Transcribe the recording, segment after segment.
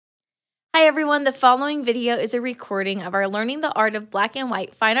Hi everyone, the following video is a recording of our Learning the Art of Black and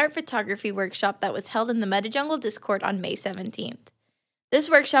White Fine Art Photography workshop that was held in the MetaJungle Discord on May 17th. This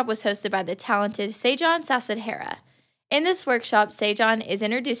workshop was hosted by the talented Sajin Sasidhara. In this workshop, Sajin is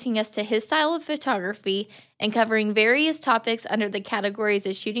introducing us to his style of photography and covering various topics under the categories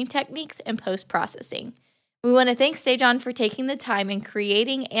of shooting techniques and post-processing. We want to thank Sajin for taking the time and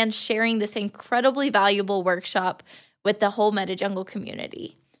creating and sharing this incredibly valuable workshop with the whole MetaJungle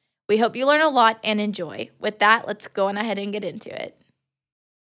community. We hope you learn a lot and enjoy. With that, let's go on ahead and get into it.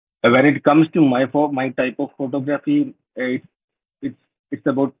 When it comes to my type of photography, it's it's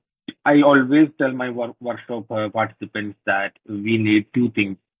about. I always tell my workshop participants that we need two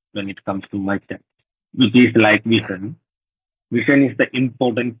things when it comes to my step, which is like vision. Vision is the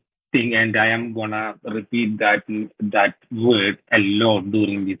important thing, and I am gonna repeat that word a lot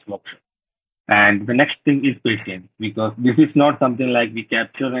during this workshop. And the next thing is patience, because this is not something like we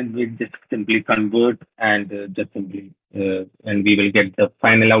capture and we just simply convert and just simply and we will get the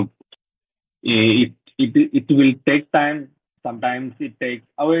final out. It will take time. Sometimes it takes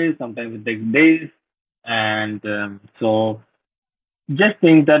hours. Sometimes it takes days. And so just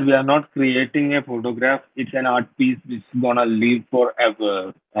think that we are not creating a photograph. It's an art piece which is gonna live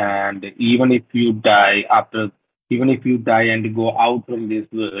forever. And even if you die and go out from this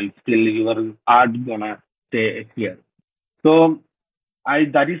world, still your art gonna stay here. So I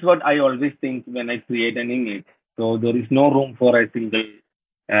that is what I always think when I create an image. So there is no room for a single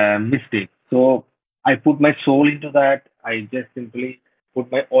mistake. So I put my soul into that. I just simply put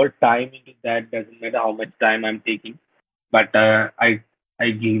my all time into that. Doesn't matter how much time I'm taking, but I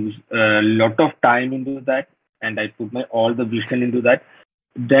give a lot of time into that, and I put my all the vision into that.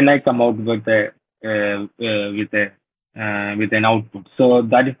 Then I come out with an output. So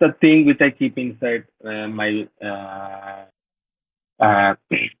that is the thing which I keep inside my uh,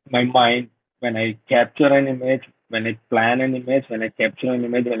 my mind when I capture an image, when I plan an image, when I capture an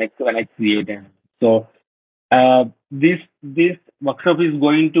image, when I create an image. So this workshop is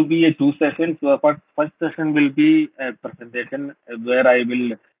going to be a two sessions. So first session will be a presentation where I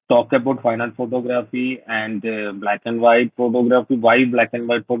will talk about fine art photography and black and white photography, why black and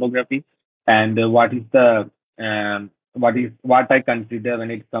white photography, and what I consider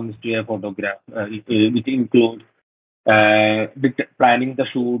when it comes to a photograph, which includes planning the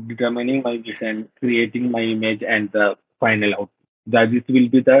shoot, determining my vision, creating my image, and the final output. That this will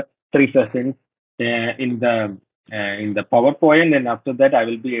be the three sessions in the PowerPoint, and after that, I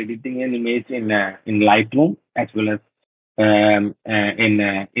will be editing an image in Lightroom as well as in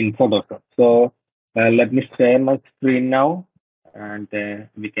Photoshop. So let me share my screen now, and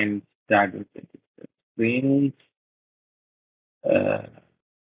we can start with the screen. Uh,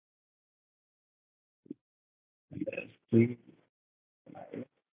 screen.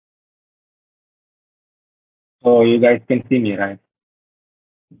 So you guys can see me, right?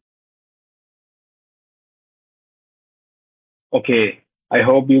 Okay. I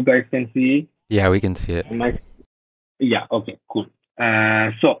hope you guys can see. Yeah, we can see it. Am I? Yeah. Okay. Cool.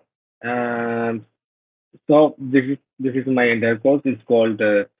 Um, so this is my entire course. It's called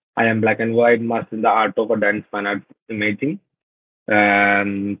I am Black and White Master in the Art of a Dance Fan Art Imaging.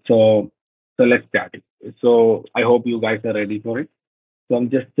 So let's start it. So I hope you guys are ready for it. So I'm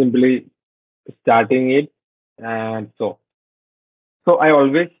just simply starting it. And so I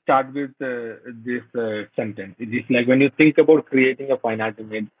always start with this sentence. It is like when you think about creating a fine art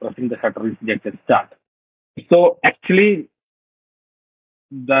image, pressing the shutter is just a start. So actually,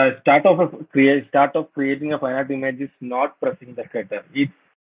 the start of creating a fine art image is not pressing the shutter.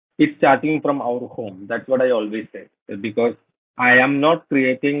 It's starting from our home. That's what I always say, because I am not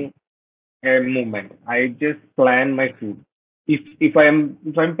creating a movement. I just plan my shoot. If I'm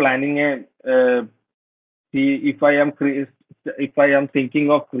planning a see if I am thinking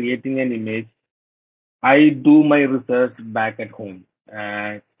of creating an image, I do my research back at home.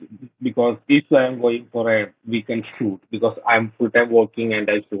 Because if I am going for a weekend shoot, because I'm full time working and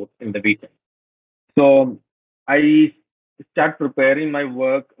I shoot in the weekend, so I start preparing my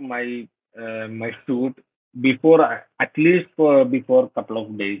work, my shoot at least for before a couple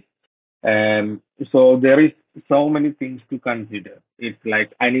of days. So there is so many things to consider. It's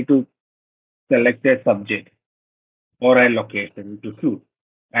like I need to select a subject or a location to shoot,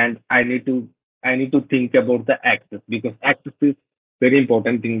 and I need to think about the access, because access is very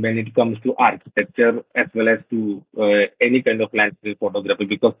important thing when it comes to architecture as well as to any kind of landscape photography,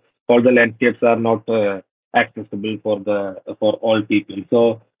 because all the landscapes are not accessible for all people.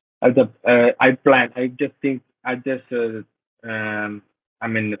 So as a I plan, I just think I just I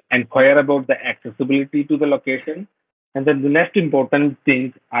mean inquire about the accessibility to the location, and then the next important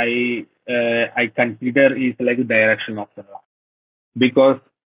thing, I consider is like the direction of the light, because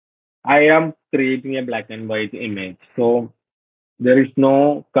I am creating a black and white image. So there is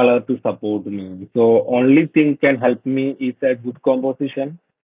no color to support me. So only thing can help me is a good composition,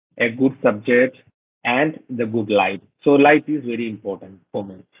 a good subject, and the good light. So light is very important for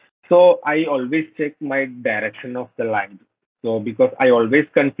me. So I always check my direction of the light. So because I always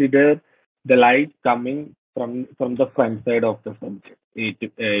consider the light coming from the front side of the subject.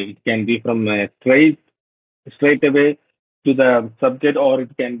 It can be from a straight away to the subject, or it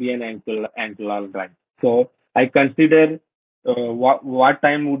can be an angular line. So I consider what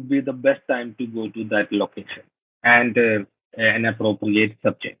time would be the best time to go to that location, and an appropriate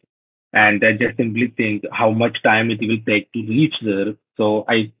subject. And I just simply think how much time it will take to reach there. So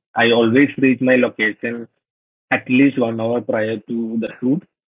I always reach my location at least 1 hour prior to the shoot.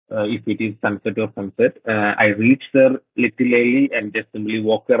 If it is sunset or sunset, I reach there little early and just simply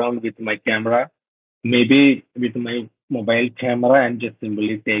walk around with my camera, maybe with my mobile camera, and just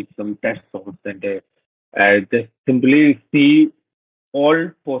simply take some test shots, and just simply see all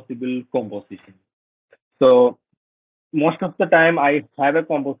possible composition. So most of the time I have a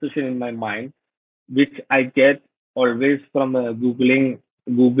composition in my mind, which I get always from googling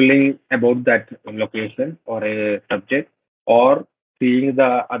about that location or a subject, or seeing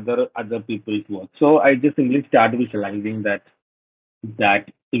the other people's work. So I just simply start visualizing that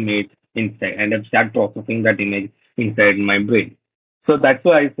image inside, and I start processing that image inside my brain. So that's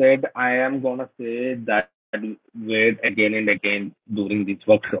why I said I am gonna say that word again and again during this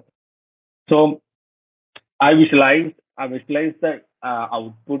workshop. So I visualize the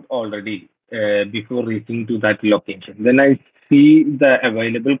output already before reaching to that location. Then I see the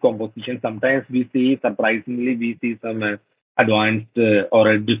available composition. Sometimes we see, surprisingly, we see some advanced or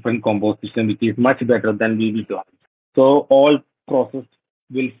a different composition which is much better than we visualize. So all process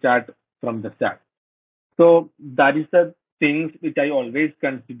will start from the start. So that is the things which I always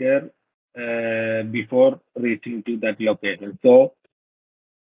consider before reaching to that location. So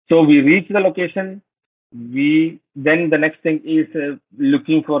we reach the location. We then the next thing is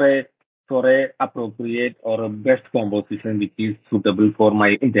looking for a appropriate or a best composition which is suitable for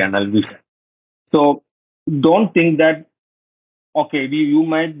my internal vision. So don't think that okay, you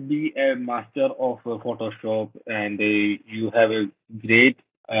might be a master of Photoshop, and you have a great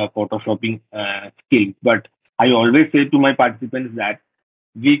photoshopping skill, but I always say to my participants that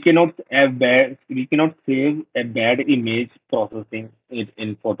we cannot save a bad image processing it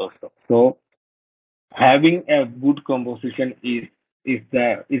in Photoshop. So having a good composition is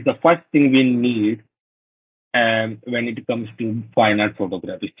the first thing we need when it comes to fine art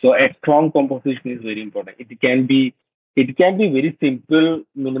photography. So a strong composition is very important. It can be very simple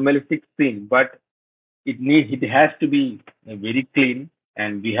minimalistic thing, but it has to be very clean,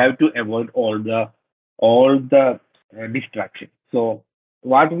 and we have to avoid all the distraction. So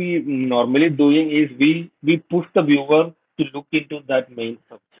what we normally doing is we push the viewer to look into that main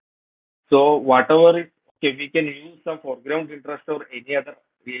subject. So whatever is okay, we can use some foreground interest or any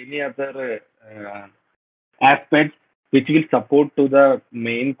other aspects which will support to the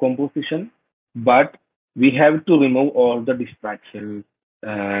main composition, but we have to remove all the distractions,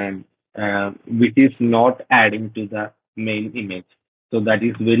 um, which is not adding to the main image. So that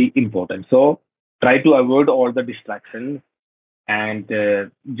is very important. So try to avoid all the distractions, and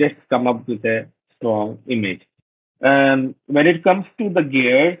just come up with a strong image. When it comes to the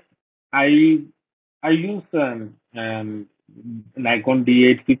gears, I I use Nikon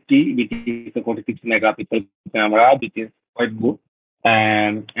D850, which is a 46 megapixel camera, which is quite good.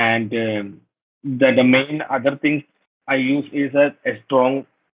 And the main other things I use is a strong,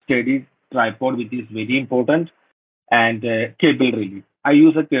 steady tripod, which is very important, and cable release. I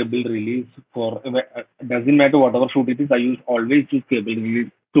use a cable release for doesn't matter whatever shoot it is. I always use cable release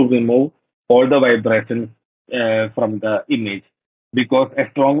to remove all the vibrations from the image, because a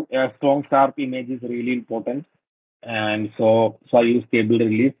strong sharp image is really important. And so I use cable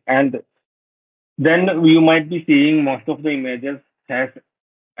release, and then you might be seeing most of the images has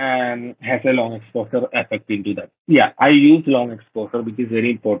has a long exposure effect into that. Yeah, I use long exposure, which is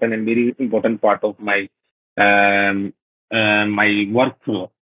very important and very important part of um, my workflow,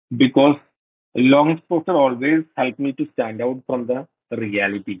 because long exposure always help me to stand out from the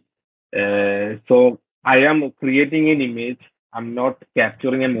reality. So I am creating an image. I'm not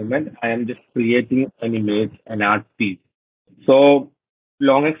capturing a moment. I am just creating an image, an art piece. So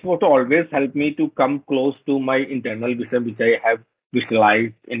long exposure always help me to come close to my internal vision, which I have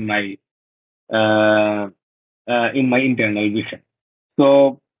visualized uh, in my internal vision.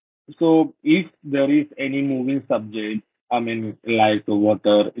 So, so if there is any moving subject, I mean, like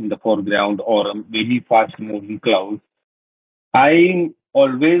water in the foreground or a very fast moving clouds, I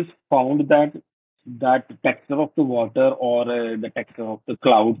always found that texture of the water or the texture of the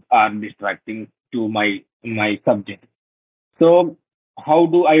clouds are distracting to my subject. So how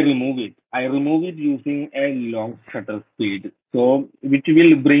do I remove it? I remove it using a long shutter speed. So which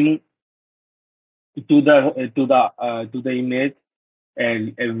will bring to the image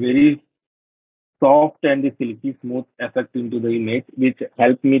a very soft and silky smooth effect into the image, which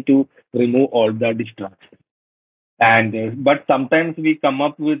help me to remove all the distractions. And but sometimes we come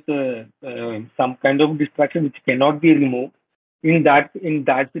up with some kind of distraction which cannot be removed. In that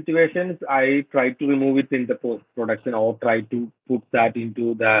situations, I try to remove it in the post production or try to put that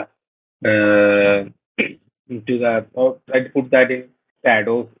into the into the or try to put that in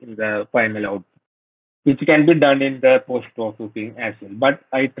shadows in the final output, which can be done in the post processing as well. But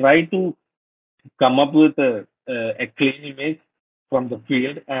I try to come up with a clean image from the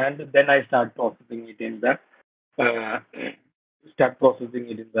field, and then I uh, start processing it in the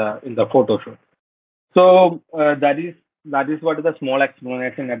Photoshop. So that is what is the small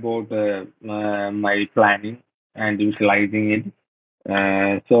explanation about my planning and visualizing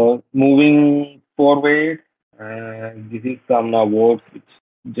it. So moving forward, this is some words which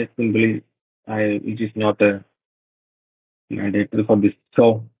just simply which is not mandatory for this.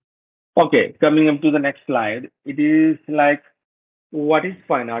 So okay, coming up to the next slide, it is like what is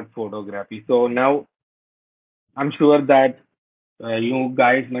fine art photography. So now I'm sure that you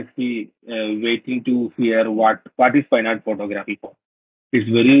guys must be waiting to hear what is fine art photography for. It's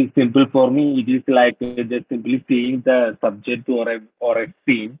very simple for me. It is like just simply seeing the subject or a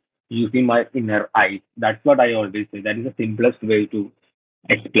scene using my inner eyes. That's what I always say. That is the simplest way to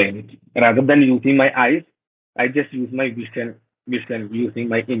explain it. Rather than using my eyes, I just use my vision using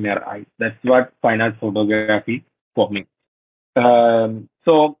my inner eyes. That's what fine art photography for me.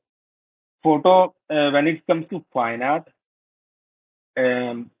 So photo when it comes to fine art,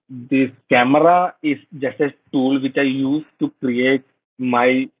 this camera is just a tool which I use to create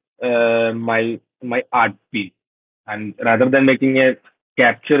my my art piece. And rather than making a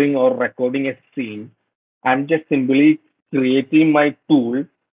capturing or recording a scene, I'm just simply creating my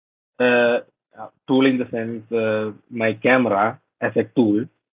uh, tool in the sense my camera as a tool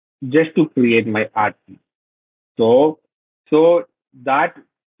just to create my art piece. So, so that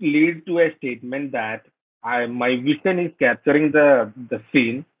leads to a statement that my vision is capturing the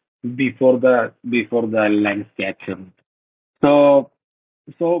scene before the lens capture. So,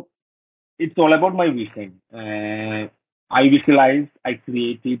 so it's all about my vision. I visualize, I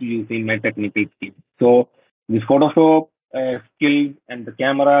create it using my technical skills. So, the Photoshop skills and the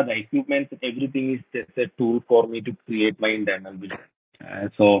camera, the equipment, everything is just a tool for me to create my internal vision.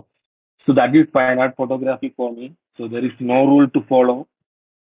 So that is fine art photography for me. So there is no rule to follow.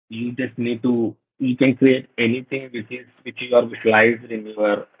 You just need to you can create anything which you are visualized in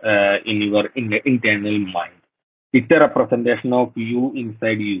the internal mind. It's a representation of you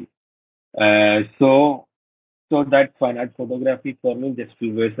inside you. So that's fine art photography for me. Just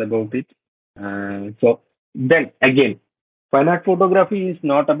few words about it. So then again, fine art photography is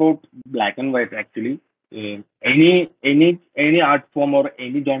not about black and white actually. Any art form or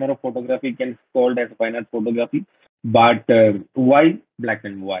any genre of photography can be called as fine art photography. But why black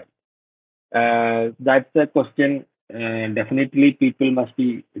and white? That's a question. Definitely, people must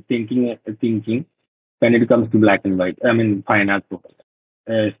be thinking when it comes to black and white. I mean, fine art photography.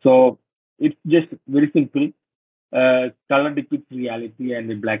 So it's just very simple. Color depicts reality, and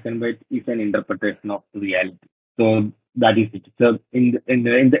the black and white is an interpretation of reality. So that is it. So in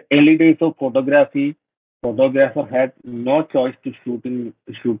the early days of photography, photographer had no choice to shoot in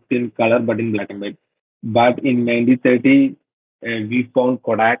color, but in black and white. But in 1930, we found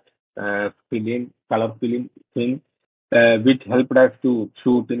Kodak film, which helped us to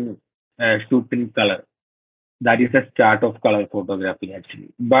shoot in color. That is the start of color photography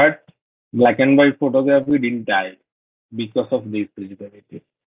actually. But black and white photography didn't die because of these feasibilities.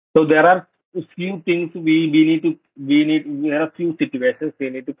 So there are a few things we need to we need there are few situations we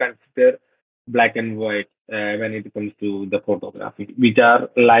need to consider black and white when it comes to the photography, which are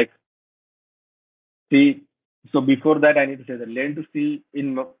like see. So before that, I need to say that learn to see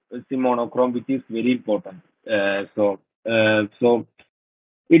monochrome, which is very important. So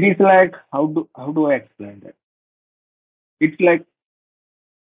it is like how do I explain that? It's like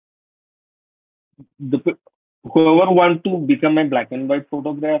the whoever want to become a black and white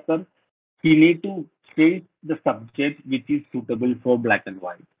photographer, he need to face the subject which is suitable for black and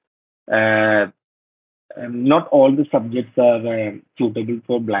white. Uh, Not all the subjects are suitable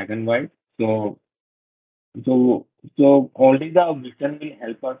for black and white. So So only the vision will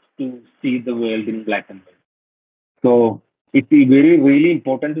help us to see the world in black and white. So it's very really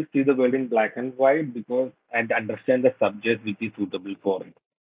important to see the world in black and white because and understand the subject which is suitable for it.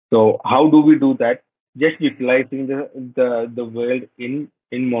 So how do we do that? Just utilizing the world in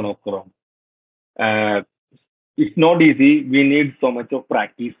monochrome. Uh, it's not easy. We need so much of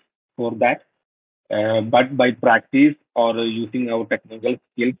practice for that. But by practice or using our technical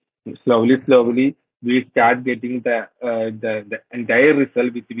skills, slowly, we start getting the entire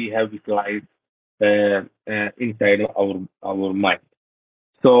result which we have visualized inside our mind.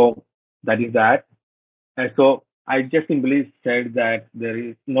 So that is that. So I just simply said that there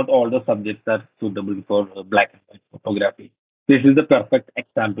is not all the subjects are suitable for black and white photography. This is the perfect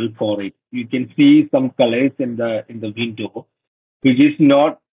example for it. You can see some colors in the window, which is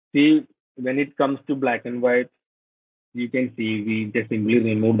not see when it comes to black and white. You can see we just simply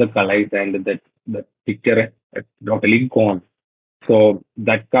remove the colors and the picture is totally gone. So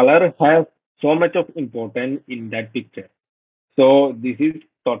that color has so much of importance in that picture. So this is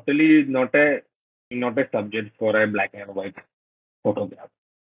totally not a subject for a black and white photograph.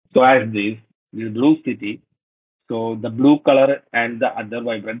 So as this blue city, so the blue color and the other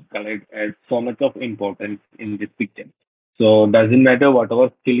vibrant color has so much of importance in this picture. So doesn't matter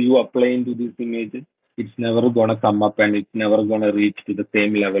whatever skill you apply into these images, it's never gonna come up and it's never gonna reach to the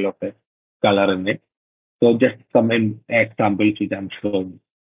same level of a color in it. So just some examples which I'm showing.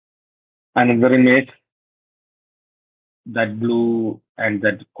 Another image, that blue and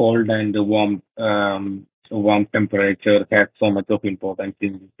that cold and the warm temperature has so much of importance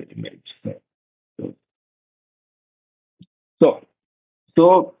in this image. So so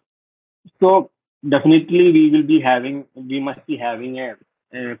so so definitely we must be having a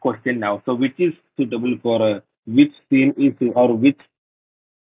question now. So which is suitable for which scene is or which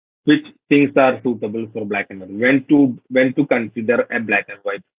things are suitable for black and white? When to consider a black and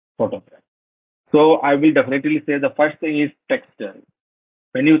white photograph? So I will definitely say the first thing is texture.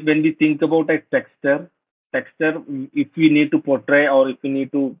 When we think about a texture, if we need to portray or if we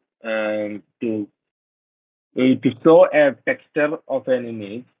need to show a texture of an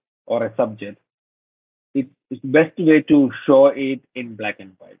image or a subject, it's best way to show it in black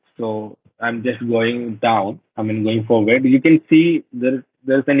and white. So I'm just going down. I mean going forward. You can see there's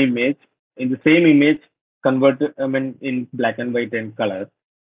an image in the same image converted. I mean in black and white and color.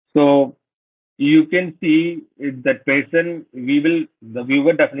 So you can see that person. The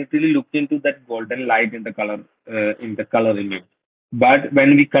viewer definitely look into that golden light in the color image. But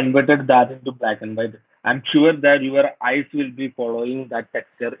when we converted that into black and white, I'm sure that your eyes will be following that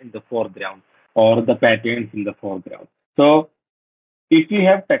texture in the foreground or the patterns in the foreground. So if you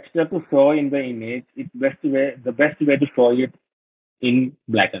have texture to show in the image, the best way to show it in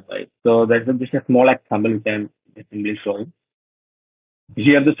black and white. So that's just a small example which I'm simply showing.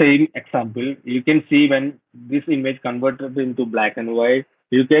 Here the same example, you can see when this image converted into black and white,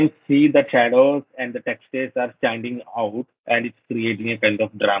 you can see the shadows and the textures are standing out and it's creating a kind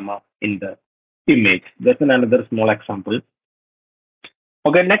of drama in the image. That's another small example.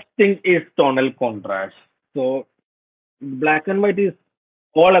 Okay, next thing is tonal contrast. So black and white is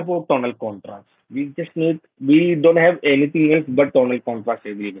all about tonal contrast. We don't have anything else but tonal contrast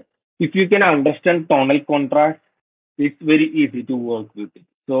everywhere. If you can understand tonal contrast, it's very easy to work with it.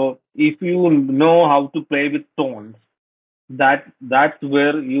 So if you know how to play with tones, that's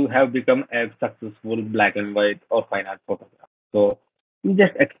where you have become a successful black and white or fine art photographer. So you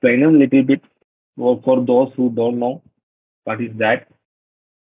just explain a little bit for those who don't know what is that.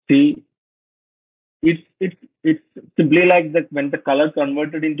 See, it's simply like that when the color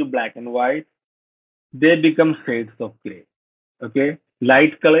converted into black and white, they become shades of gray. Okay,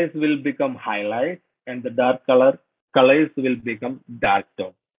 light colors will become highlights and the colors will become dark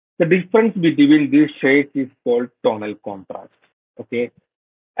tone. The difference between these shades is called tonal contrast. Okay,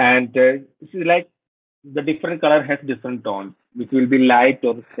 and this is like the different color has different tones, which will be light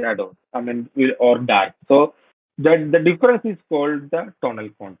or shadow. I mean, or dark. So the difference is called the tonal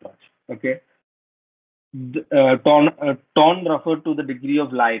contrast. Okay, tone refer to the degree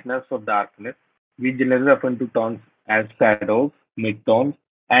of lightness or darkness. We generally refer to tones as shadows, midtones,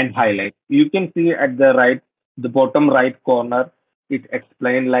 and highlights. You can see at the bottom right corner, it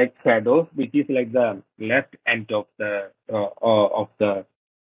explained like shadows, which is like the left end of the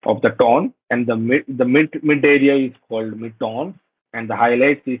tone, and the mid area is called midtone, and the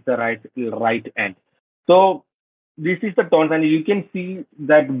highlights is the right end. So this is the tones, and you can see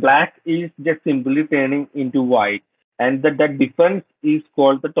that black is just simply turning into white, and that difference is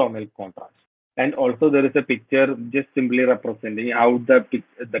called the tonal contrast. And also there is a picture just simply representing how the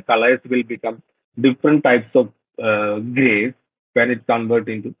colors will become different types of grays when it converts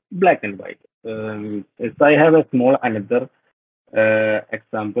into black and white. If I have a small another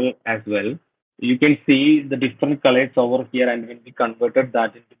example as well. You can see the different colors over here, and when we converted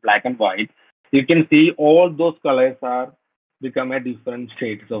that into black and white, you can see all those colors are become a different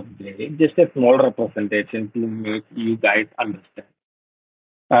shades of gray. Just a small representation to make you guys understand.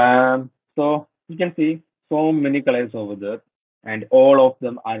 So you can see so many colors over there, and all of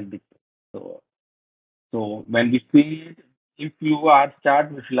them are different. So, so when we see it, if you are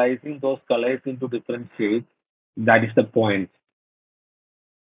start visualizing those colors into different shades, that is the point.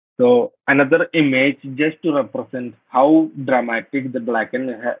 So another image just to represent how dramatic the black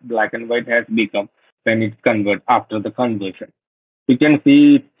and white has become when it convert after the conversion. You can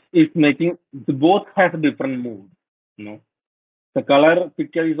see it's making the both has a different mood. You know, the color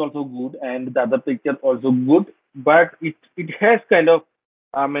picture is also good and the other picture also good, but it has kind of,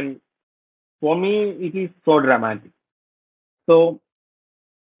 I mean, for me it is so dramatic. So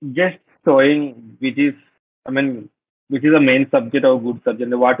just showing which is, I mean, which is the main subject or good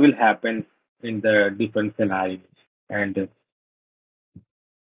subject, what will happen in the different scenarios. And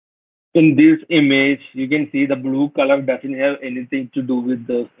in this image, you can see the blue color doesn't have anything to do with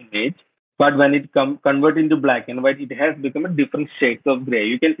the image. But when it convert into black and white, it has become a different shades of gray.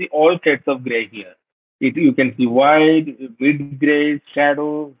 You can see all shades of gray here. You can see white, mid gray,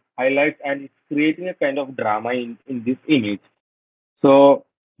 shadow, highlights, and it's creating a kind of drama in this image. So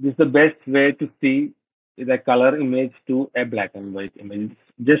this is the best way to see the color image to a black and white image.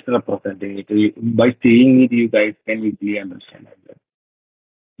 Just representing it. By seeing it, you guys can easily understand it.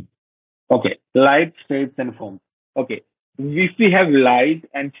 Okay, light, shapes, and forms. Okay, if we have light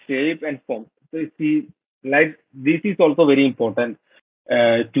and shape and form, so you see, light. This is also very important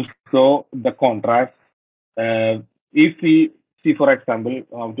to show the contrast. If we see, for example,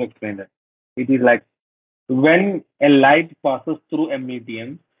 how to explain that, it is like when a light passes through a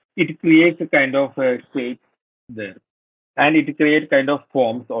medium, it creates a kind of shape there, and it creates kind of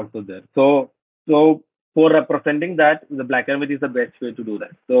forms also there. So for representing that, the black and white is the best way to do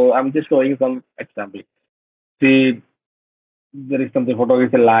that. So I'm just showing some example. See, there is something photo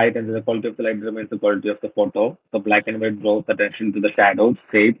is a light, and the quality of the light determines the quality of the photo. So black and white draws attention to the shadows,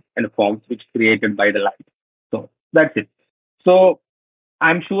 shapes, and forms which created by the light. So that's it. So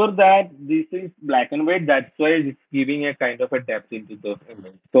I'm sure that this is black and white. That's why it's giving a kind of a depth into the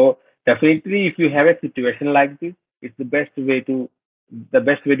image. So definitely, if you have a situation like this, it's the best way to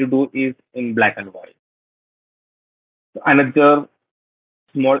do is in black and white. Another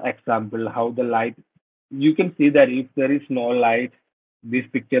small example how the light, you can see that if there is no light, this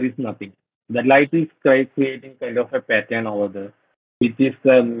picture is nothing. The light is creating kind of a pattern over there, which is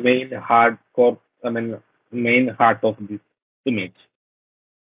the main hardcore, I mean, main heart of this image.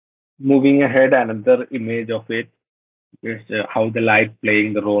 Moving ahead, another image of it is how the light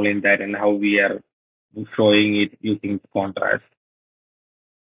playing the role in that and how we are showing it using contrast.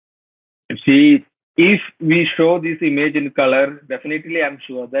 See, if we show this image in color, definitely I'm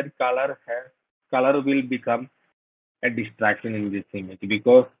sure that color will become a distraction in this image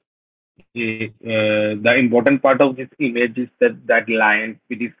because the important part of this image is that line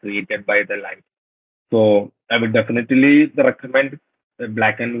it is created by the light. So I would definitely recommend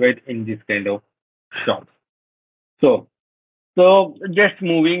black and white in this kind of shots. So just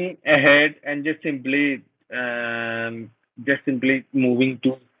moving ahead and just simply moving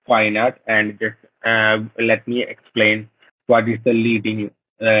to fine art and just let me explain what is the leading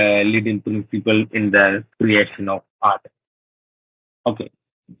principle in the creation of art. Okay,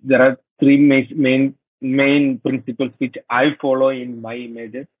 there are three main principles which I follow in my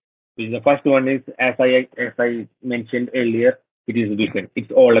images. The first one is as I mentioned earlier, it is vision.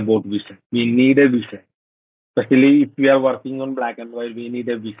 It's all about vision. We need a vision, especially if we are working on black and white. We need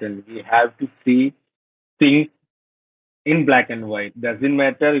a vision. We have to see things in black and white. Doesn't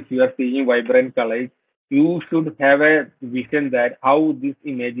matter if you are seeing vibrant colors. You should have a vision that how this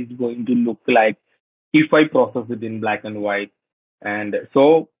image is going to look like if I process it in black and white. And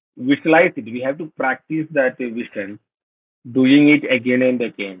so visualize it. We have to practice that vision, doing it again and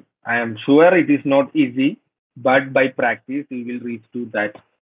again. I am sure it is not easy, but by practice we will reach to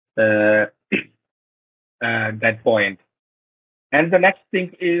uh, that point. And the next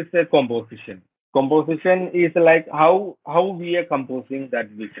thing is composition. Composition is like how we are composing that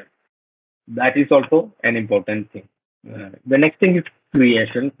vision. That is also an important thing. The next thing is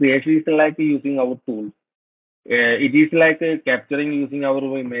creation. Creation is like using our tools. It is like capturing using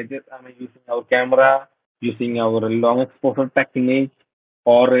our images. I mean, using our camera, using our long exposure technique,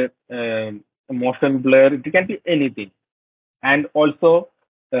 or motion blur. It can be anything. And also,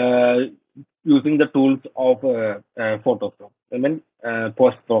 uh, using the tools of Photoshop. I mean,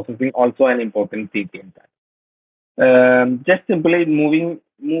 post processing also an important thing in that. Just simply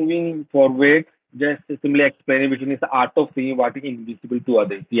moving forward, just simply explaining vision is the art of seeing what is invisible to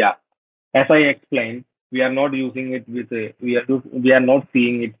others. Yeah, as I explained, we are not using it with we are not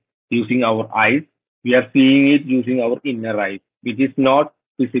seeing it using our eyes. We are seeing it using our inner eyes, which is not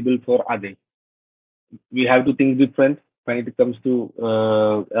visible for others. We have to think different when it comes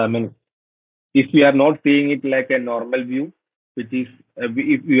to. I mean, if we are not seeing it like a normal view, which is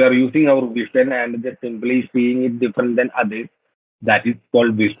if we are using our vision and just simply seeing it different than others, that is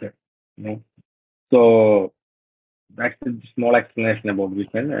called vision. You know? So that's a small explanation about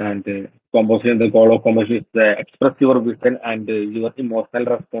vision and composition. The goal of composition is express your vision and your emotional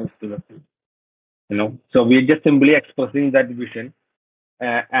response to the thing. So we're just simply expressing that vision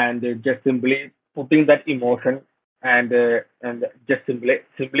and just simply putting that emotion and just simply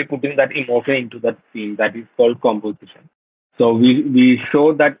putting that emotion into that scene. That is called composition. So we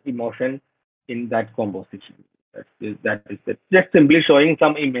show that emotion in that composition. That is it. Just simply showing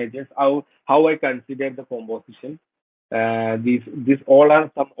some images how I consider the composition. These all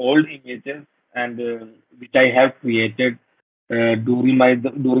are some old images and which I have created during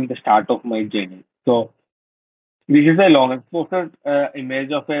the start of my journey. So this is a long exposure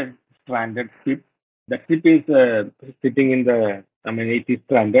image of a stranded ship. The ship is sitting in the, I mean, it is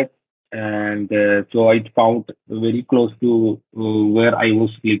stranded, and so I found very close to where I was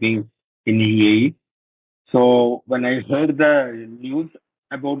living in EAE. So when I heard the news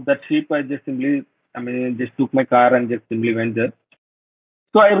about that ship, I just simply, I mean, just took my car and just simply went there.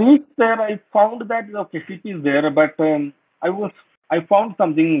 So I reached there. I found that okay, ship is there, but I was I found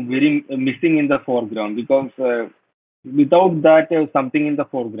something very missing in the foreground because without that something in the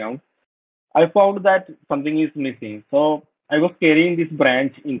foreground, I found that something is missing. So I was carrying this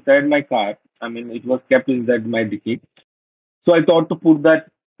branch inside my car. I mean, it was kept inside my dicky. So I thought to put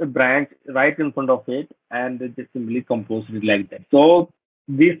that branch right in front of it and just simply compose it like that. So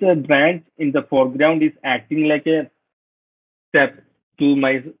this branch in the foreground is acting like a step to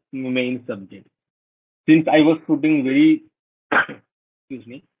my main subject. Since I was putting very, excuse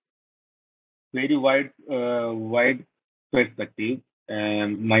me, very wide perspective,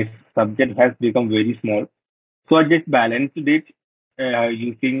 my subject has become very small. So I just balanced it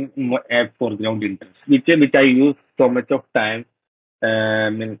using a foreground interest, which I use so much of time.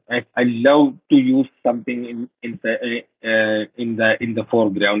 And I love to use something in the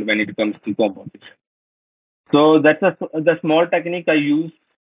foreground when it comes to composition. So that's the small technique I use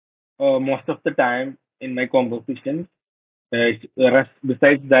most of the time in my composition.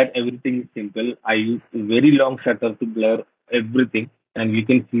 Besides that, everything is simple. I use a very long shutter to blur everything, and you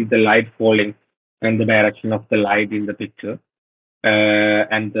can see the light falling and the direction of the light in the picture.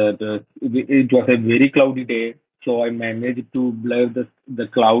 And it was a very cloudy day, so I managed to blur the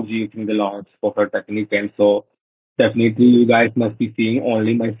clouds using the large photo technique. And so definitely, you guys must be seeing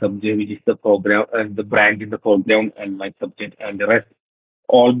only my subject, which is the program and the brand in the foreground, and my subject, and the rest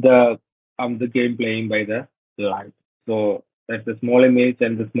all the game playing by the light. So that's the small image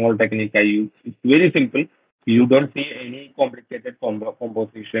and the small technique I use. It's very simple. You don't see any complicated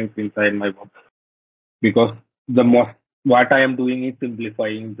compositions inside my work because the most what I am doing is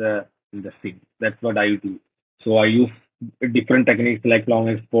simplifying the scene. That's what I do. So I use different techniques like long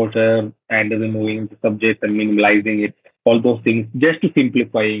exposure and removing the subject and minimalizing it. All those things just to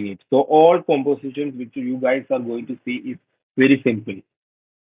simplifying it. So all compositions which you guys are going to see is very simple.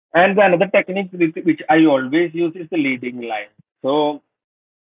 And the another technique which I always use is the leading line. So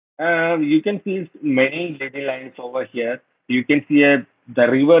you can see many leading lines over here. You can see the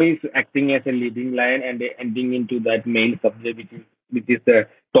river is acting as a leading line and ending into that main subject, which is the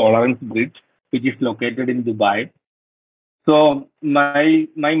Tolerance Bridge, which is located in Dubai. So my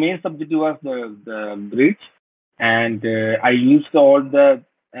main subject was the bridge, and I used all the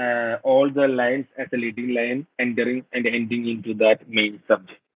lines as a leading line, entering and ending into that main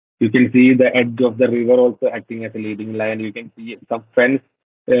subject. You can see the edge of the river also acting as a leading line. You can see some fence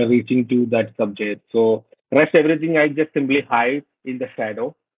reaching to that subject. So rest everything I just simply hide in the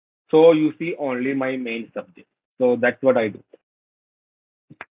shadow. So you see only my main subject. So that's what I do.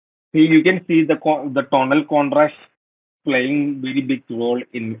 See, you can see the tonal contrast playing very big role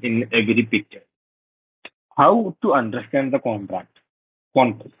in every picture. How to understand the contract?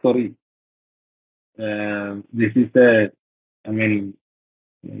 Sorry, this is the. I mean,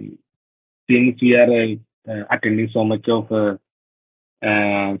 um, since we are attending so much of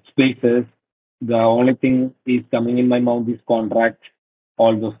spaces, the only thing is coming in my mouth is contract,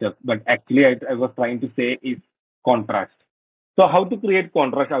 all those stuff. But actually, I was trying to say is contrast. So how to create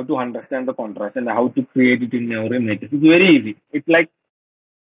contrast, how to understand the contrast, and how to create it in our images? It's very easy. It's like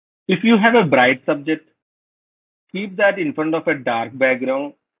if you have a bright subject, keep that in front of a dark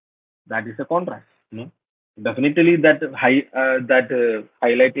background. That is a contrast. No, definitely that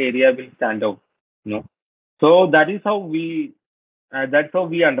highlight area will stand out. No, so that's how we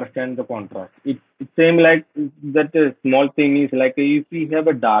understand the contrast. It's same like that small thing is like if we have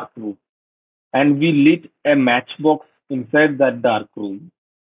a dark room and we lit a matchbox inside that dark room,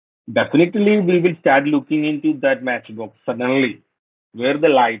 definitely we will start looking into that matchbox suddenly where the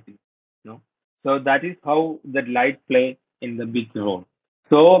light is. No, so that is how that light play in the big role.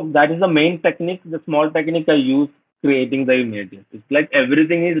 So that is the main technique, the small technique I use creating the images. It's like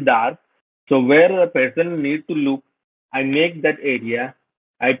everything is dark. So where a person needs to look, I make that area.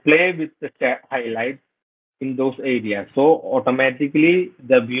 I play with the highlights in those areas. So automatically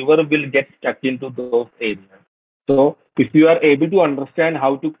the viewer will get stuck into those areas. So if you are able to understand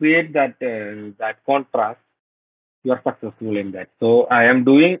how to create that contrast, you are successful in that. So I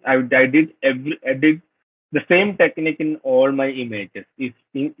did the same technique in all my images. If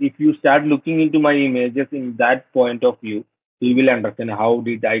you start looking into my images in that point of view, you will understand how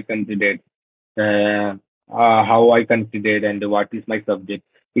did I consider uh, how I considered and what is my subject.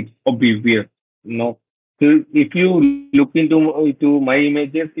 It's obvious, you know. So if you look into my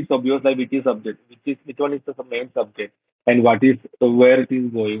images, it's obvious like which is subject, which one is the main subject, and what is where it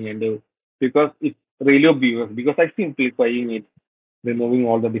is going, and because it's really obvious because I simplifying it, removing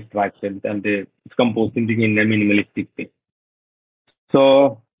all the distractions, and it's composing it in a minimalistic way.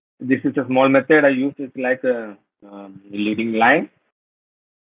 So this is a small method I use. It's like a leading line.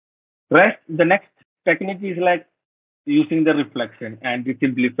 Rest the next technique is like using the reflection and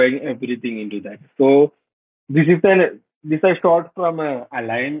simplifying everything into that. So this I start from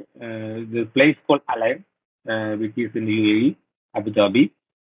Align, the place called Align, which is in UAE, Abu Dhabi.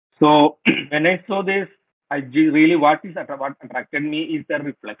 So when I saw this, really what attracted me is the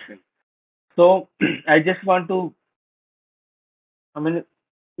reflection. So I just want to, I mean,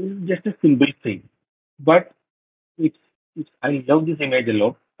 it's just a simple thing, but I love this image a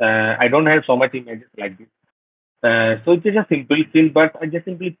lot. I don't have so much images like this. So it's just a simple scene, but I just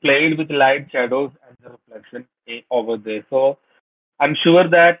simply played with light, shadows, and the reflection over there. So I'm sure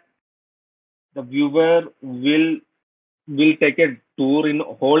that the viewer will take a tour in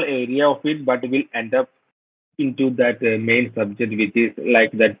whole area of it, but will end up into that main subject, which is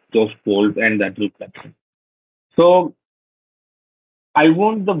like that those poles and that reflection. So I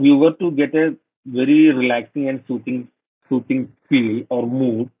want the viewer to get a very relaxing and soothing feel or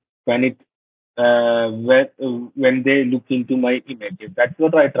mood when when they look into my images. That's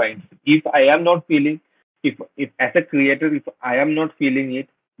what I try. If I am not feeling, if as a creator, if I am not feeling it,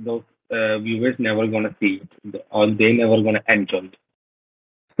 those viewers never gonna see it, or they never gonna enjoy it.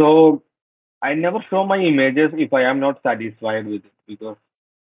 So I never show my images if I am not satisfied with it, because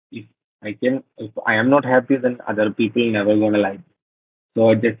if if I am not happy, then other people never gonna like it. So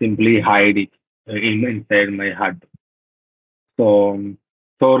I just simply hide it inside my heart. So,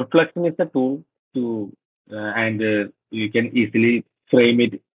 so reflection is a tool to, and you can easily frame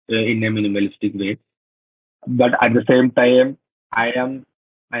it in a minimalistic way. But at the same time, I am,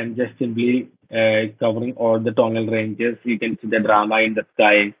 I am just simply covering all the tonal ranges. You can see the drama in the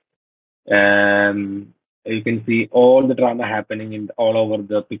sky. You can see all the drama happening in all over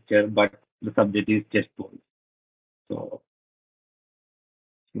the picture, but the subject is just bold. So,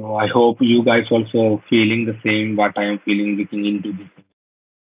 so I hope you guys also feeling the same what I am feeling looking into this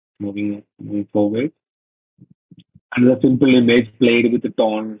moving forward. And the simple image played with the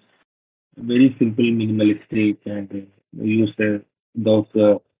tones, very simple, minimalistic, and use those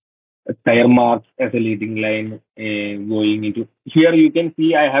tire marks as a leading line going into. Here you can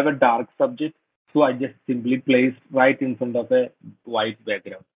see I have a dark subject, so I just simply place right in front of a white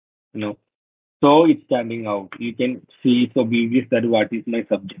background. You know, so it's standing out. You can see it's obvious that what is my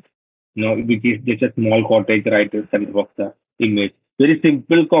subject. You know, which is just a small cottage right in center of the image. Very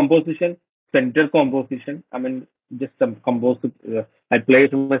simple composition, center composition. I mean, just some compose. I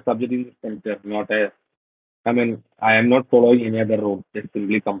place my subject in the center, not a. I mean, I am not following any other rule. Just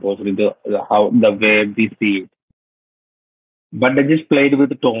simply compose with the how the way we see it. But I just played with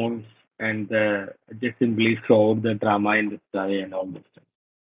the tones and just simply showed the drama in the sky and all this stuff.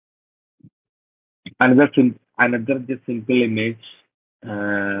 Another just simple image.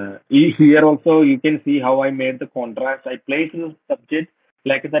 Here also you can see how I made the contrast. I placed the subject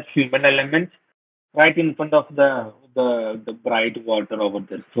like that human element right in front of the bright water over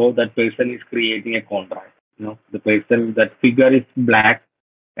there. So that person is creating a contrast. You know, the person that figure is black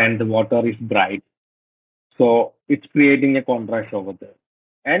and the water is bright. So it's creating a contrast over there.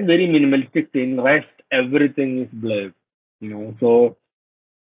 And very minimalistic scene. Rest everything is blurred. So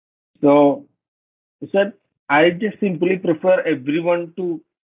sir, I just simply prefer everyone to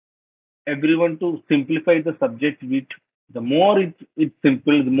simplify the subject, which the more it's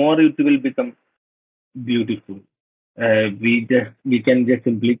simple, the more it will become beautiful. We can just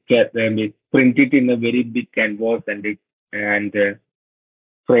simply print it in a very big canvas and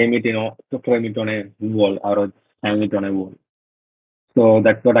frame it, to frame it on a wall or hang it on a wall. So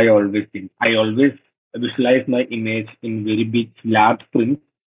that's what I always think. I always visualize my image in very big, large prints.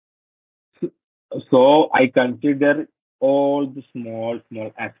 So I consider all the small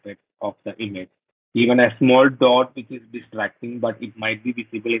aspects of the image. Even a small dot which is distracting, but it might be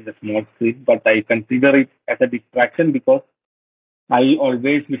visible in the small screen, but I consider it as a distraction because I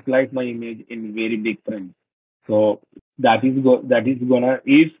always visualize my image in very big print. So that is gonna,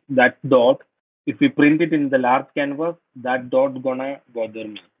 if that dot, if we print it in the large canvas, that dot gonna bother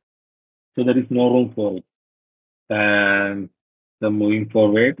me. So there is no room for it. And so moving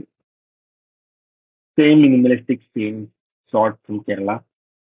forward, same minimalistic scene shot from Kerala.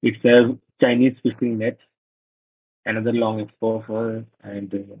 It's a Chinese fishing net, another long exposure,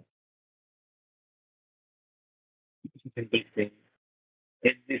 and simple scene.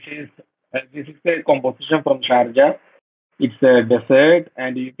 This is a composition from Sharjah. It's a desert,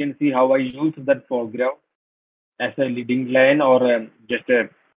 and you can see how I use that foreground as a leading line or just a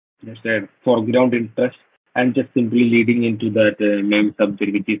foreground interest, and just simply leading into that main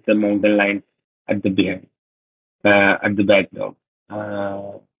subject, which is the mountain line at the behind, at the background.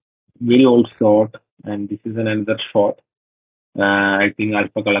 Uh, Very old shot, and this is another shot. I think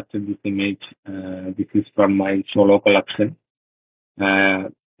Alpha collected this image. This is from my solo collection. Uh,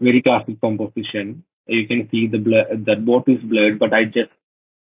 Very classic composition. You can see that boat is blurred, but I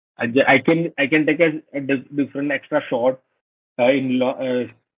can take a different extra shot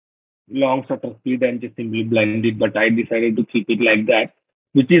long shutter speed and just simply blend it. But I decided to keep it like that,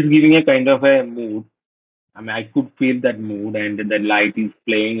 which is giving a kind of a mood. I mean, I could feel that mood, and the light is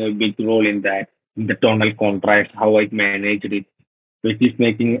playing a big role in that, in the tonal contrast, how I managed it, which is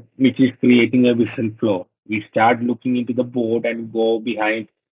creating a vision flow. We start looking into the board and go behind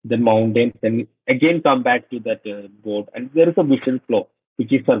the mountains, and again come back to that board, and there is a vision flow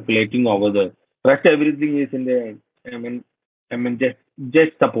which is circulating over there. Rest everything is in the, I mean,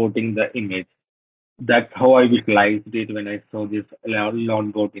 just supporting the image. That's how I visualized it when I saw this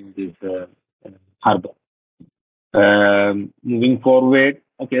lawn boat in this harbor. Moving forward,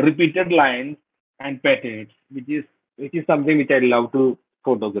 okay, repeated lines and patterns, which is something which I love to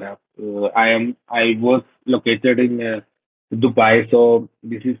photograph. I was located in Dubai, so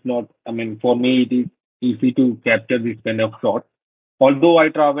this is not. I mean, for me, it is easy to capture this kind of shot. Although I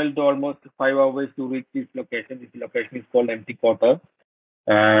traveled almost 5 hours to reach this location is called Empty Quarter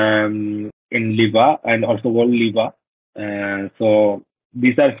in Liva and also called Liva. So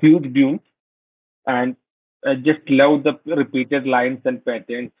these are huge dunes, and I just love the repeated lines and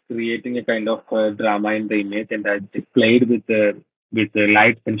patterns, creating a kind of drama in the image, and I just played with the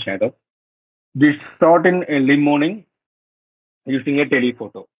lights and shadows. This shot in early morning using a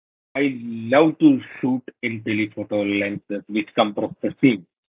telephoto. I love to shoot in telephoto lenses which compress the scene.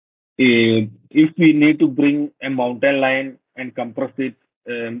 If we need to bring a mountain line and compress it,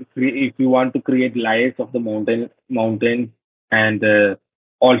 if you want to create layers of the mountains and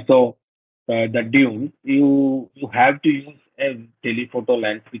also the dunes, you have to use a telephoto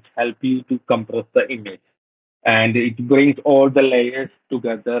lens which help you to compress the image, and it brings all the layers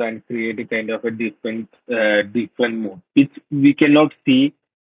together and create a kind of a different mood, which we cannot see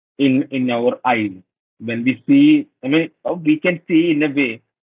in our eyes. When we see, I mean, we can see in a way,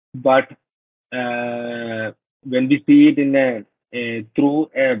 but when we see it through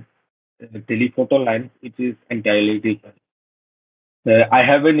a telephoto lens, it is entirely different. I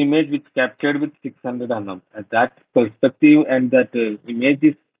have an image which captured with 600 mm. That perspective and that image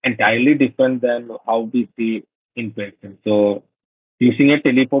is entirely different than how we see in person. So using a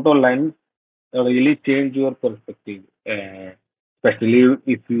telephoto lens really change your perspective, especially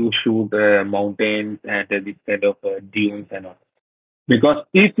if you shoot mountains and this kind of dunes and all. Because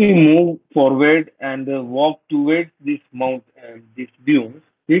if we move forward and walk towards these dunes,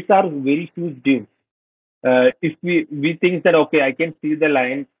 these are very huge dunes. If we think that okay, I can see the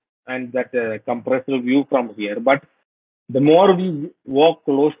lines and that compressor view from here, but the more we walk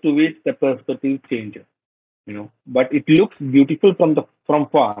close to it, the perspective changes. But it looks beautiful from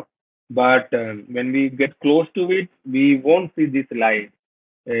far. But when we get close to it, we won't see this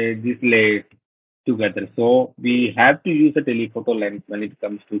layers together. So we have to use a telephoto lens when it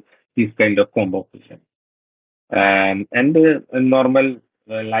comes to this kind of composition. And normal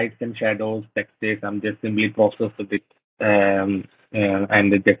lights and shadows, textures, I'm just simply processed it um,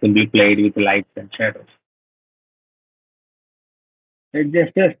 and it just simply played with lights and shadows. It's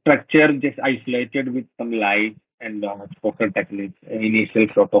just a structure, just isolated with some light and spoken techniques, initial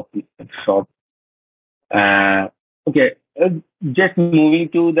sort of shot. Uh, okay, just moving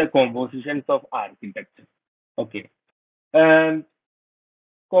to the compositions of architecture. Okay, and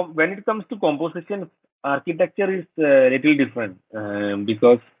when it comes to composition, architecture is little different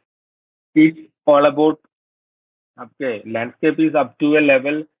because it's all about okay, landscape is up to a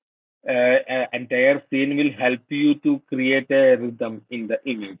level. Entire scene will help you to create a rhythm in the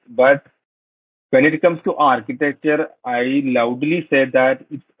image. But when it comes to architecture, I loudly say that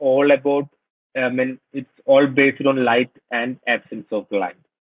it's all about. I mean, it's all based on light and absence of light.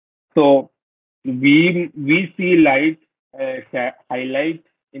 So we see light highlight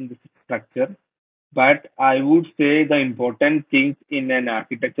in the structure, but I would say the important things in an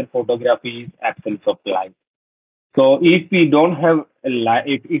architecture photography is absence of light. So if we don't have a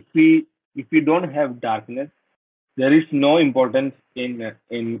light, if we don't have darkness, there is no importance in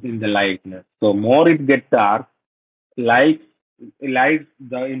the lightness. So more it gets dark, light light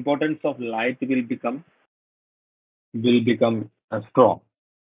the importance of light will become strong.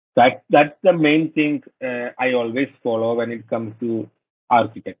 That's the main thing I always follow when it comes to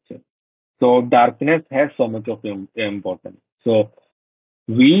architecture. So darkness has so much of importance. So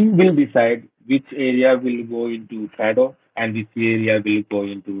we will decide which area will go into shadow and which area will go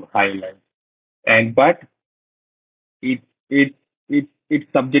into highlight. And but it it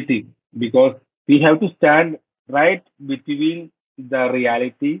it's subjective because we have to stand right between the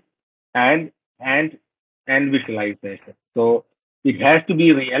reality and and and visualization. So it has to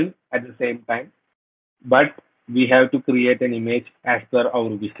be real at the same time, but we have to create an image as per our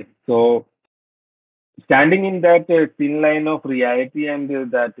vision. So standing in that thin line of reality and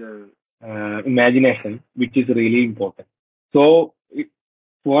that imagination, which is really important. So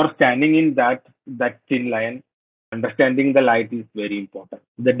for standing in that thin line, understanding the light is very important.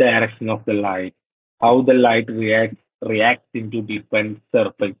 The direction of the light, how the light reacts into different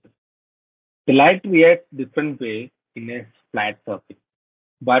surfaces. The light reacts different way in a flat surface,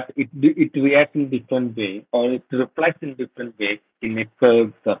 but it reacts in different way or it reflects in different way in a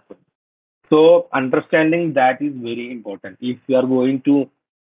curved surface. So understanding that is very important. If you are going to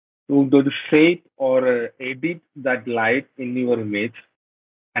shape or edit that light in your image,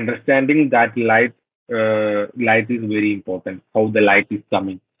 understanding that light is very important. How the light is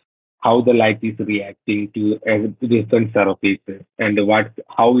coming, how the light is reacting to different surfaces, and what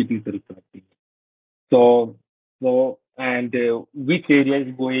how it is reflecting. So and which area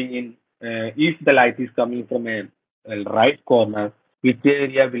is going in? If the light is coming from a right corner, which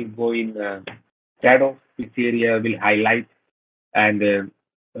area will go in shadow, which area will highlight, and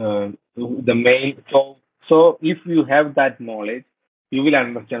the main. So if you have that knowledge, you will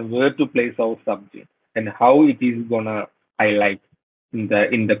understand where to place our subject and how it is gonna highlight in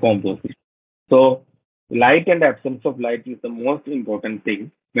the composition. So light and absence of light is the most important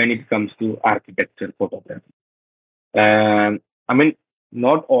thing when it comes to architecture photography. I mean,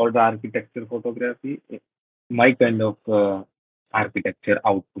 not all the architecture photography, my kind of architecture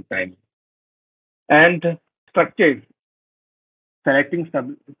output time and structures.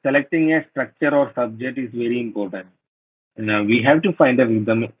 Selecting a structure or subject is very important. Now we have to find a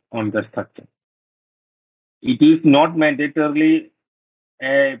rhythm on the structure. It is not mandatorily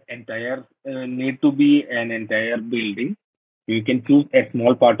a entire need to be an entire building. You can choose a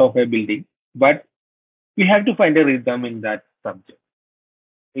small part of a building, but we have to find a rhythm in that subject.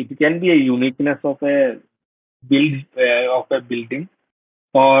 It can be a uniqueness of a building,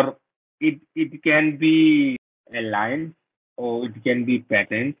 or it can be a line, or it can be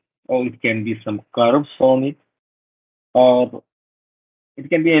patterns, or it can be some curves on it, or it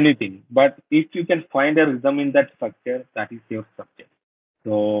can be anything. But if you can find a rhythm in that structure, that is your subject.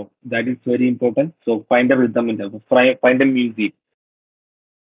 So that is very important. So find a rhythm in that. Find a music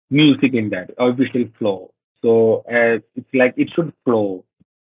in that, or visual flow. So it's like it should flow,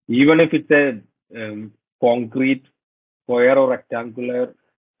 even if it's a concrete square or rectangular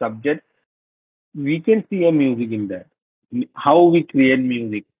subject. We can see a music in that. How we create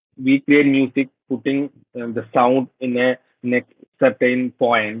music? We create music putting the sound in a certain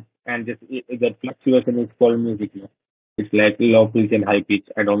point, and just that fluctuation is called music. It's like low pitch and high pitch.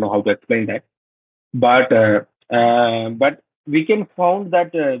 I don't know how to explain that, but we can found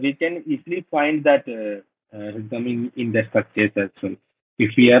that we can easily find that rhythm in the structures as well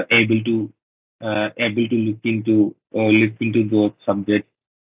if we are able to look into those subjects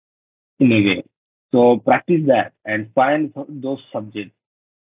in a way. So practice that and find those subjects.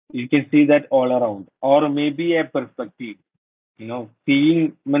 You can see that all around, or maybe a perspective.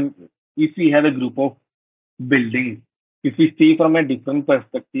 Seeing if we have a group of buildings, if we see from a different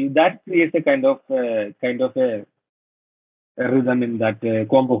perspective, that creates a kind of a rhythm in that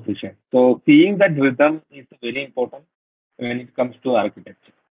composition. So seeing that rhythm is very important when it comes to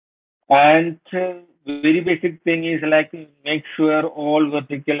architecture. And very basic thing is like make sure all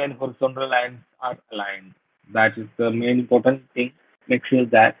vertical and horizontal lines are aligned. That is the main important thing. Make sure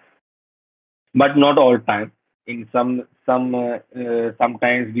that, but not all time. In sometimes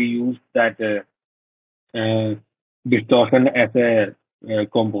we use that distortion as a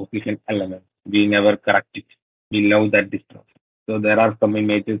composition element. We never correct it. We love that distortion. So there are some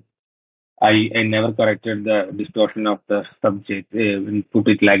images I never corrected the distortion of the subject and put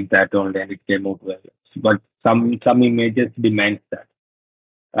it like that only, and it came out well. But some images demand that.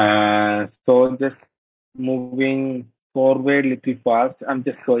 So just moving forward little fast, I'm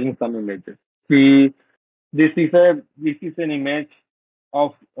just showing some images. See, this is an image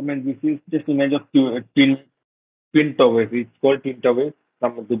of, this is just image of twin towers. It's called twin towers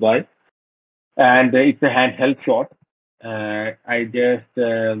from Dubai, and it's a handheld shot. I just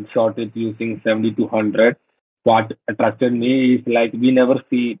shot it using 7200. What attracted me is like we never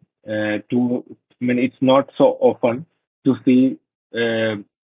see two. It's not so often to see.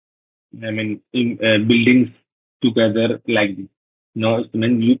 Buildings together like this. It's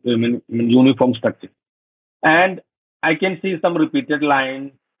uniform structure, and I can see some repeated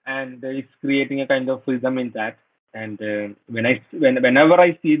lines, and it's creating a kind of rhythm in that. And whenever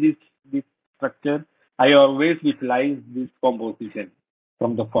I see this structure, I always visualize this composition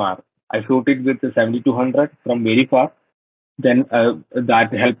from the far. I shoot it with the 7200 from very far. Then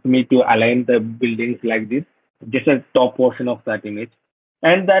that helps me to align the buildings like this, just a top portion of that image,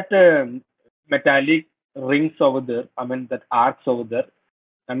 and that metallic rings over there. That arcs over there.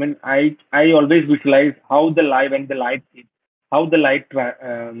 I always visualize how the light when the light hits, how the light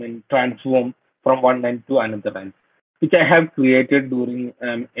transform from one end to another end, which I have created during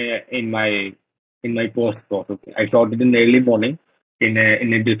in my post processing. I shot it in early morning in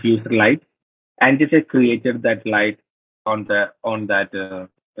a diffuser light, and just I created that light on that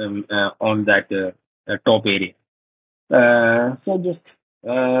top area. So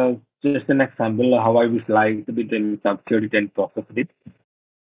just an example how I visualized it and captured it and processed it.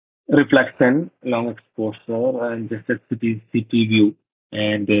 Reflection, long exposure, and just a city view.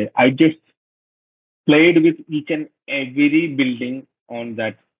 And I just played with each and every building on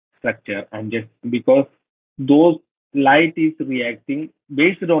that structure, and just because those light is reacting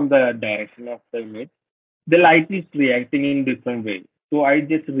based on the direction of the image, the light is reacting in different ways. So I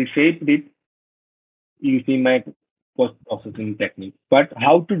just reshaped it using my post processing technique. But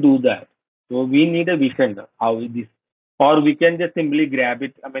how to do that? So we need a vision how this, or we can just simply grab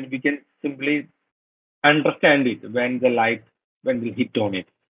it. We can simply understand it when we hit on it,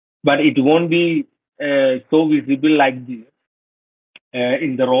 but it won't be so visible like this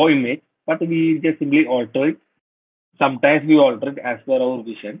in the raw image. But we just simply alter it. Sometimes we alter it as per our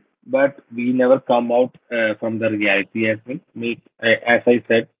vision, but we never come out from the reality as well. As I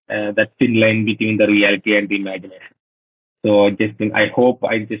said, that thin line between the reality and the imagination. So I hope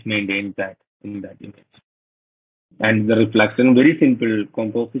I just maintained that in that image. And the reflection, very simple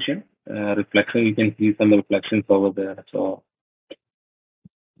composition. Reflection, you can see some reflections over there. So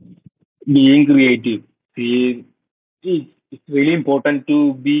being creative, see, it's really important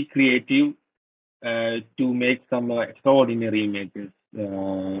to be creative to make some extraordinary images.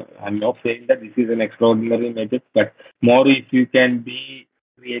 I'm not saying that this is an extraordinary image, but more if you can be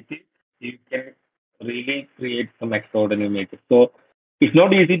creative, you can really create some extraordinary images. So it's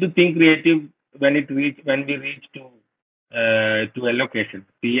not easy to think creative when we reach to a location.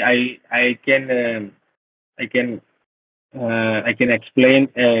 See, I can I can explain.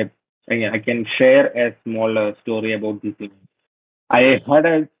 I can share a small story about this image. I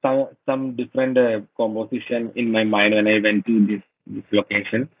had some different composition in my mind when I went to this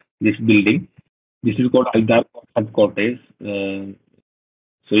location, this building. This is called Aldar headquarters.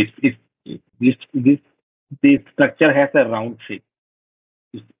 So this this structure has a round shape.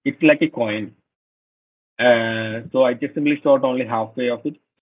 It's like a coin. So I just simply shot only halfway of it.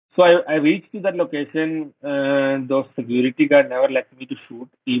 So I reached to that location. Those security guard never let me to shoot,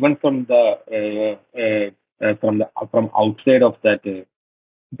 even from outside of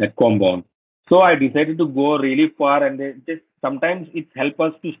that compound. So I decided to go really far, and just sometimes it helps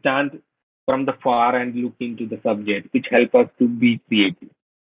us to stand from the far and look into the subject, which help us to be creative.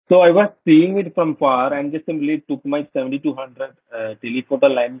 So I was seeing it from far and just simply took my 7200 telephoto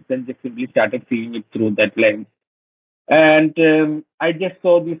lens and just simply started seeing it through that lens. And I just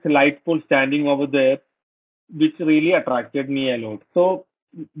saw this light pole standing over there, which really attracted me a lot. So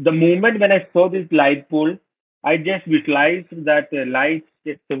the moment when I saw this light pole, I just visualized that light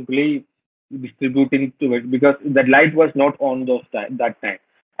just simply distributing to it because the light was not on that time.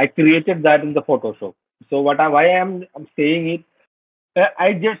 I created that in the Photoshop. So why I'm saying it,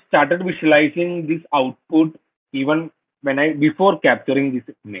 I just started visualizing this output even when I before capturing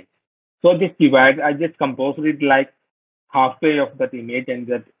this image. So this divide, I just composed it like halfway of that image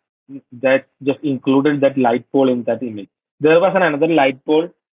and that just included that light pole in that image. There was another light pole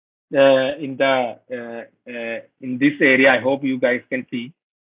in this area. I hope you guys can see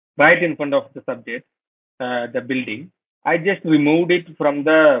right in front of the subject, the building. I just removed it from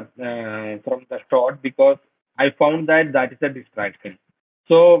the shot because I found that that is a distraction.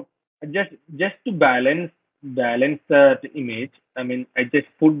 So just to balance the image, I mean, I just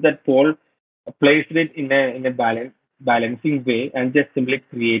put that pole, placed it in a balancing way, and just simply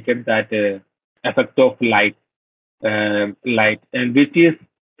created that effect of light, and which is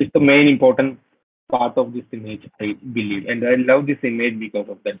the main important part of this image, I believe, and I love this image because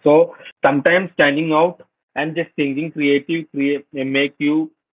of that. So sometimes standing out and just thinking creative create make you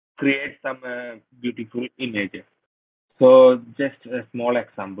create some beautiful images. So just a small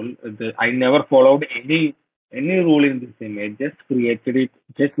example, I never followed any rule in this image. Just created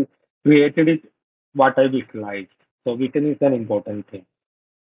it what I visualized. So vision is an important thing.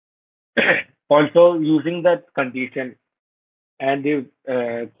 Also using that condition and you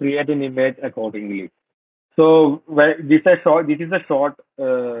create an image accordingly. So this is a shot. This is a shot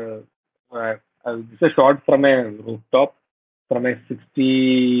from a rooftop, from a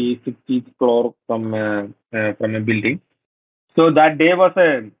 60th floor from a building. So that day was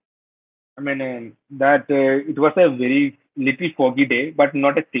I mean, that it was a very little foggy day, but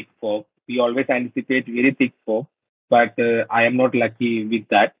not a thick fog. We always anticipate very thick fog, but I am not lucky with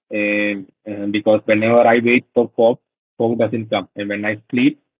that because whenever I wait for fog, fog doesn't come, and when I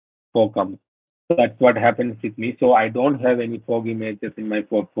sleep, fog comes. That's what happens with me. So I don't have any fog images in my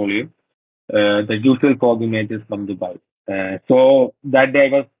portfolio. The usual fog images from Dubai. So that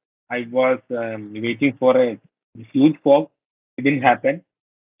day I was waiting for a huge fog. It didn't happen.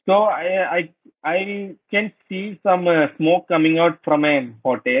 So I can see some smoke coming out from a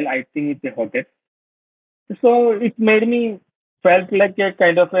hotel. I think it's a hotel. So it made me felt like a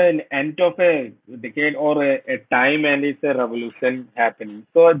kind of an end of a decade or a time, and it's a revolution happening.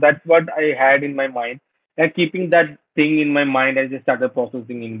 So that's what I had in my mind. And keeping that thing in my mind, I just started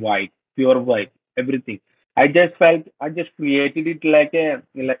processing in white, pure white, everything. I just created it like a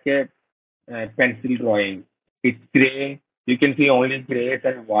pencil drawing. It's gray. You can see only grays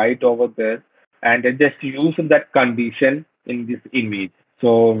and white over there, and I just use that condition in this image.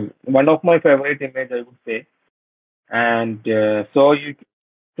 So one of my favorite image, I would say. And we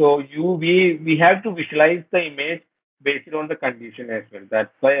have to visualize the image based on the condition as well.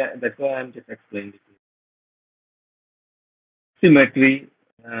 That's why I'm just explaining it. Symmetry,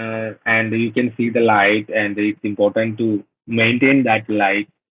 and you can see the light, and it's important to maintain that light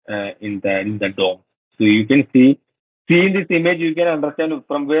in the dome. So you can see in this image, you can understand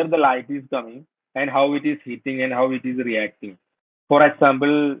from where the light is coming and how it is hitting and how it is reacting. For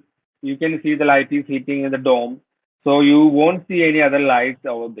example, you can see the light is hitting in the dome, so you won't see any other lights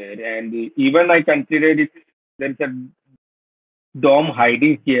over there. And even I considered it, there's a dome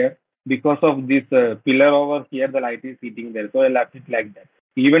hiding here because of this pillar over here. The light is hitting there, so I left it like that.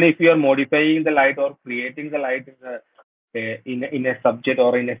 Even if you are modifying the light or creating the light in a subject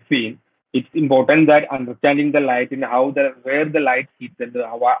or in a scene, it's important that understanding the light and how the where the light hits and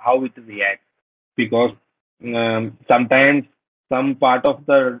how it reacts, because sometimes some part of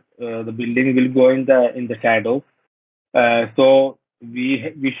the building will go in the shadow. So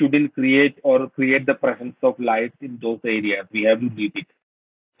we shouldn't create the presence of light in those areas. We have to leave it.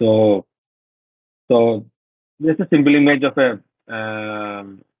 So so this is a simple image of a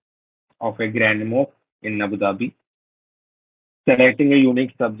grand mosque in Abu Dhabi, selecting a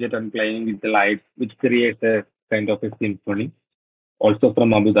unique subject and playing with the lights, which creates a kind of a symphony. Also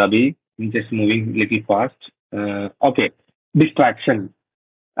from Abu Dhabi, just moving little fast. Okay, distraction.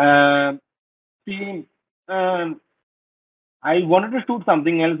 Uh, See, um, I wanted to shoot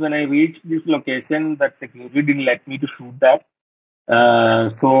something else when I reached this location. That security didn't let me to shoot that.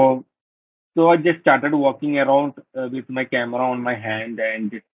 So I just started walking around with my camera on my hand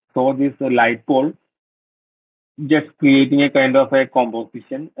and just saw this light pole, just creating a kind of a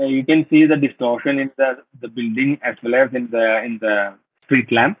composition. You can see the distortion in the building as well as in the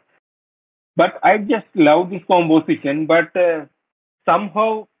street lamp. But I just love this composition. But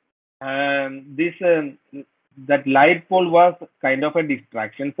somehow this that light pole was kind of a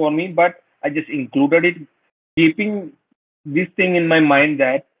distraction for me. But I just included it, keeping this thing in my mind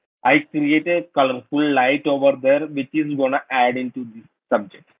that I create a colorful light over there, which is gonna add into this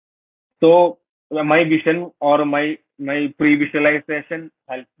subject. So my vision or my pre-visualization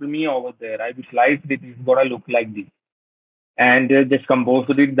helped me over there. I visualized it is gonna look like this, and just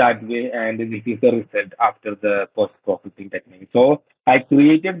composed it that way, and this is the result after the post-processing technique. So I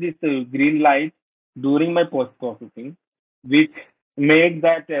created this green light during my post-processing, which made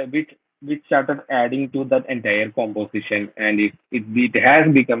that which started adding to that entire composition, and it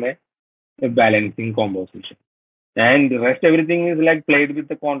has become a balancing composition. And the rest everything is like played with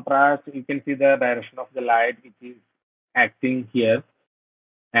the contrast. You can see the direction of the light which is acting here,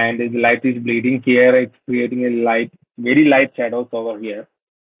 and the light is bleeding here. It's creating a very light shadows over here.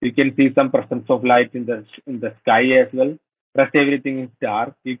 You can see some presence of light in the sky as well. Rest everything is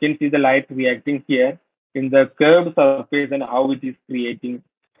dark. You can see the light reacting here in the curved surface and how it is creating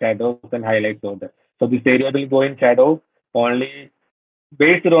shadows and highlights over there. So this area will go in shadow only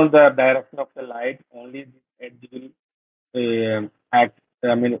based on the direction of the light. Only this edge will act.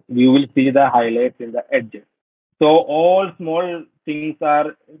 I mean, you will see the highlights in the edges. So all small things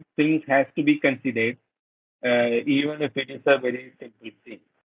has to be considered, even if it is a very simple thing.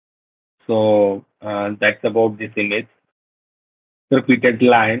 So that's about this image. Repeated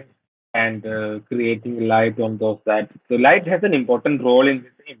lines and creating light on those that. So light has an important role in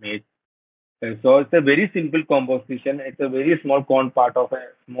this image. So it's a very simple composition. It's a very small part of a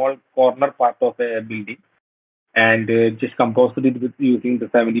small corner part of a building, and just composed it with using the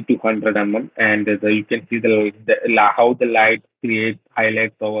 7200 and you can see how the light creates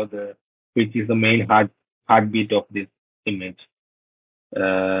highlights over the which is the main heartbeat of this image.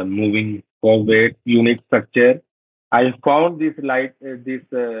 Moving forward, unit structure. I found this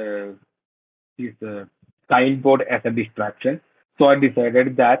signboard as a distraction, so I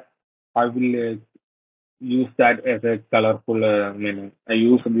decided that I will use that as a colorful. I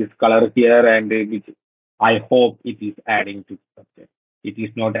use this color here, and which I hope it is adding to structure. It is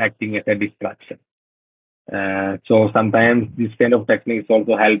not acting as a distraction. So sometimes this kind of techniques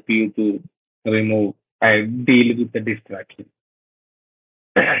also help you to remove and deal with the distraction.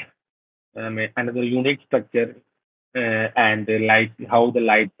 Another unique structure and the light, how the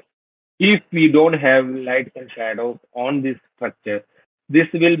light. If we don't have lights and shadows on this structure, this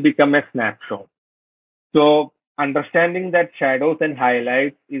will become a snapshot. So understanding that shadows and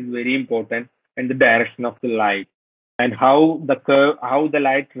highlights is very important, and the direction of the light and how the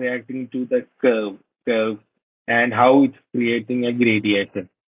light reacting to the curve, and how it's creating a gradation.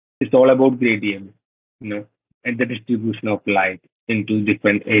 It's all about gradient, you know, and the distribution of light into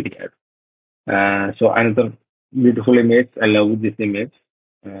different areas. So another beautiful image. I love this image.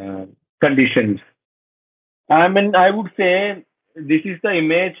 Uh, Conditions. I mean, I would say this is the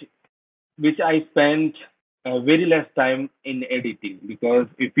image which I spent very less time in editing, because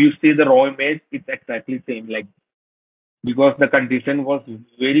if you see the raw image, it's exactly same. Like, because the condition was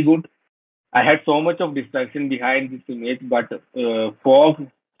very good. I had so much of distraction behind this image, but fog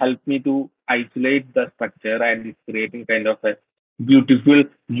helped me to isolate the structure, and it's creating kind of a beautiful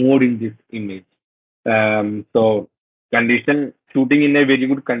mood in this image. So condition shooting in a very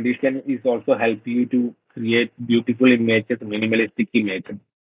good condition is also help you to create beautiful images, minimalistic images.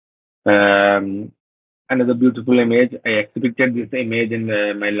 Um, Another beautiful image. I exhibited this image in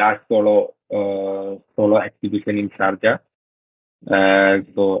my last solo exhibition in Sharjah.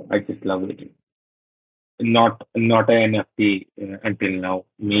 So I just love it. Not an NFT until now.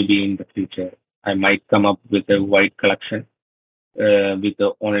 Maybe in the future I might come up with a white collection with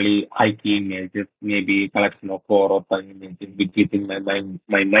only high key images. Maybe a collection of 4 or 5 images which is in my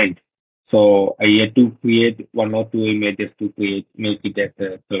mind. So I yet to create 1 or 2 images to make it as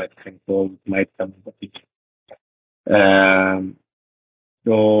a collection. So it might come in the future. Um,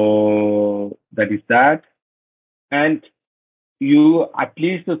 so that is that. And you, at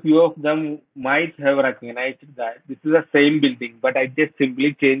least a few of them might have recognized that this is the same building, but I just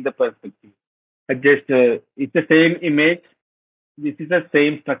simply changed the perspective. I just, it's the same image, this is the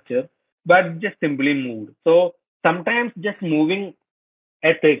same structure, but just simply moved. So sometimes just moving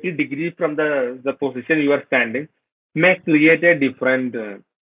at 30 degrees from the position you are standing may create a different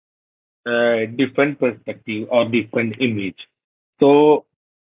perspective or different image. So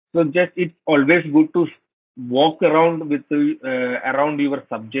so just it's always good to walk around with around your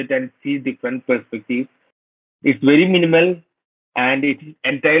subject and see different perspectives. It's very minimal, and it's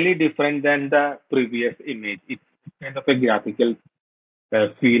entirely different than the previous image. It's kind of a graphical.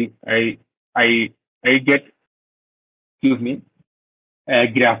 feel. I get, excuse me, a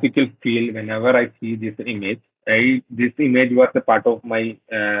graphical feel whenever I see this image. This image was a part of my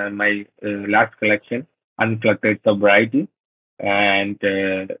last collection, Uncluttered Sobriety, and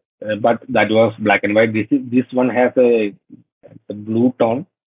but that was black and white. This one has a blue tone,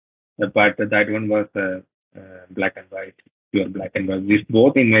 but that one was black and white, pure black and white. These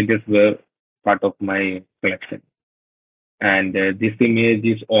both images were part of my collection, and this image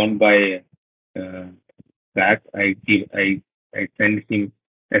is owned by uh, Zach. I sent him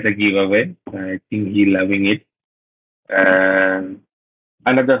as a giveaway. I think he loving it.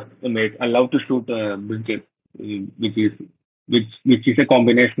 Another image. I love to shoot bridges, which is which is a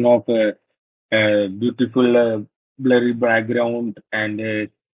combination of beautiful blurry background, and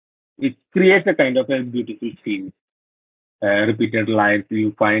it creates a kind of a beautiful scene. Repeated lines,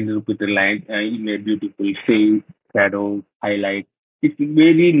 you find repeated lines in a beautiful shape, shadows, highlights. It's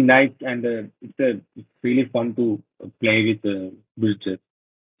very nice, and it's really fun to play with bridges.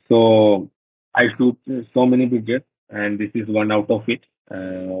 So I shoot so many bridges, and this is one out of it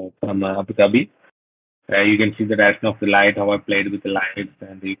from Abu Dhabi. You can see the direction of the light, how I played with the lights,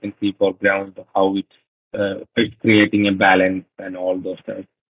 and you can see foreground how it's creating a balance and all those stuff.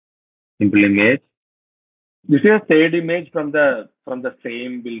 Simple image. This is a third image from the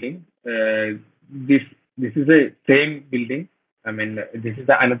same building. This is a same building. I mean, this is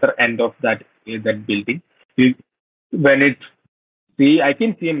the another end of that building. You, when it see, I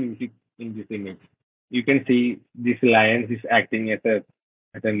can see a music in this image. You can see this lion is acting as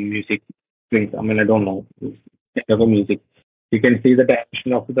a music strings. I mean, I don't know, it's kind of a music. You can see the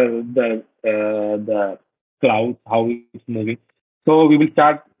direction of the clouds, how it's moving. So we will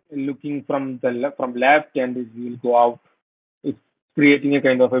start looking from left, and we will go out. It's creating a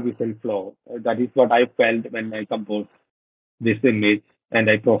kind of a visual flow. That is what I felt when I composed this image, and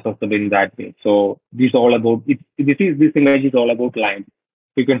I processed it in that way. So this all about it. This image is all about lines.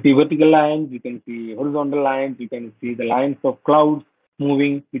 You can see vertical lines, you can see horizontal lines, you can see the lines of clouds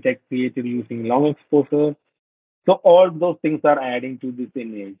moving, which I created using long exposure. So all those things are adding to this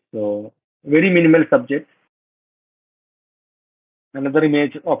image. So very minimal subject. Another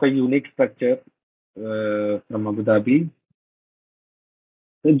image of a unique structure from Abu Dhabi.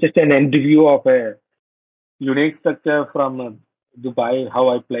 Just an end view of a unique structure from Dubai, how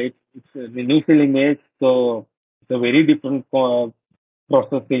I played. It's an initial image, so it's a very different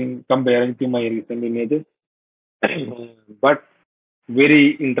processing comparing to my recent images. But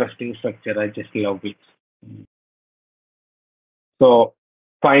very interesting structure. I just love it. So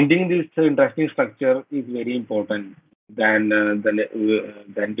finding this interesting structure is very important than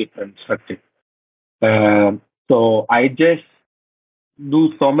different structure. Uh, so I just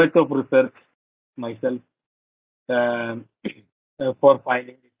do so much of research myself um, for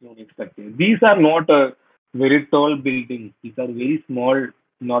finding this unique structure. These are not very tall buildings. These are very small,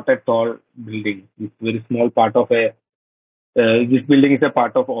 not a tall building. It's very small part of a. This building is a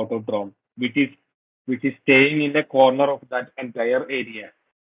part of Autodrome, which is staying in a corner of that entire area.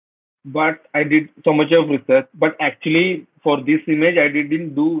 But I did so much of research. But actually, for this image, I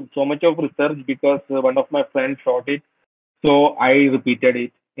didn't do so much of research because one of my friends shot it. So I repeated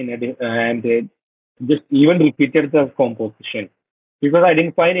it and just even repeated the composition because I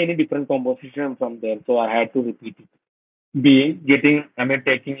didn't find any different composition from there. So I had to repeat it. I mean,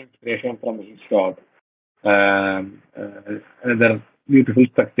 taking inspiration from his shot. Another beautiful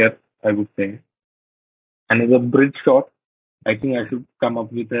structure, I would say. Another bridge shot. I think I should come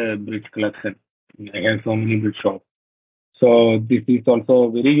up with a bridge collection. I have so many bridge shots. So this is also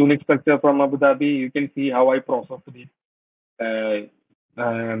a very unique structure from Abu Dhabi. You can see how I processed it.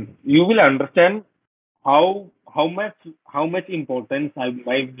 You will understand how much importance my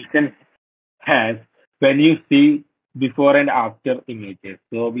vision has when you see before and after images.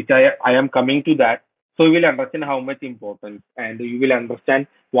 So which I am coming to that. So you will understand how much importance, and you will understand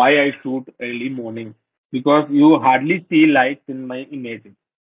why I shoot early morning because you hardly see lights in my images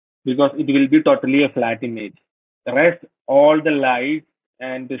because it will be totally a flat image. The rest, all the lights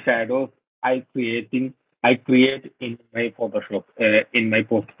and the shadows I create in my Photoshop, in my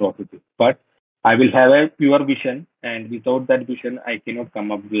post processing. But I will have a pure vision, and without that vision, I cannot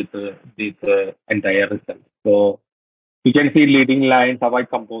come up with this entire result. So you can see leading lines, how I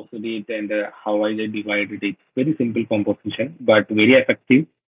composed it, and how I divided it. Very simple composition, but very effective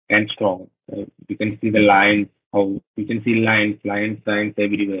and strong. You can see the lines, how you can see lines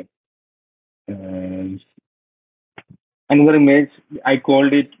everywhere. Uh, Another image, I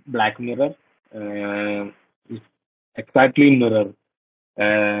called it black mirror. It's exactly mirror.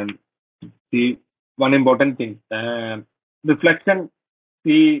 Um, the one important thing, reflection.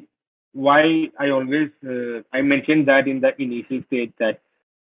 see why I always I mentioned that in the initial stage that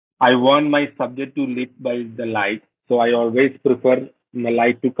I want my subject to lit by the light, so I always prefer the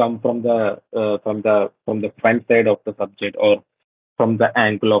light to come from the front side of the subject or from the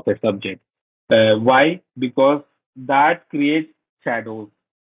angle of a subject. Why? Because that creates shadows.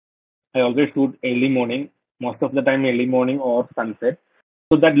 I always shoot early morning, most of the time early morning or sunset.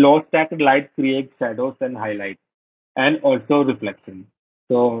 So that low stacked light creates shadows and highlights and also reflection.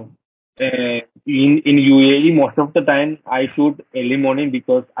 So in UAE, most of the time I shoot early morning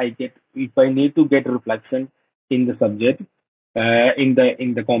because I get if I need to get reflection in the subject in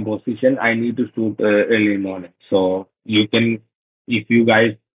the composition, I need to shoot early morning. So you can, if you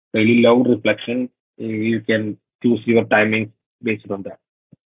guys really love reflection, you can choose your timing based on that.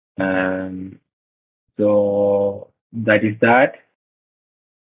 Um, so that is that.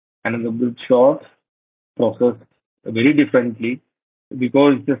 Another good shot process very differently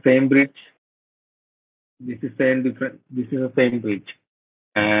because the same bridge. This is same different. This is the same bridge,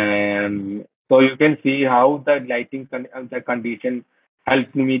 and so you can see how the the condition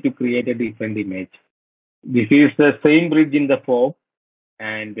helped me to create a different image. This is the same bridge in the fog,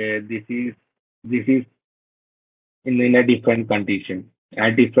 and this is in a different condition, a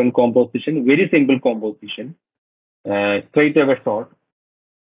different composition, very simple composition, straight away shot,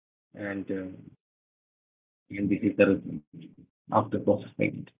 and uh, and this is the result after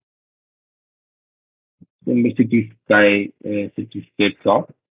processing. In cityscape shot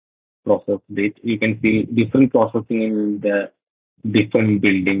process date, you can see different processing in the different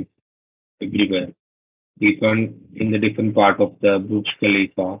buildings everywhere, even in the different part of the Burj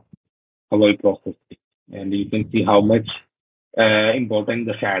Khalifa, how I process it, and you can see how much important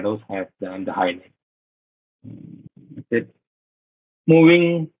the shadows have and the highlight. That's it.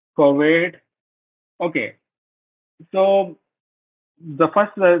 Moving forward, okay. So the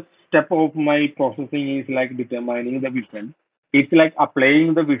first step of my processing is like determining the vision. It's like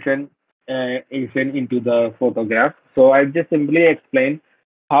applying the vision into the photograph. So I just simply explain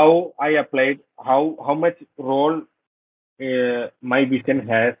how I applied, how much role my vision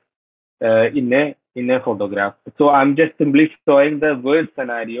has in a photograph. So I'm just simply showing the worst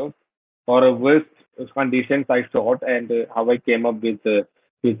scenarios or a worst conditions I shot and how I came up with a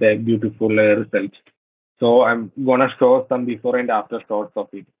beautiful result. So I'm gonna show some before and after shots of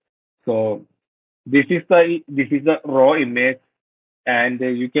it. So this is the raw image, and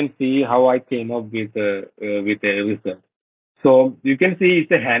you can see how I came up with a result. So you can see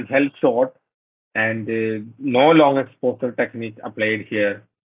it's a handheld shot, and no long exposure technique applied here.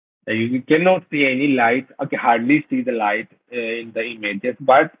 You cannot see any light. Okay, hardly see the light in the images,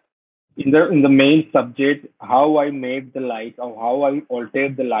 but in the main subject, how I made the light or how I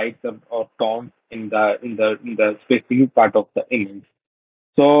altered the lights or tones in the specific part of the image.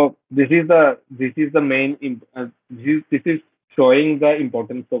 So this is the main this is showing the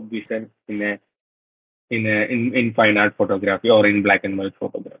importance of vision in fine art photography or in black and white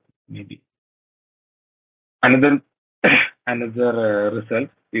photography maybe. Another another result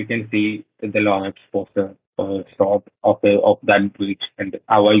you can see the long exposure shot of that bridge and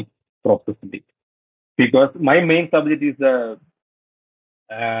how I process it because my main subject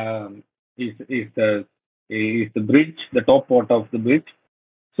um, is the bridge, the top part of the bridge.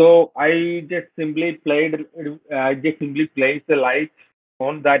 So I just simply placed the lights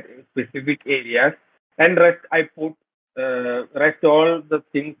on that specific areas, and rest all the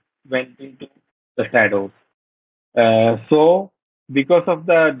things went into the shadows. So because of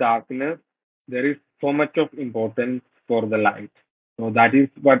the darkness, there is so much of importance for the light. So that is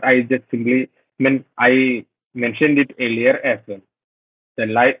what I just simply I mentioned it earlier as well.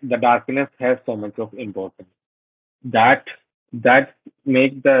 The darkness has so much of importance that that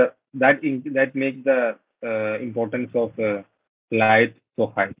make the importance of light so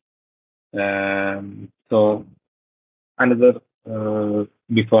high. So another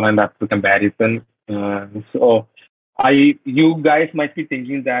before and after comparison. So you guys might be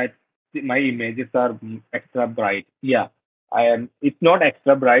thinking that my images are extra bright. Yeah, I am. It's not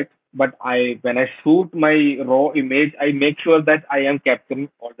extra bright, but when I shoot my raw image, I make sure that I am capturing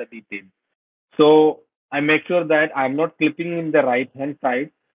all the details. So I make sure that I'm not clipping in the right hand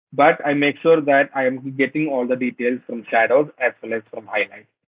side, but I make sure that I am getting all the details from shadows as well as from highlights.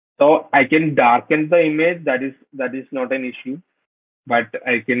 So I can darken the image. That is not an issue, but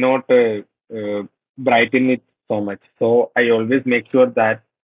I cannot brighten it so much. So I always make sure that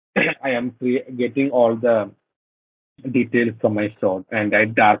I am getting all the details from my shot, and I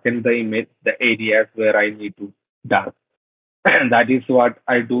darken the image, the areas where I need to dark. That is what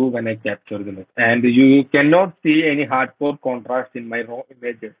I do when I capture the image. And you cannot see any hardcore contrast in my raw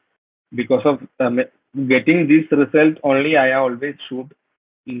images because of getting this result. Only I always shoot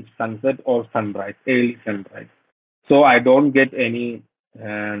in sunset or sunrise, early sunrise. So I don't get any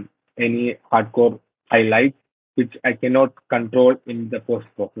hardcore highlights which I cannot control in the post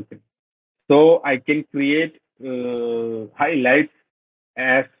processing. So I can create highlights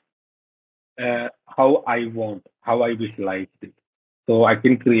as how I want, how I visualize it. So I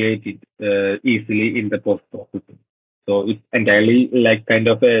can create it easily in the post processing. So it's entirely like kind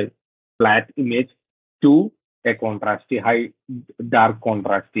of a flat image to a contrasty, high, dark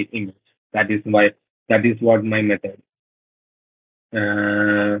contrasty image. That is why that is what my method.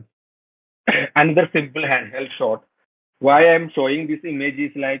 Uh, Another simple handheld shot. Why I'm showing this image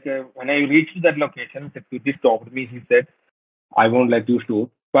is like when I reached that location, security stopped me. He said, I won't let you shoot.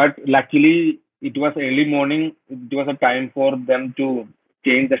 But luckily, it was early morning. It was a time for them to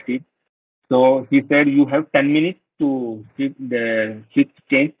change the seat. So he said, you have 10 minutes to keep the seat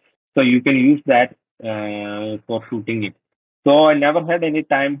change. So you can use that for shooting it. So I never had any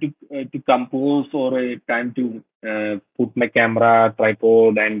time to compose or a time to put my camera,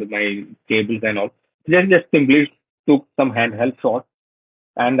 tripod, and my cables and all. Just simply took some handheld shots,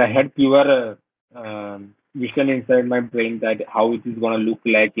 and I had pure vision inside my brain that how it is gonna look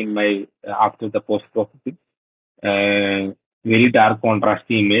like in my after the post processing. Very dark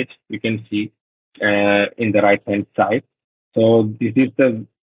contrasty image you can see in the right hand side. So this is the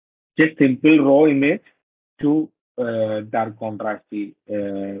just simple raw image to dark contrasty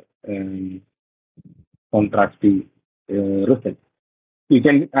result. You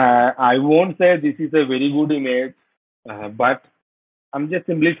can I won't say this is a very good image, but I'm just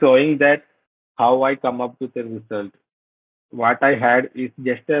simply showing that how I come up with a result. What I had is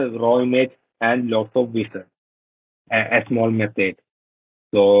just a raw image and lots of vision, a small method.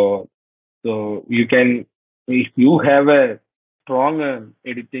 So, so you can, if you have a strong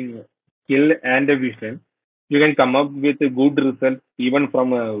editing skill and a vision, you can come up with a good result even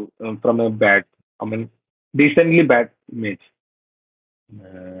from a bad, I mean, decently bad image.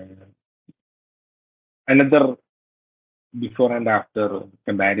 Another before and after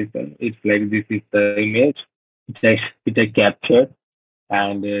comparison, it's like this is the image which I captured,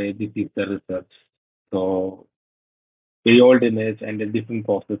 and this is the result. So very old image and a different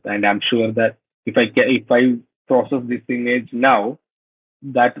process. And I'm sure that if I process this image now,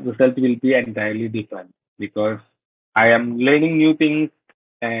 that result will be entirely different because I am learning new things,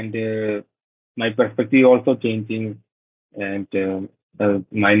 and my perspective also changing, and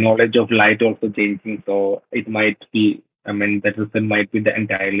my knowledge of light also changing. So it might be, I mean, that result might be the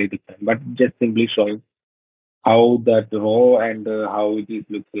entirely different. But just simply showing how that raw and how it is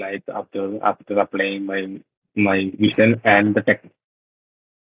looks like after applying my vision and the technique.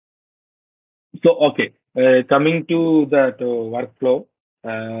 So okay, coming to that workflow,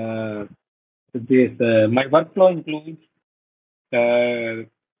 uh, this my workflow includes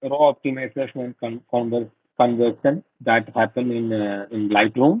raw optimization and conversion that happen in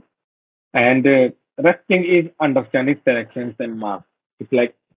Lightroom, and rest thing is understanding selections and marks. It's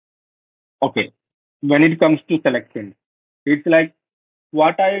like okay, when it comes to selection, it's like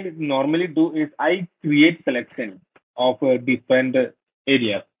what I normally do is I create selection of different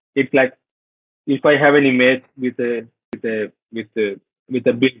areas. It's like if I have an image with a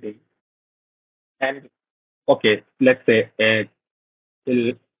building, and okay, let's say a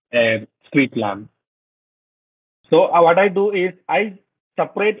street lamp. So what I do is I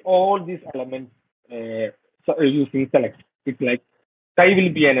separate all these elements using selection. It's like sky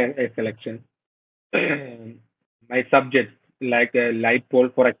will be a selection. My subject like a light pole,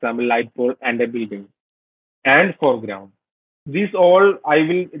 for example, light pole and a building and foreground. These all I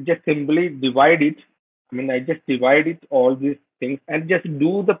will just simply divide it. I mean, I just divide it all these things and just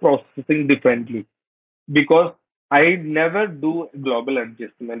do the processing differently because I never do global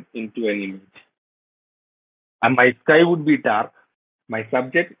adjustment into an image. And my sky would be dark. My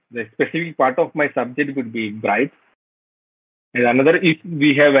subject, the specific part of my subject would be bright. And another, if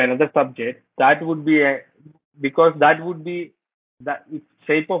we have another subject, that would be a, because that would be that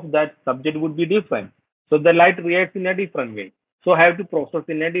shape of that subject would be different. So the light reacts in a different way. So I have to process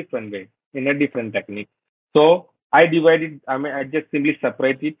in a different way, in a different technique. So I divide it, I mean, I just simply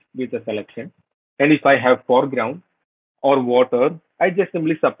separate it with a selection. And if I have foreground or water, I just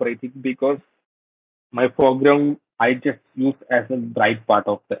simply separate it because my foreground I just use as a bright part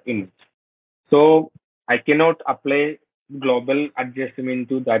of the image. So I cannot apply global adjustment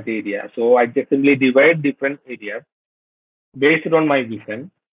to that area. So I just simply divide different areas based on my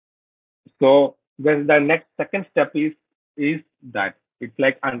vision. So then the next second step is is that it's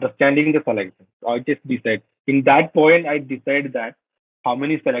like understanding the selection. So I just decide in that point I decide that how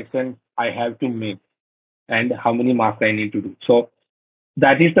many selections I have to make and how many marks I need to do. So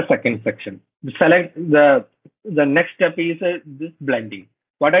that is the second section. The next step is this blending.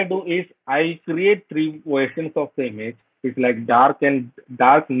 What I do is I create three versions of the image. It's like dark,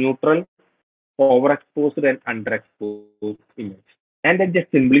 neutral, overexposed, and underexposed image. And I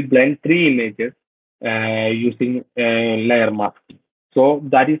just simply blend three images using layer masking. So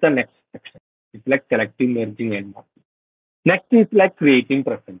that is the next section. It's like selective merging and masking. Next is like creating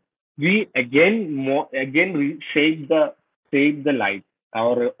presence. We again shape the light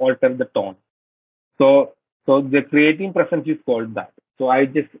or alter the tone. So the creating presence is called that. So I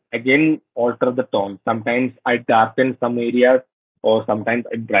just again alter the tone. Sometimes I darken some areas or sometimes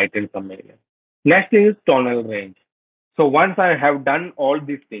I brighten some areas. Next is tonal range. So once I have done all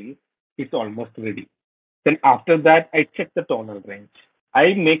these things, it's almost ready. Then after that, I check the tonal range.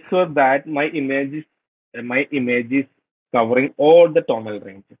 I make sure that my image is covering all the tonal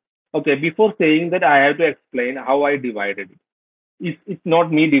ranges. Okay, before saying that, I have to explain how I divided it. It's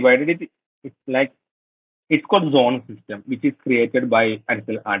not me divided it. It's like it's called zone system, which is created by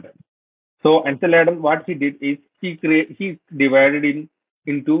Ansel Adam. So Ansel Adam, what he did is he divided it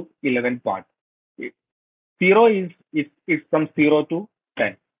into 11 parts. Zero is from 0 to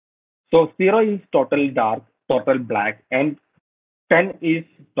 10. So 0 is total dark, total black, and 10 is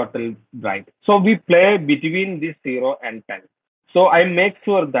total bright. So we play between this 0 and 10. So I make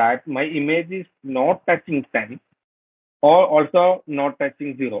sure that my image is not touching 10 or also not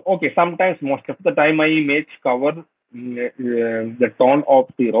touching 0. Okay, sometimes most of the time my image covers the tone of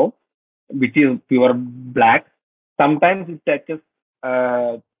 0, which is pure black. Sometimes it touches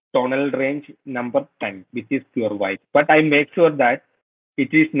uh, tonal range number 10, which is pure white. But I make sure that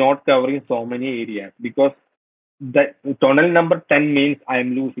it is not covering so many areas because the tonal number 10 means I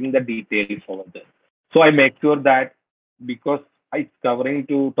am losing the details over there. So I make sure that because it's covering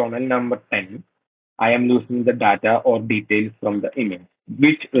to tonal number 10, I am losing the data or details from the image,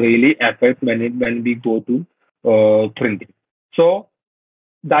 which really affects when we go to printing. So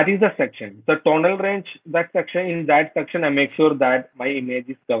that is the section. The tonal range, that section, in that section, I make sure that my image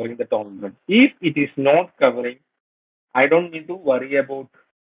is covering the tonal range. If it is not covering, I don't need to worry about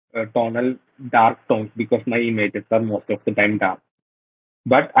tonal dark tones because my images are most of the time dark.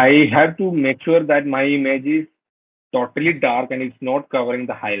 But I have to make sure that my image is totally dark and it's not covering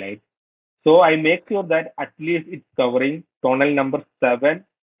the highlights. So I make sure that at least it's covering tonal number 7,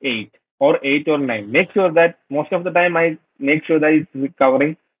 8, or 8 or 9. Make sure that most of the time I make sure that it's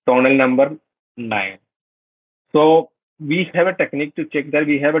covering tonal number 9. So we have a technique to check that.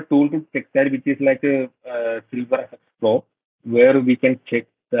 We have a tool to check that, which is like a, Silver FX Pro, where we can check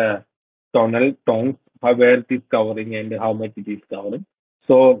the tonal tones, where it is covering and how much it is covering.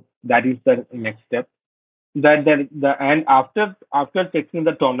 So that is the next step. And after checking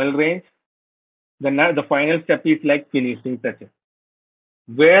the tonal range, the final step is like finishing touches,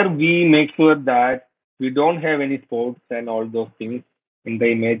 where we make sure that we don't have any spots and all those things in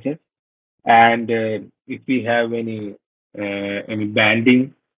the images. And if we have any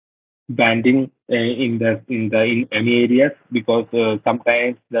banding in any areas, because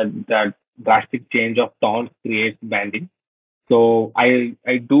sometimes that drastic change of tones creates banding. So I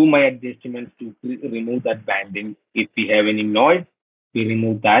do my adjustments to remove that banding. If we have any noise, we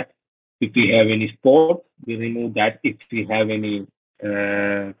remove that. If we have any spots, we remove that. If we have any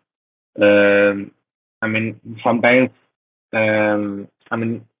uh, um, I mean, I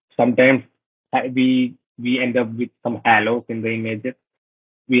mean, sometimes we end up with some halos in the images.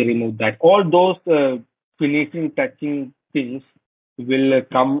 We remove that. All those finishing, touching things will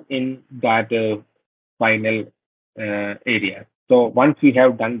come in that final area. So once we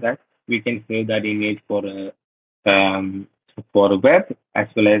have done that, we can save that image um, for a web as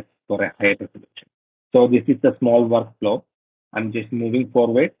well as for a higher resolution. So this is the small workflow. I'm just moving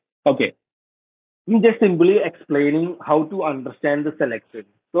forward. Okay, I'm just simply explaining how to understand the selection.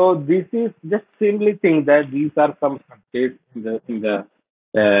 So this is just simply think that these are some subjects in the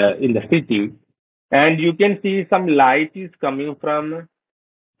city, and you can see some light is coming from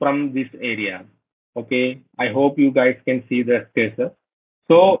this area. Okay, I hope you guys can see the cursor.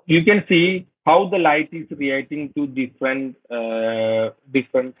 So you can see how the light is reacting to different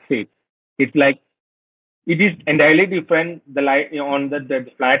shapes. It's like it is entirely different the light on the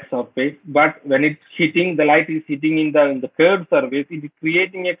flat surface, but when it's hitting, the light is hitting in the curved surface, it is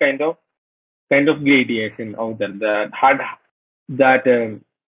creating a kind of gradation out there. That the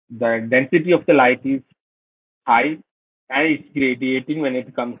density of the light is high and it's gradiating when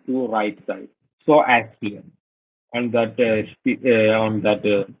it comes to right side. So as here. that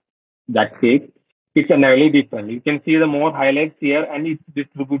page. It's entirely different. You can see the more highlights here, and it's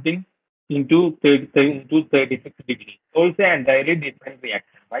distributing into 36 degrees. So it's an entirely different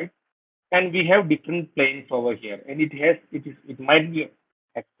reaction, right? And we have different planes over here, and it might be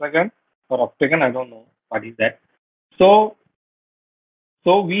hexagon or octagon. I don't know what is that. So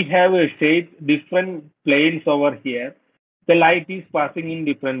we have a shade different planes over here. The light is passing in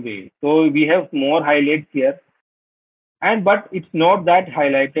different ways. So we have more highlights here, and but it's not that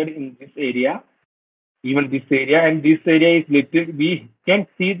highlighted in this area, even this area, and this area is little. We can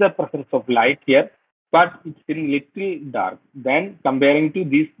see the presence of light here, but it's in little dark than comparing to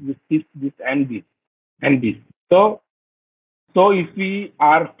this, and this and this. So if we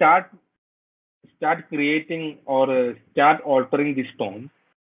are start creating or start altering this tone,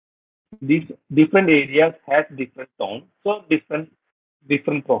 these different areas has different tone, so different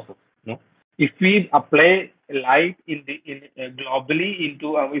process. No, if we apply light in globally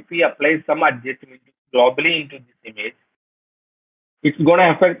into if we apply some adjustment globally into this image, it's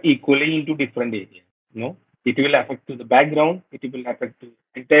gonna affect equally into different areas. No, it will affect to the background, it will affect to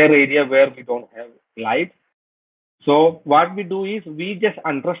entire area where we don't have light. So what we do is we just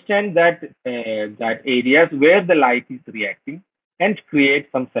understand that areas where the light is reacting and create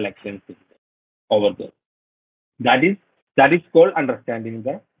some selections over there. That is called understanding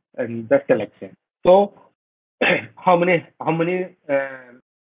the selection. So how many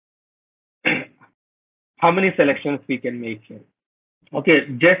selections we can make here? Okay,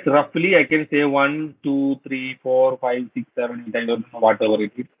 just roughly I can say 1, 2, 3, 4, 5, 6, 7, 8, I don't know whatever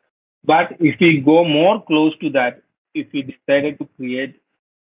it is. But if we go more close to that, if we decided to create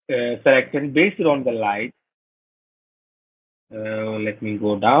selection based on the light, let me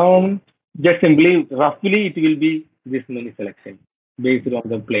go down. Just simply, roughly, it will be this many selections based on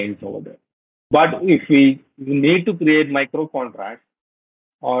the planes over there. But if we need to create micro contrast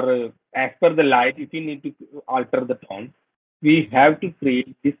or as per the light, if we need to alter the tone, we have to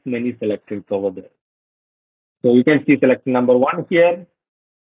create this many selections over there. So you can see selection number 1 here,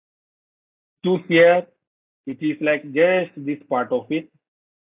 2 here. It is like just this part of it,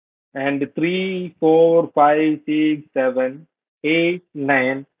 and 3, 4, 5, 6, 7, 8,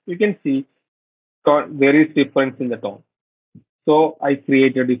 9. You can see there is difference in the tone. So I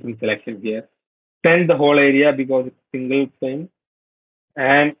create a different selection here. Send the whole area because it's single frame,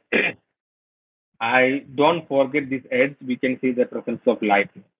 and I don't forget this edge. We can see the presence of light.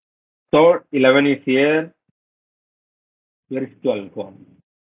 So 11 is here. Where is 12 from?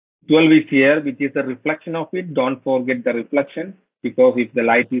 12 is here, which is a reflection of it. Don't forget the reflection, because if the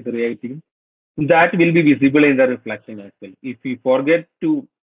light is reacting, that will be visible in the reflection as well. If we forget to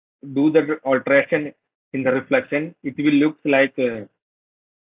do the alteration in the reflection, it will look like I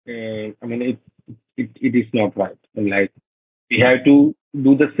mean it is not right. Like we have to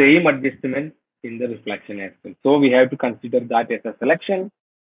do the same adjustment in the reflection as well. So we have to consider that as a selection.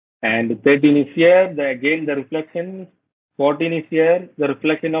 And 13 is here. Again the reflection. 14 is here. The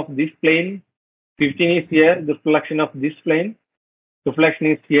reflection of this plane. 15 is here. The reflection of this plane. Reflection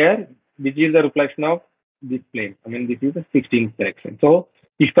is here, which is the reflection of this plane. I mean, this is the 16th selection. So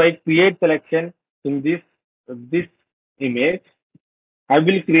if I create selection in this image, I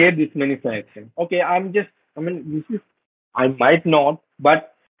will create this many selections. Okay, I might not,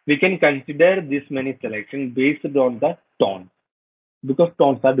 but we can consider this many selections based on the tone, because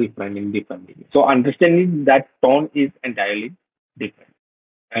tones are different in different areas. So understanding that tone is entirely different.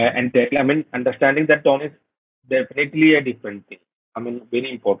 Understanding that tone is definitely a different thing. Very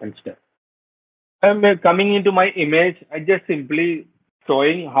important step. Coming into my image, I just simply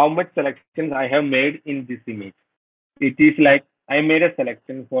showing how much selections I have made in this image. It is like I made a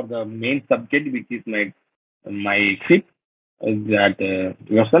selection for the main subject, which is my ship, that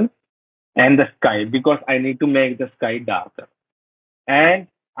vessel, and the sky, because I need to make the sky darker. And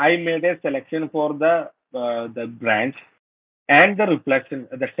I made a selection for the branch and the reflection,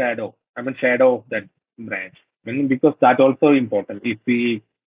 the shadow. Shadow of that branch. Because that also important. If we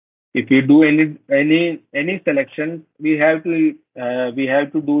do any selection, we have to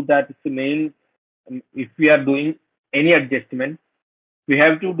do that main. If we are doing any adjustment, we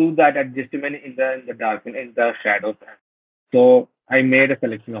have to do that adjustment in the dark, in the shadows. So I made a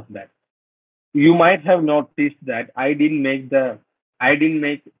selection of that. You might have noticed that I didn't make a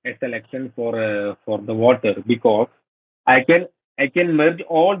selection for the water, because I can merge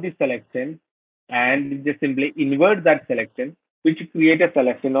all the selections and just simply invert that selection, which create a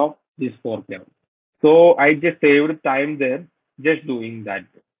selection of this foreground. So I just saved time there just doing that.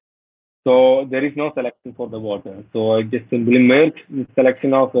 So there is no selection for the water. So I just simply merge the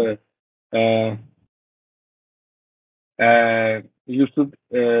selection of uh, You should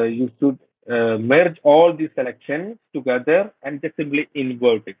merge all the selections together and just simply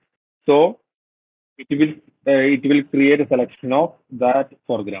invert it. So it will create a selection of that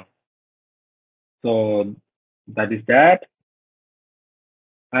foreground. So that is that,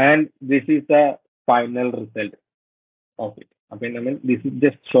 and this is the final result of it. I mean, this is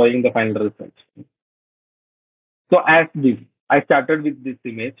just showing the final result. So as this, I started with this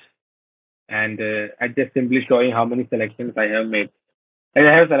image, and I just simply showing how many selections I have made. And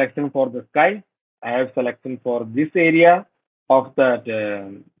I have selection for the sky. I have selection for this area of that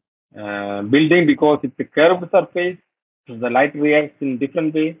building because it's a curved surface. So the light reacts in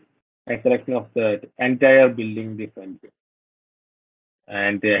different way. And selection of the entire building different way.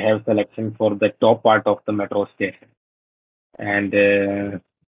 And I have selection for the top part of the metro station. And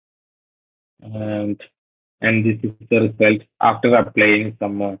and and this is the result after applying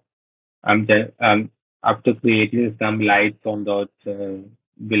some after creating some lights on those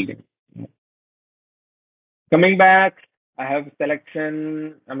buildings. Coming back, I have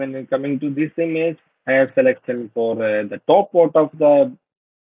selection. I mean, coming to this image, I have selection for the top part of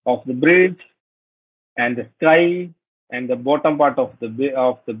the bridge and the sky and the bottom part of the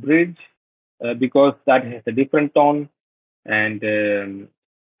bridge because that has a different tone and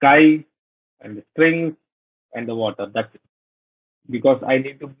sky and the strings and the water. That's it. Because I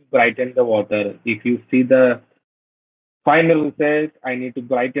need to brighten the water. If you see the final result, I need to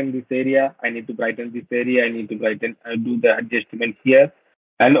brighten this area. I need to brighten this area. I need to brighten, do the adjustment here,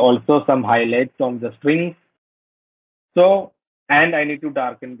 and also some highlights on the strings. So, and I need to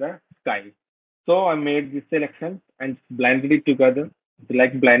darken the sky. So I made this selection and blended it together. It's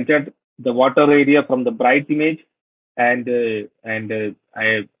like blended the water area from the bright image, and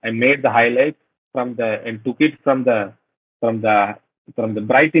I made the highlights from the and took it from the from the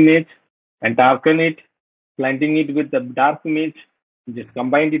bright image and darken it, blending it with the dark image, just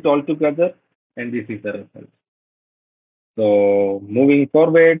combined it all together, and this is the result. So moving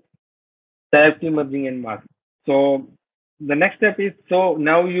forward, selective merging and masking. So the next step is, so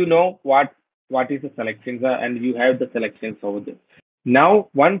now you know what is the selections are and you have the selections over there. Now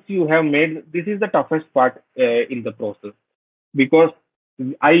once you have made, this is the toughest part in the process because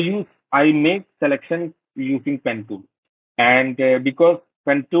I make selection using pen tool, and because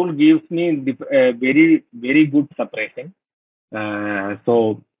pen tool gives me very good separation.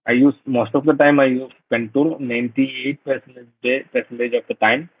 So I use most of the time I use pen tool. 98% of the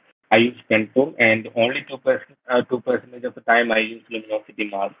time I use pen tool, and only 2% of the time I use luminosity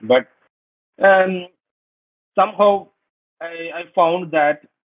mask. But um, somehow I found that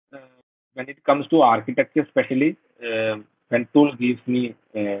uh, when it comes to architecture, especially, pen tool gives me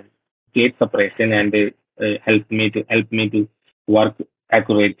great separation and help me to work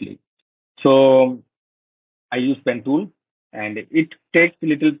accurately. So I use pen tool, and it takes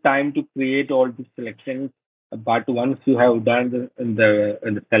little time to create all the selections. But once you have done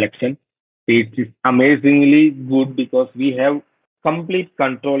the selection, it is amazingly good because we have complete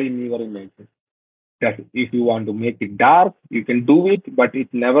control in your images. That if you want to make it dark, you can do it, but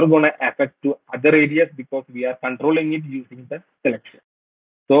it's never gonna affect to other areas because we are controlling it using the selection.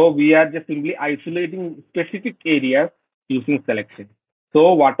 So we are just simply isolating specific areas using selection.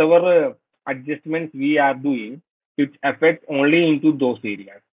 So whatever adjustments we are doing, it affects only into those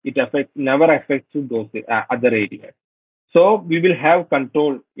areas. It affects never affects to those other areas. So we will have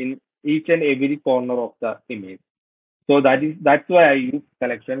control in each and every corner of the image. So that's why I use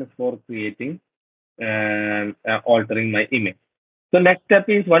selections for creating and altering my image. So next step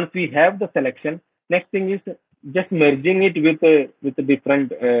is once we have the selection, next thing is just merging it with the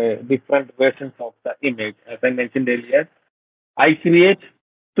different versions of the image. As I mentioned earlier, I create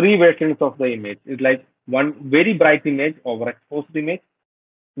three versions of the image. It's like one very bright image, overexposed image,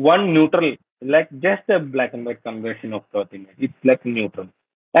 one neutral, like just a black and white conversion of that image. It's like neutral,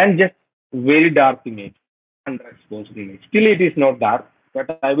 and just very dark image, underexposed image. Still, it is not dark,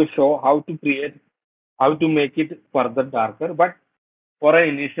 but I will show how to make it further darker. But for an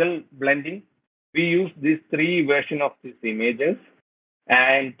initial blending, we use these three version of these images,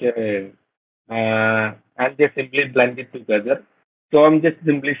 and and just simply blend it together. So I'm just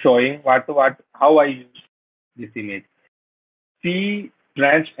simply showing what how I use this image. See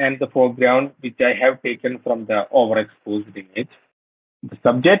branch and the foreground, which I have taken from the overexposed image. The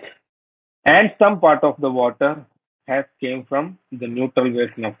subject and some part of the water has came from the neutral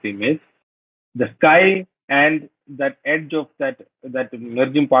version of the image. The sky and that edge of that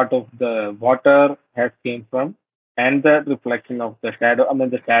merging part of the water has came from, and the reflection of the shadow, I mean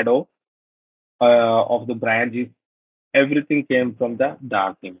the shadow of the branch is, everything came from the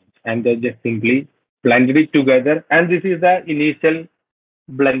dark image, and they just simply blended it together, and this is the initial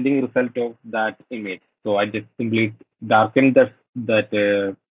blending result of that image. So I just simply darkened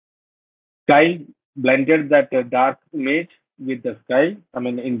that sky, blended that dark image with the sky. I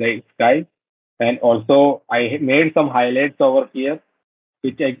mean, in the sky, and also I made some highlights over here,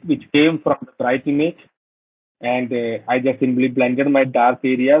 which came from the bright image, and I just simply blended my dark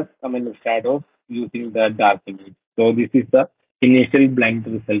areas, I mean the shadows, using the dark image. So this is the initial blend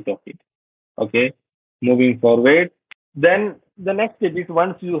result of it. Okay, moving forward, then the next step is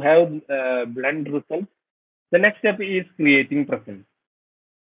once you have blend result, the next step is creating presence.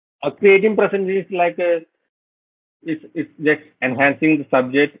 Creating presence is like it's just enhancing the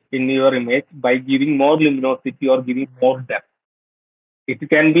subject in your image by giving more luminosity or giving more depth. It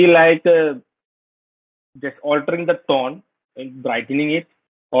can be like just altering the tone and brightening it,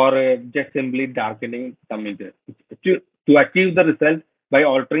 or just simply darkening some images. To achieve the result by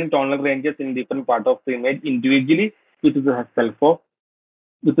altering tonal ranges in different part of the image individually with the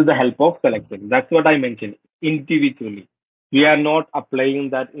help of selection. That's what I mentioned. Individually, we are not applying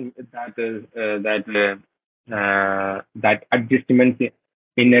that adjustments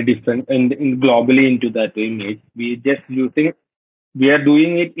in a different in globally into that image. We are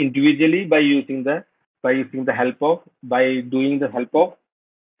doing it individually by doing the help of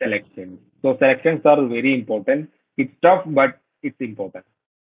selection. So selections are very important. It's tough, but it's important.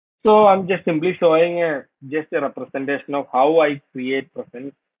 So I'm just simply showing just a representation of how I create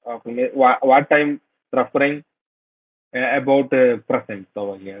presence of image, what I'm referring about presence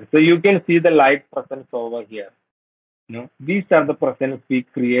over here. So you can see the light presence over here. These are the presence we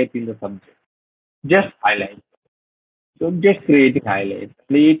create in the subject. Just highlight. So just creating highlights.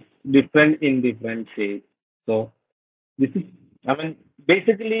 It's different in different shades. So this is, I mean,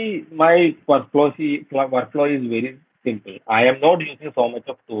 basically my workflow is very simple. I am not using so much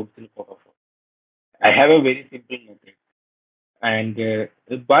of tools in Photoshop. I have a very simple method, and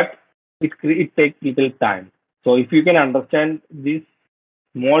but it takes little time. So if you can understand these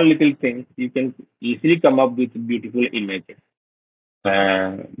small little things, you can easily come up with beautiful images.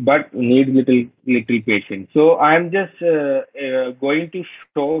 But need little patience. So I'm just going to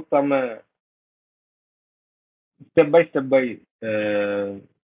show some step by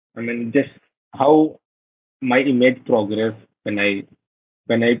I mean just how my image progress when I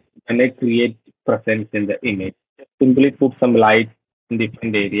when I create presence in the image. Just simply put some light in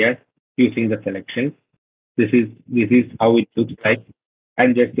different areas using the selections. This is how it looks like.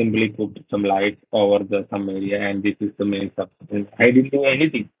 And just simply put some light over the some area, and this is the main substance. I didn't do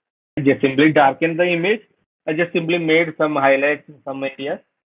anything. I just simply darkened the image. I just simply made some highlights in some areas.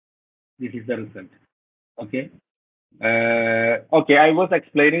 This is the result. Okay. Okay, I was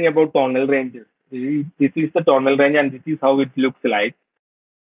explaining about tonal ranges. This is the tonal range, and this is how it looks like.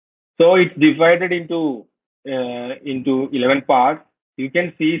 So it's divided into 11 parts. You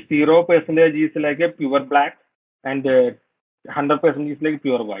can see 0% is like a pure black, and 100% is like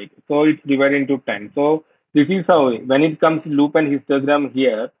pure white. So it's divided into 10. So this is how when it comes to loop and histogram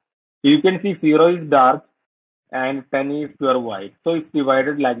here, you can see 0 is dark and 10 is pure white. So it's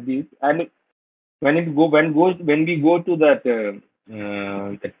divided like this. And when we go to that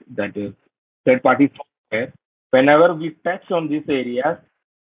third party software, whenever we touch on this area,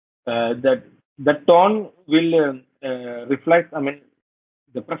 that the tone will reflect. I mean,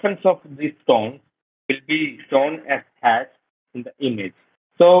 the presence of this tone will be shown as hash in the image.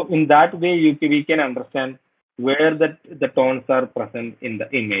 So in that way, we can understand where the tones are present in the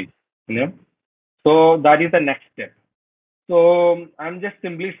image. You know, so that is the next step. So I'm just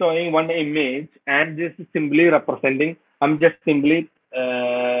simply showing one image, and this is simply representing. I'm just simply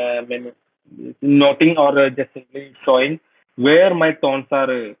noting, or just simply showing where my tones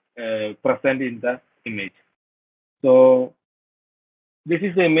are present in the image. So this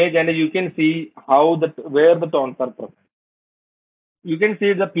is the image, and you can see how where the tones are present. You can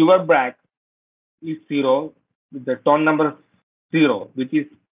see the pure black is 0, with the tone number 0, which is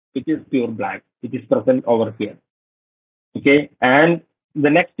pure black, which is present over here. Okay, and the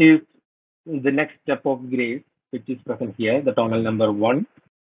next step of gray, which is present here, the tonal number 1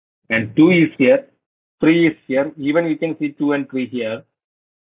 and 2 is here, 3 is here. Even you can see 2 and 3 here,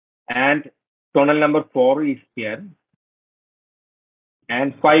 and tonal number 4 is here,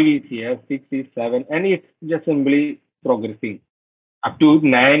 and 5 is here, 6 is 7, and it's just simply progressing up to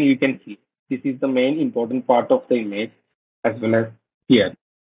 9. You can see this is the main important part of the image, as well as here.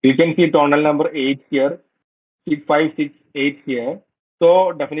 You can see tonal number 8 here, 6, 5, 6, 8 here.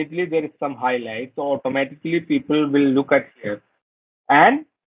 So definitely there is some highlight. So automatically people will look at here. And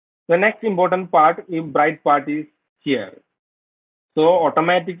the next important part, bright part, is here. So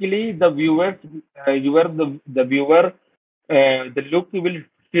automatically the viewer, the look will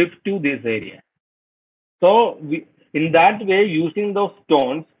shift to this area. So in that way, using those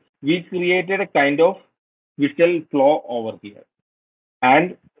tones, we created a kind of visual flow over here.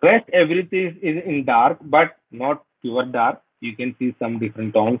 And rest everything is in dark, but not pure dark. You can see some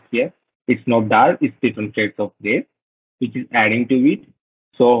different tones here. It's not dark; it's different shades of gray, which is adding to it.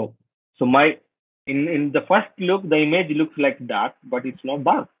 So, so my in the first look, the image looks like dark, but it's not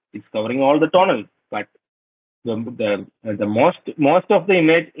dark. It's covering all the tonal. But the most of the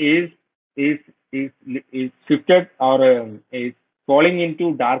image is is is shifted or is falling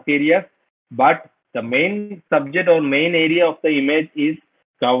into dark areas, but the main subject or main area of the image is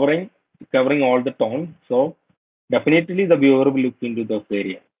covering covering all the tones. So definitely the viewer will look into those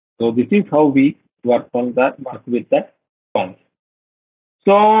areas. So this is how we work with the tones.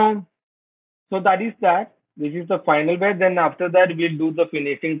 So that is that. This is the final bit. Then after that, we'll do the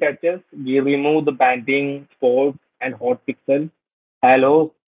finishing touches. We remove the banding, spots, and hot pixels,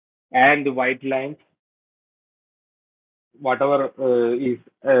 halos, and white lines, whatever is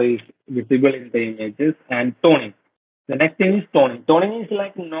visible in the images, and toning. The next thing is toning. Toning is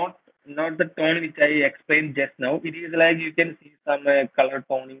like not the tone which I explained just now. It is like you can see some color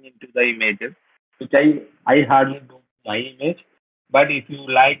toning into the images, which I hardly do my image. But if you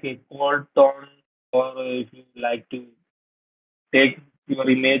like a cold tone, or if you like to take your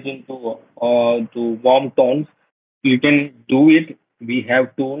image into to warm tones, you can do it. We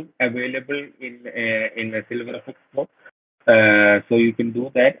have tone available in a silver effects mode, so you can do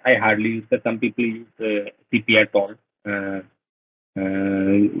that. I hardly use that. Some people use sepia tone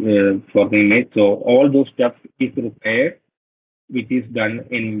for the image. So all those stuff is required, which is done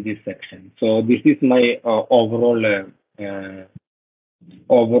in this section. So this is my overall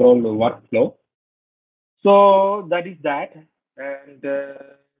workflow. So that is that, and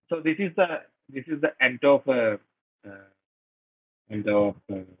so this is the uh, end of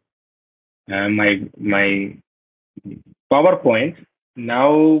my PowerPoint.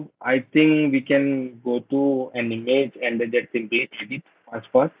 Now I think we can go to an image and then just simply edit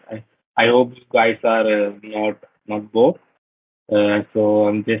fast. I hope you guys are not bored. So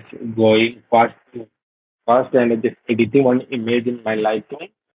I'm just going fast and just editing one image in my Lightroom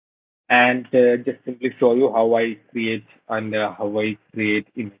and just simply show you how I create and how I create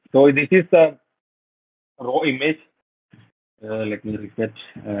image. So this is a raw image. Let me reset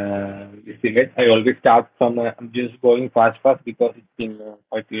this image. I always start from, I'm just going fast because it's been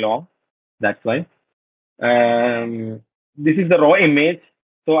quite long. That's why. This is the raw image.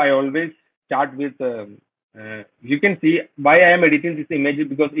 So I always start with, you can see why I am editing this image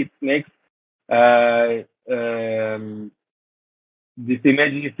because it makes uh, um, this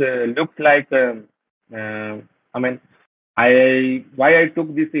image is looks like, I mean, why I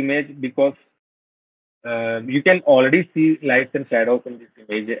took this image because you can already see lights and shadows in this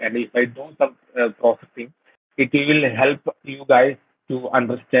image, and if I do some processing, it will help you guys to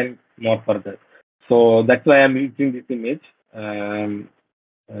understand more further. So that's why I'm using this image.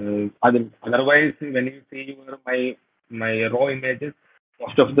 Otherwise, when you see my raw images,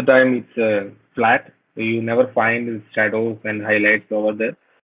 most of the time it's flat. So you never find shadows and highlights over there.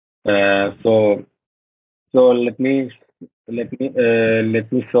 So let me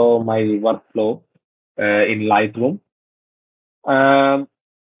show my workflow in Lightroom. Um,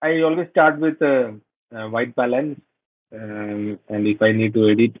 I always start with white balance, and if I need to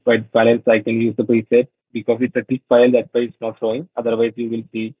edit white balance, I can use the preset because it's a TIFF file. That's why it's not showing. Otherwise, you will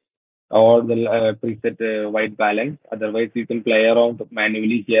see all the preset white balance. Otherwise, you can play around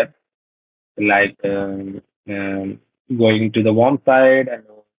manually here, like going to the warm side and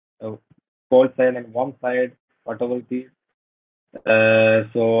cold side and warm side, whatever it is.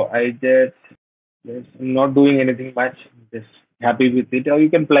 So I just not doing anything much, just happy with it. Or you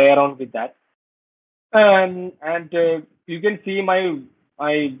can play around with that. And you can see my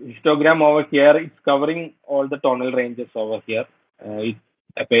histogram over here. It's covering all the tonal ranges over here. It's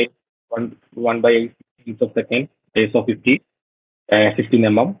a page one by 8 of second, base of 15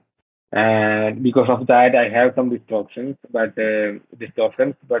 mm. And because of that, I have some distortions, but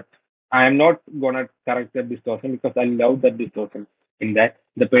I am not gonna correct the distortion because I love that distortion in that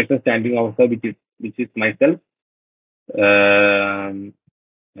the person standing outside, which is myself. Um,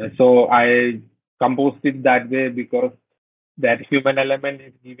 so I composed it that way because that human element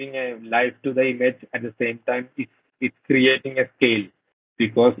is giving a life to the image at the same time it's creating a scale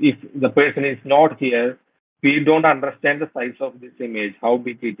because if the person is not here we don't understand the size of this image how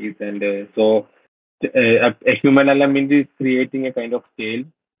big it is and so a human element is creating a kind of scale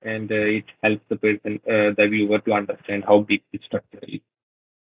it helps the viewer to understand how big the structure is.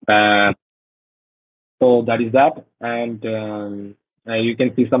 Uh, so that is that, and you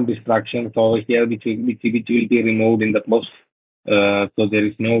can see some distractions over here, which will be removed in the post. So there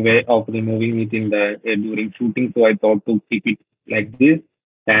is no way of removing it in the during shooting. So I thought to keep it like this,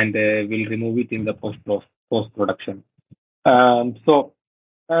 and we'll remove it in the post production. So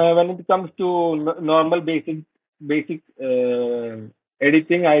when it comes to normal basic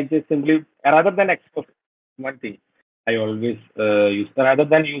editing, I just simply rather than exposure, one thing I always use rather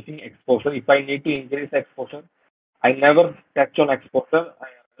than using exposure. If I need to increase exposure, I never touch on exposure.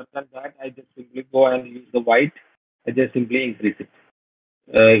 Rather than that, I just simply go and use the white. I just simply increase it.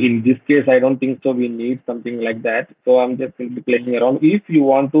 In this case, I don't think so. We need something like that. So I'm just simply playing around. If you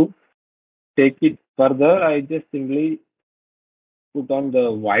want to take it further, I just simply put on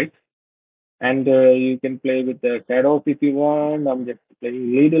the white, and you can play with the shadows if you want. I'm just playing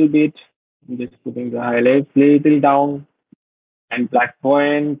a little bit. I'm just putting the highlights little down, and black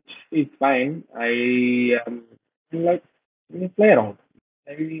point is fine. I like play around.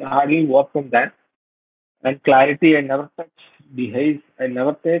 I hardly work on that. And clarity, I never touch. Behaves, I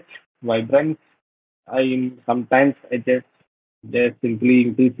never touch. Vibrance, I sometimes I just simply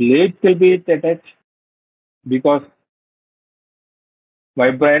increase little bit a touch, because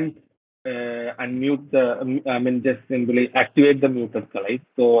vibrant unmute I mean, just simply activate the muted color.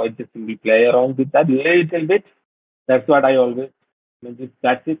 So I just simply play around with that little bit. That's what I always just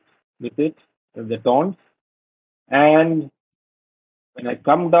that's it with it, the tones. And when I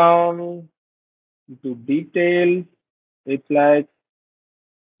come down to details, it's like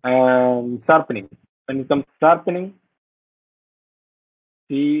sharpening. When it comes to sharpening,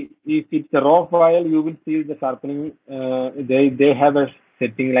 see if it's a raw file, you will see the sharpening. They have a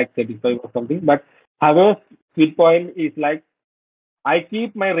setting like 35 or something, but however, sweet point is like I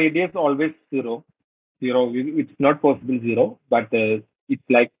keep my radius always zero. Zero. It's not possible zero, but it's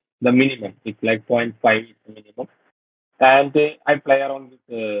like the minimum. It's like zero point 0.5 is the minimum, and I play around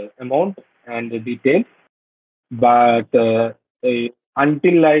with amount and the details. But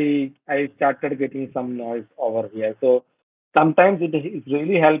until I started getting some noise over here, so sometimes it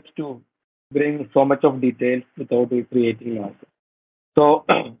really helps to bring so much of details without it creating noise. So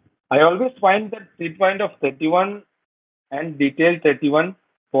I always find that sweet point of 31 and detail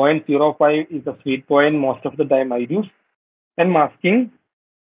 31.05 is the sweet point most of the time I use. And masking,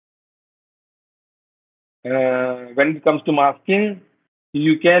 when it comes to masking,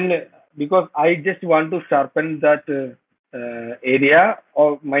 you can, because I just want to sharpen that area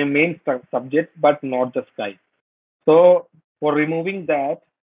of my main subject, but not the sky. So for removing that,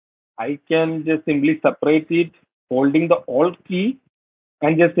 I can just simply separate it, holding the Alt key,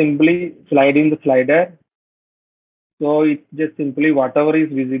 and just simply sliding the slider. So it's just simply whatever is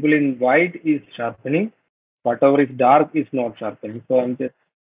visible in white is sharpening, whatever is dark is not sharpening. So I'm just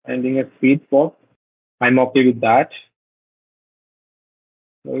finding a sweet spot. I'm okay with that.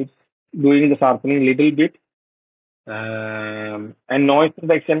 So it's doing the sharpening little bit. And noise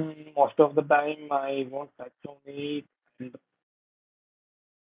reduction, most of the time I won't touch on it. And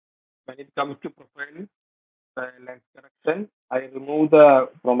when it comes to profile lens correction, I remove the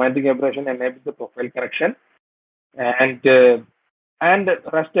chromatic aberration, enable the profile correction, and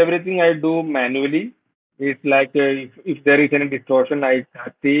rest everything I do manually. It's like if there is any distortion, I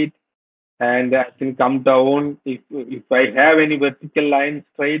cut it, and I can come down. If I have any vertical line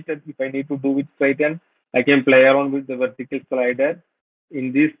straight, if I need to do it straighten, I can play around with the vertical slider.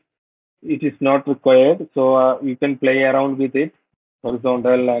 In this, it is not required, so you can play around with it,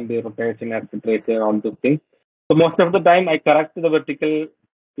 horizontal and the rotation, acceleration, all those things. So most of the time, I correct the vertical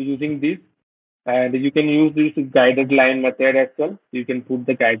using this, and you can use this guided line method as well. You can put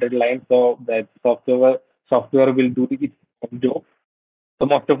the guided line so that software will do its own job. So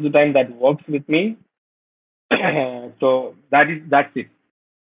most of the time that works with me. So that's it.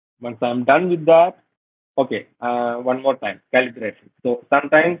 Once I'm done with that, okay. One more time, calibration. So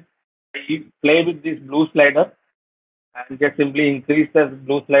sometimes I play with this blue slider and just simply increase the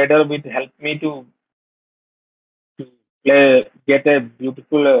blue slider, which help me to get a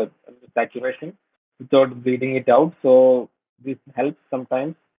beautiful saturation without bleeding it out. So this helps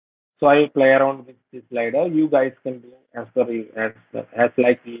sometimes. So I play around with this slider. You guys can do as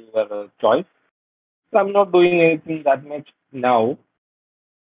like your choice. So I'm not doing anything that much now.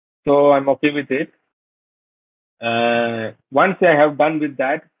 So I'm okay with it. Once I have done with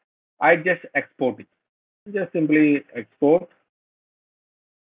that, I just export it. Just simply export.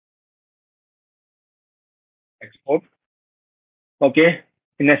 Okay,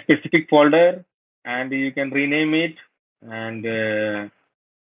 in a specific folder, and you can rename it, and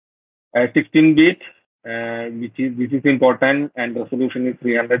 16-bit, which is this is important, and resolution is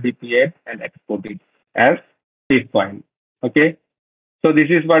 300 dpi, and export it as TIFF file. Okay, so this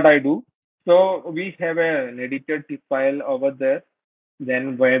is what I do. So we have an edited TIFF file over there.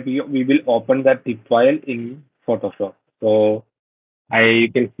 Then where we will open that TIFF file in Photoshop. So I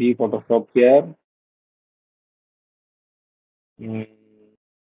can see Photoshop here. Mm,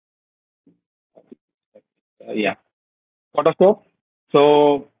 yeah, Photoshop.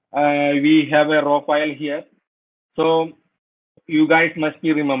 So we have a raw file here. So you guys must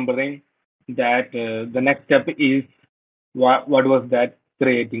be remembering that the next step is what was that,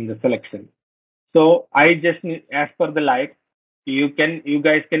 creating the selection. So I just need, as per the light, you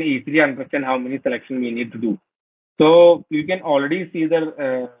guys can easily understand how many selection we need to do. So you can already see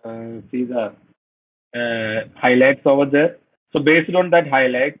the highlights over there. So based on that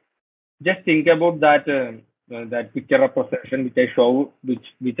highlight, just think about that picture representation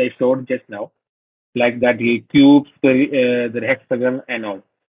which I showed just now, like that the cubes, the hexagon, and all.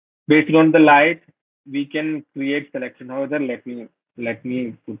 Based on the light, we can create selection. However, let me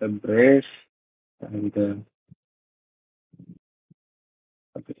put a brush and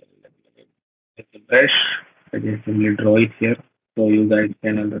okay, let me brush. I just simply draw it here so you guys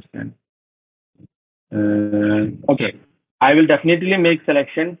can understand. Okay, I will definitely make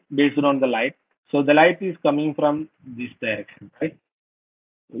selection based on the light. So the light is coming from this direction, right?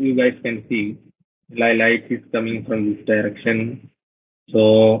 You guys can see light is coming from this direction.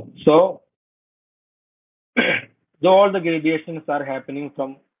 So so all the gradations are happening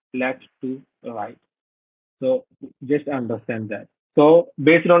from left to right. So just understand that. So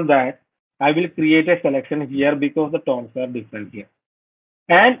based on that, I will create a selection here because the tones are different here.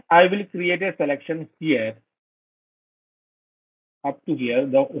 And I will create a selection here up to here,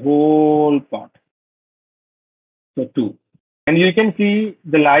 the whole part. So two. And you can see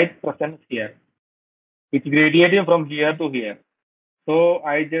the light presence here. It's gradiating from here to here. So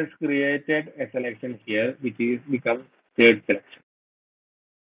I just created a selection here, which is become third selection.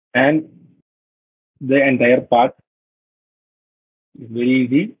 And the entire part is very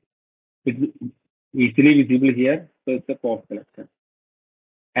easy. It's easily visible here. So it's a fourth selection.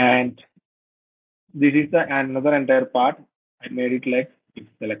 And this is the another entire part. I made it like fifth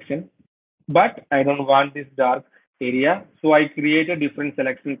selection. But I don't want this dark area. So I create a different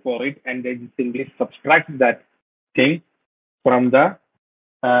selection for it and then simply subtract that thing from the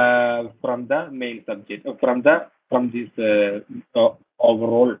main subject from this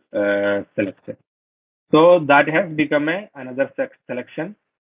overall selection. So that has become another selection.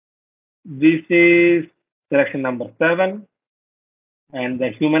 This is selection number 7, and the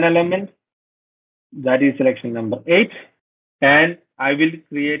human element, that is selection number 8. And I will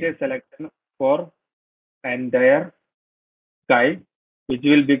create a selection for entire sky, which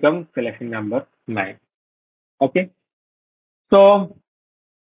will become selection number 9. Okay. So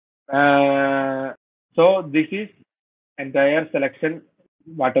uh, so this is entire selection,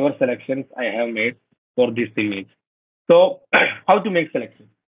 whatever selections I have made for this image. So how to make selection?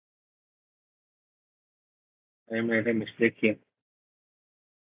 I made a mistake here.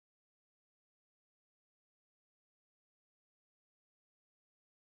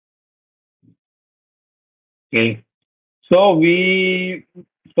 Okay. So we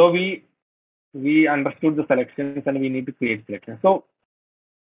understood the selections and we need to create selection. So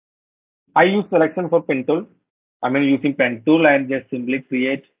I use selection for pen tool. I mean using pen tool and just simply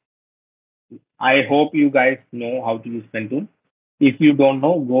create. I hope you guys know how to use pen tool. If you don't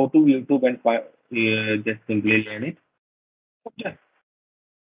know, go to YouTube and just simply learn it. Just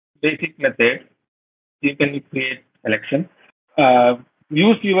basic method. You can create selection.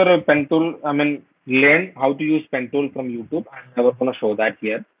 Use your pen tool. I mean, learn how to use pen tool from YouTube. I'm never gonna show that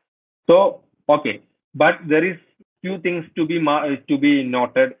here. So okay, but there is few things to be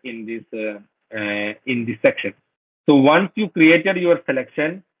noted in this section. So once you created your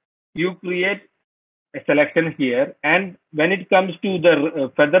selection, you create a selection here, and when it comes to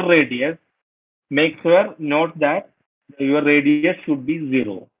the feather radius, make sure note that your radius should be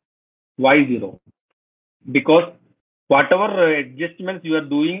 0. Why 0? Because whatever adjustments you are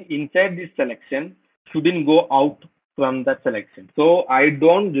doing inside this selection shouldn't go out from that selection. So I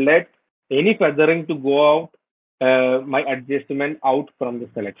don't let any feathering to go out, my adjustment out from the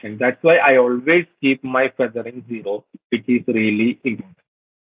selection. That's why I always keep my feathering 0, which is really important.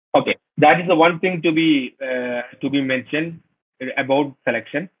 Okay, that is the one thing to be mentioned about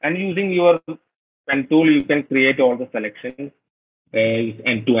selection. And using your pen tool, you can create all the selections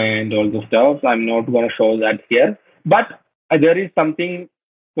end to end, all the stuff. I'm not going to show that here, but there is something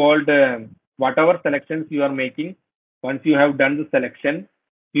called whatever selections you are making. Once you have done the selection,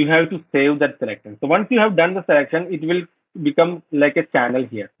 you have to save that selection. So once you have done the selection, it will become like a channel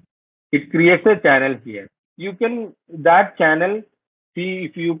here. It creates a channel here. You can that channel see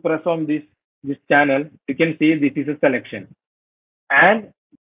if you press on this channel, you can see this is a selection. And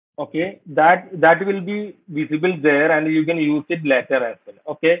okay, that will be visible there and you can use it later as well.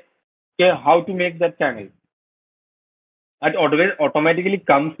 Okay. Okay, how to make that channel? That always automatically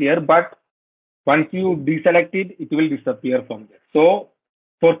comes here, but once you deselect it, it will disappear from there. So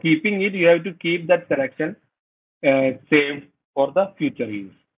for keeping it, you have to keep that selection saved for the future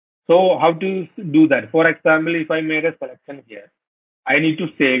use. So how to do that? For example, if I made a selection here, I need to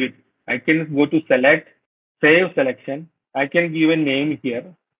save it. I can go to select, save selection. I can give a name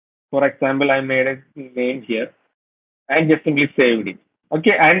here. For example, I made a name here and just simply saved it.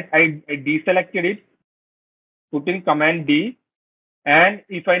 Okay, and I deselected it, putting command D. And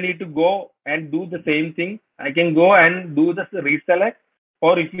if I need to go and do the same thing, I can go and do the reselect.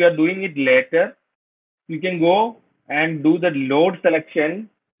 Or if you are doing it later, you can go and do the load selection,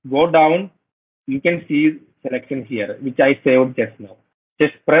 go down, you can see selection here, which I saved just now.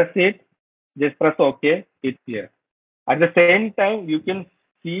 Just press it, just press OK, it's here. At the same time, you can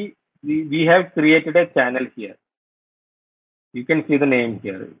see we have created a channel here. You can see the name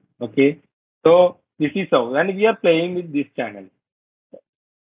here. Okay. So this is how, and we are playing with this channel.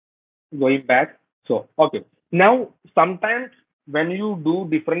 Going back. So, okay. Now, sometimes when you do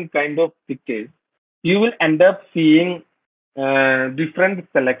different kind of pictures, you will end up seeing different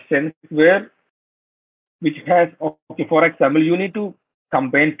selections where which has, okay, for example, you need to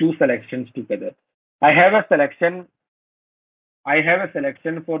combine two selections together. I have a selection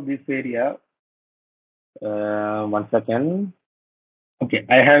for this area. One second. Okay,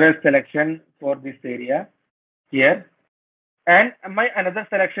 I have a selection for this area here, and my another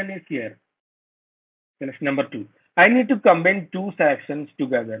selection is here. Selection number 2. I need to combine two selections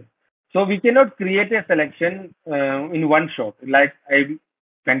together. So we cannot create a selection in one shot. Like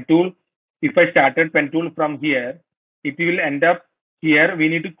pen tool, if I started pen tool from here, it will end up here. We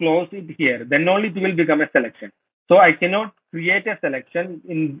need to close it here. Then only it will become a selection. So I cannot create a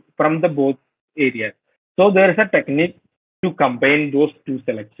selection from the both areas. So there is a technique to combine those two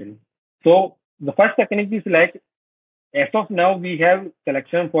selections. So the first technique is like, as of now, we have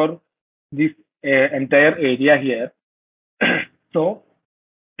selection for this entire area here. So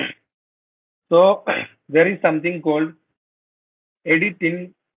there is something called edit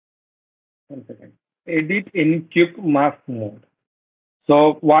in quick mask mode.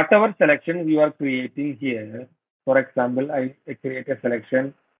 So whatever selection you are creating here, for example, I create a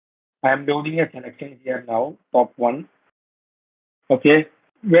selection. I am loading a selection here now, top one. Okay.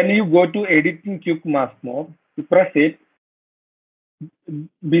 When you go to edit in quick mask mode, you press it.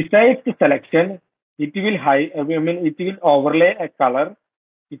 Besides the selection, it will it will overlay a color.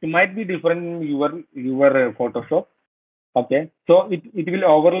 It might be different in your Photoshop. Okay, so it will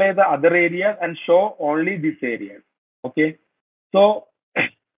overlay the other areas and show only this area. Okay, so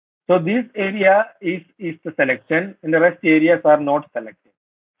so this area is the selection, and the rest areas are not selected.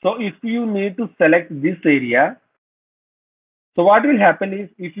 So if you need to select this area, so what will happen is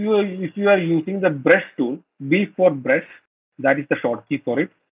if you are using the brush tool, B for brush, that is the short key for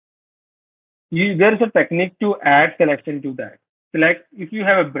it. There is a technique to add selection to that. So like if you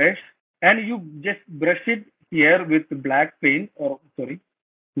have a brush and you just brush it here with black paint or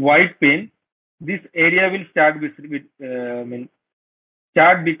white paint, this area will start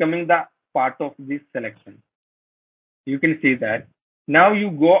start becoming the part of this selection. You can see that. Now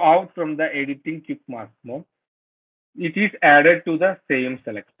you go out from the editing quick mask mode. It is added to the same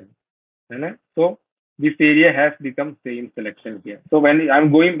selection. So this area has become same selection here. So when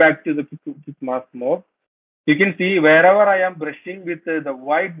I'm going back to the quick mask mode, you can see wherever I am brushing with the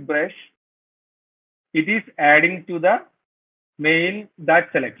white brush, it is adding to the that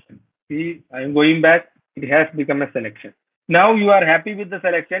selection. See, I'm going back, it has become a selection. Now you are happy with the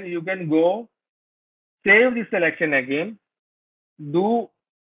selection, you can go save the selection again, do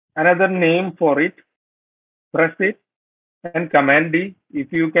another name for it, press it, and command D.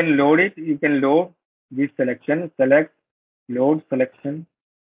 If you can load it, you can load this selection, select, load selection.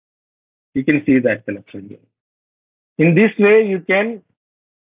 You can see that selection here. In this way, you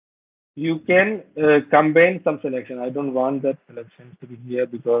can combine some selection. I don't want that selection to be here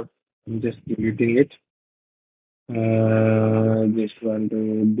because I'm just deleting it. Just want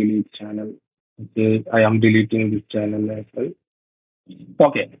to delete channel. Okay, I am deleting this channel as well.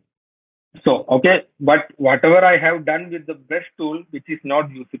 Okay. So, okay, but whatever I have done with the brush tool, which is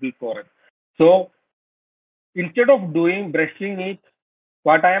not usable for it. So, instead of doing brushing it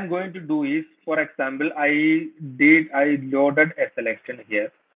what I am going to do is, for example, I loaded a selection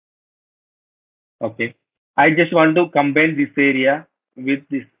here. Okay. I just want to combine this area with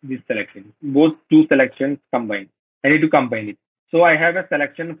this selection. Both two selections combined. I need to combine it. So I have a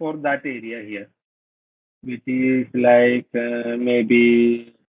selection for that area here, which is like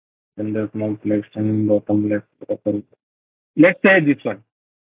maybe under small selection, bottom left. Let's say this one.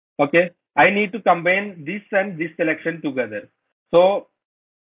 Okay. I need to combine this and this selection together. So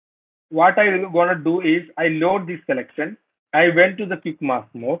what I gonna do is I load this selection. I went to the quick mask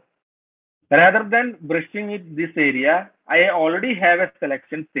mode. Rather than brushing it this area, I already have a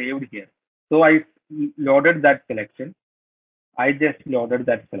selection saved here. So I loaded that selection. I just loaded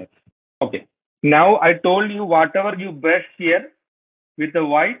that selection. Okay. Now I told you whatever you brush here with the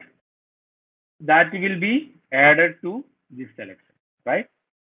white, that will be added to this selection, right?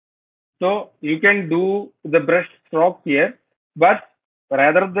 So you can do the brush stroke here, but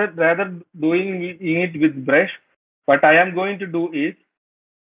rather doing it with brush, what I am going to do is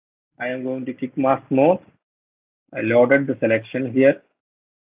I am going to click mask mode. I loaded the selection here,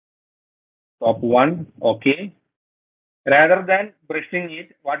 top one, okay. Rather than brushing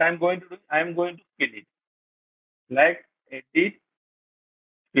it, what I'm going to do, I'm going to fill it. Like edit,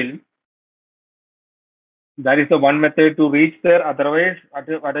 fill. That is the one method to reach there. Otherwise,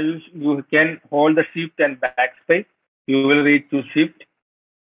 you can hold the shift and backspace. You will reach to shift,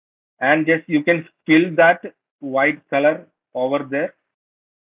 and just you can fill that white color over there.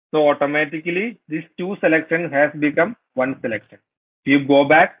 So automatically, this two selection has become one selection. If you go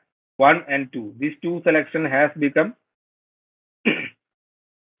back, one and two, these two selection has become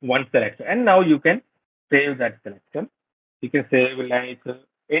one selection, and now you can save that selection. You can save like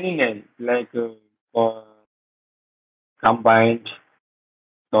any name, like combined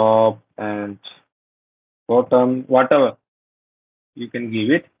top and bottom, whatever you can give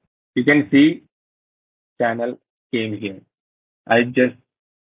it. You can see channel came here. I just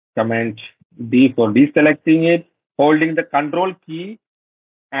comment D for deselecting it, holding the control key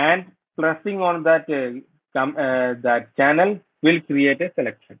and pressing on that that channel will create a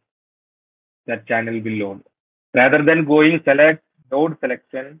selection. That channel will load. Rather than going select, load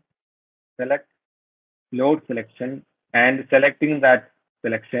selection, select, load selection, and selecting that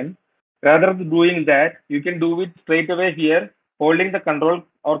selection. Rather than doing that, you can do it straight away here, holding the control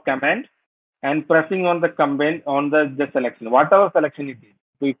or command and pressing on the command on the selection, whatever selection it is.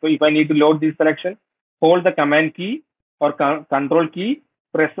 So if I need to load this selection, hold the command key or control key,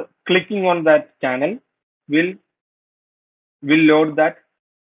 press clicking on that channel will load that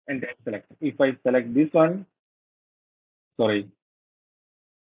entire selection. If I select this one, sorry,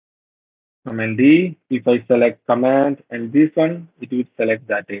 command D. If I select command and this one, it will select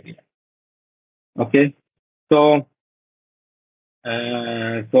that area. Okay. So,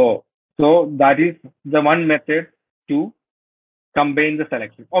 so that is the one method to combine the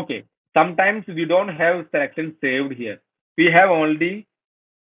selection. Okay. Sometimes we don't have selection saved here. We have only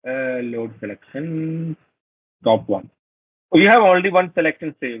load selection top one. We have only one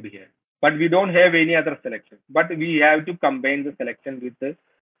selection saved here, but we don't have any other selection. But we have to combine the selection with the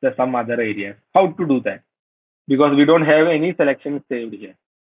some other areas. How to do that? Because we don't have any selection saved here.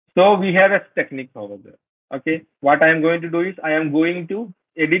 So we have a technique over there. Okay. What I am going to do is I am going to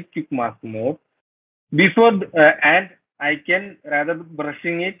edit quick mask mode before and I can rather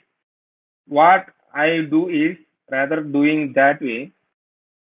brushing it. What I do is rather doing that way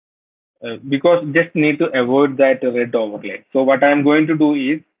because just need to avoid that red overlay. So what I am going to do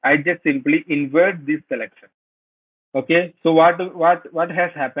is I just simply invert this selection. Okay. So what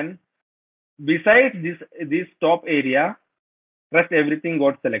has happened? Besides this top area, rest everything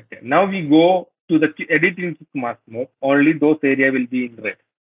got selected. Now we go to the editing mask mode. Only those area will be in red.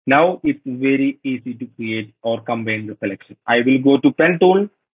 Now it's very easy to create or combine the selection. I will go to pen tool.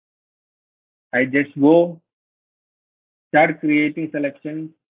 I just go start creating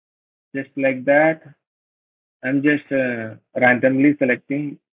selections just like that. I'm just randomly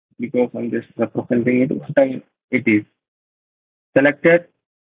selecting because I'm just representing it what it is. Selected.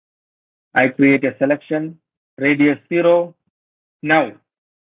 I create a selection, radius 0. Now,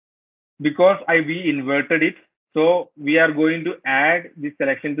 because we inverted it, so we are going to add this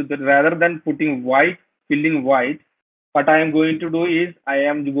selection to the, rather than putting white, filling white, what I am going to do is I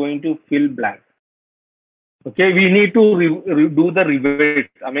am going to fill blank. Okay, we need to do the reverse.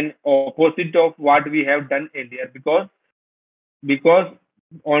 I mean, opposite of what we have done earlier because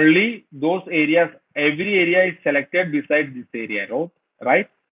only those areas, every area is selected besides this area, right?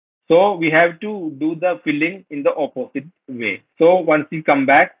 So we have to do the filling in the opposite way. So once you come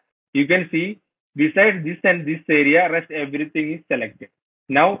back, you can see besides this and this area, rest everything is selected.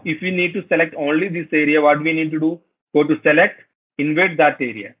 Now, if we need to select only this area, what we need to do? Go to select, invert that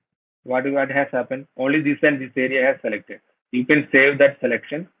area. What has happened? Only this and this area has selected. You can save that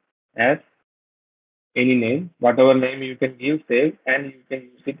selection as any name, whatever name you can give, save, and you can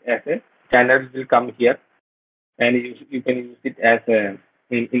use it as a channel will come here, and you can use it as a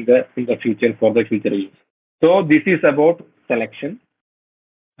in the future for the future use. So this is about selection.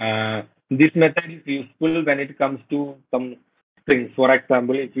 This method is useful when it comes to some strings. For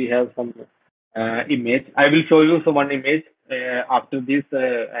example, if we have some image, I will show you some one image after this,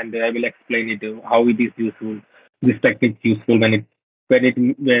 and I will explain it how it is useful. This technique is useful when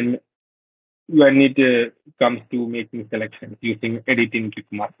it comes to making selections using editing quick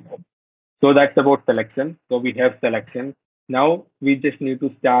mask mode. So that's about selection. So we have selection. Now we just need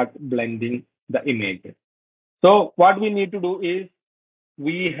to start blending the images. So what we need to do is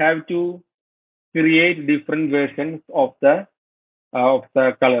we have to create different versions of the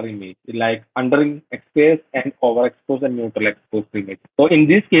color image, like underexposed and overexposed and neutral exposed image. So in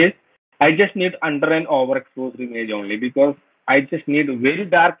this case, I just need under and overexposed image only, because I just need very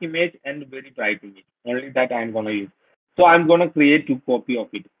dark image and very bright image. Only that I'm gonna use. So I'm gonna create two copy of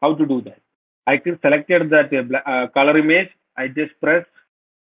it. How to do that? I can selected that color image. I just press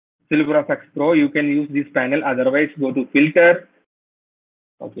Silver FX Pro. You can use this panel. Otherwise, go to filter.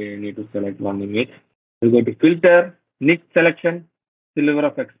 Okay, I need to select one image. You go to filter, next selection, Silver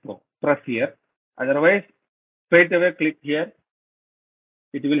FX Pro. Press here. Otherwise, straight away click here.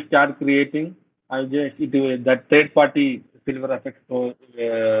 It will start creating. That third party Silver FX Pro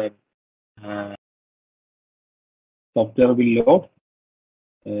software will load.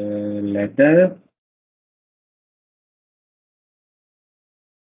 Later.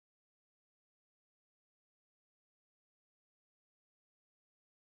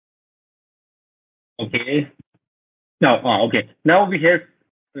 Okay. Now, okay. Now we have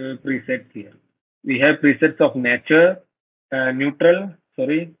presets here. We have presets of nature, neutral,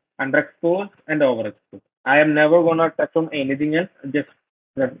 underexposed and overexposed. I am never gonna touch on anything else. Just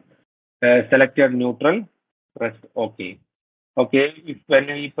select your neutral, press OK. Okay. When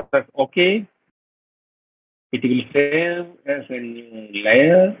we press OK, it will save as a new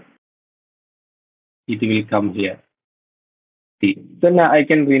layer. It will come here. See. So now I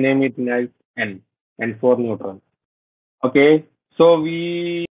can rename it as N for neutral. Okay, so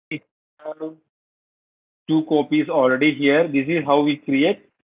we have two copies already here. This is how we create.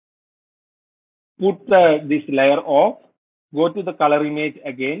 Put this layer off. Go to the color image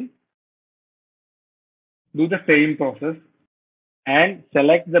again. Do the same process and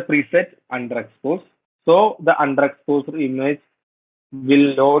select the preset underexposed. So the underexposed image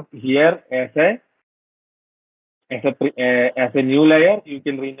will load here as a new layer. You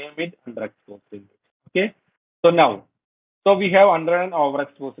can rename it underexposed image. Okay, so we have under and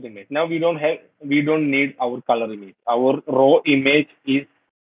overexposed image. Now we don't need our color image. Our raw image is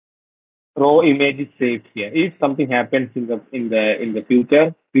saved here. If something happens in the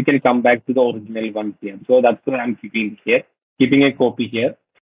future, we can come back to the original one here. So that's why I'm keeping a copy here.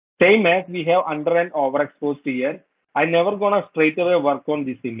 Same as we have under and overexposed here. I never gonna straight away work on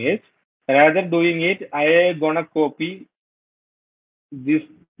this image. Rather doing it, I gonna copy this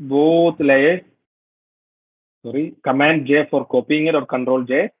both layers. Command J for copying it, or Control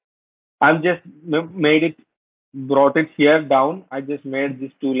J. I've just brought it here down. I just made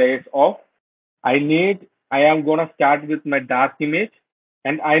these two layers off. I am gonna start with my dark image,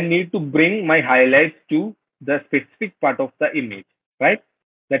 and I need to bring my highlights to the specific part of the image, right?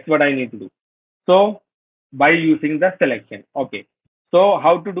 That's what I need to do. So by using the selection. Okay. So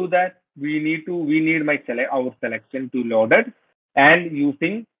how to do that? We need our selection to load it, and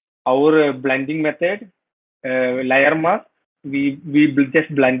using our blending method, layer mask, we just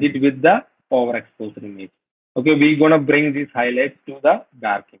blend it with the overexposed image. Okay, we're gonna bring these highlights to the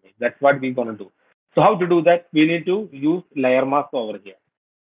dark image. That's what we're gonna do. So how to do that? We need to use layer mask over here.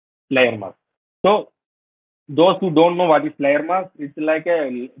 Layer mask. So those who don't know what is layer mask, it's like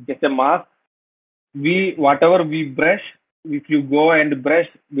just a mask. Whatever we brush, if you go and brush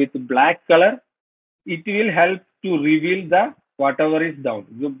with black color, it will help to reveal the whatever is down.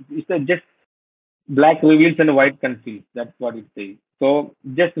 It's just black reveals and white conceals. That's what it says. So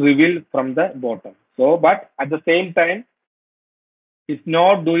just reveal from the bottom. So, but at the same time, it's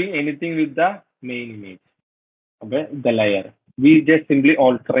not doing anything with the main image. Okay, the layer. We just simply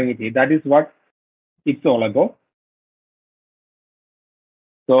altering it. That is what it's all about.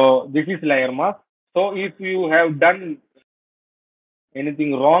 So this is layer mask. So if you have done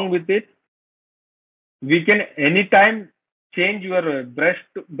anything wrong with it, we can anytime change your brush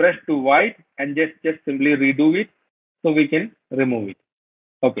to white and just simply redo it, so we can remove it.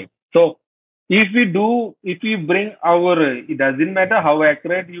 Okay. So if we bring our, it doesn't matter how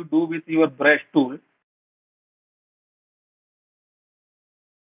accurate you do with your brush tool,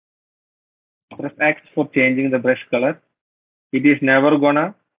 press X for changing the brush color. It is never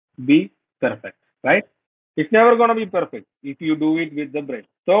gonna be perfect, right? It's never gonna be perfect if you do it with the brush.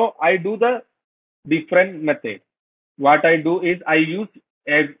 So I do the different method. What I do is I use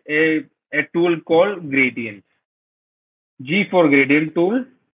a tool called gradient. G for gradient tool.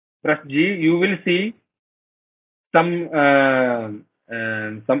 Press G. You will see some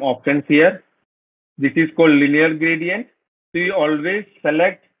some options here. This is called linear gradient. So you always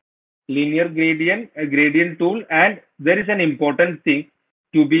select linear gradient, a gradient tool, and there is an important thing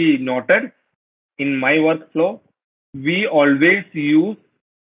to be noted in my workflow. We always use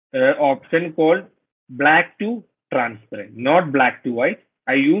option called black to transparent, not black to white.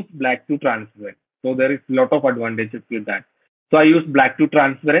 I use black to transparent. So there is a lot of advantages with that. So I use black to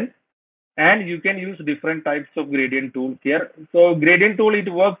transparent, and you can use different types of gradient tools here. So gradient tool,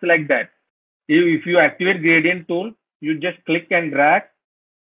 it works like that. If you activate gradient tool, you just click and drag,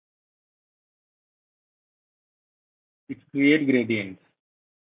 it create gradients.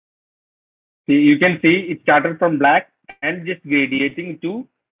 See, you can see it started from black and just gradiating to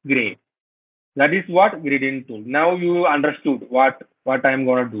gray. That is what gradient tool. Now you understood what I'm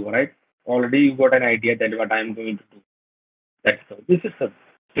gonna do, right? Already you got an idea that what I'm going to do. That's all.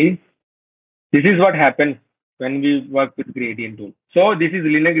 See, this is what happens when we work with gradient tool. So this is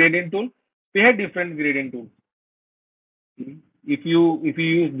linear gradient tool. We have different gradient tools. If you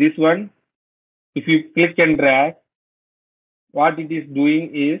use this one, if you click and drag, what it is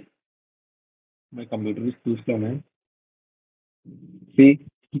doing is, my computer is too slow, man. See,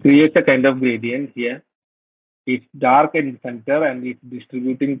 it creates a kind of gradient here. It's dark in center and it's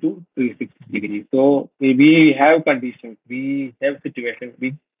distributing to 360 degrees. So we have conditions, we have situations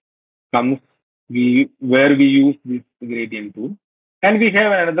comes where we use this gradient tool. And we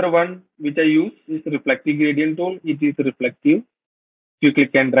have another one which I use is reflective gradient tool. It is reflective. If you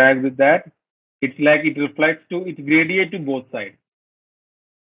click and drag with that, it's like it reflects to, it gradiate to both sides.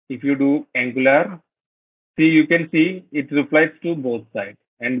 If you do angular, see, you can see it reflects to both sides,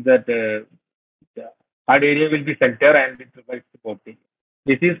 and that the hard area will be center and it reflects to both sides.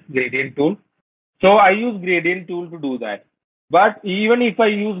 This is gradient tool. So I use gradient tool to do that. But even if I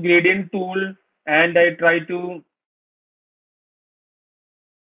use gradient tool and I try to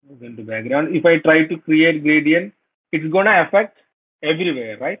move into background, if I try to create gradient, it's gonna affect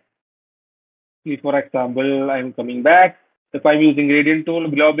everywhere, right? See, for example, I'm coming back. If I'm using gradient tool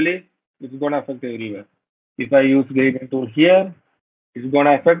globally, it's gonna affect everywhere. If I use gradient tool here, it's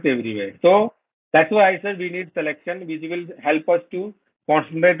gonna affect everywhere. So that's why I said we need selection, which will help us to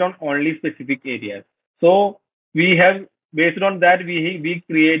concentrate on only specific areas. So we have, based on that, we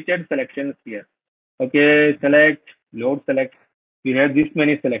created selections here. Okay, select, load select. We have this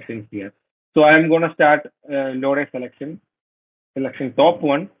many selections here. So I'm gonna start load a selection top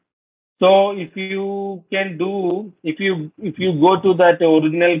one. So if you can do, if you go to that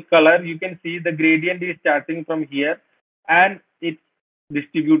original color, you can see the gradient is starting from here and it's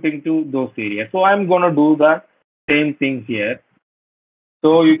distributing to those areas. So I'm gonna do the same thing here.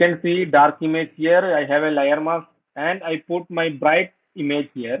 So you can see dark image here. I have a layer mask and I put my bright image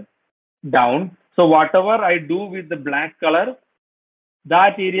here down. So whatever I do with the black color,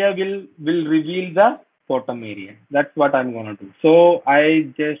 that area will reveal the bottom area. That's what I'm gonna do. So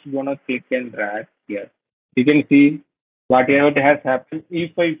I just gonna click and drag here. You can see whatever has happened.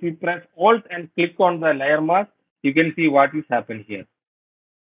 If you press Alt and click on the layer mask, you can see what is happened here.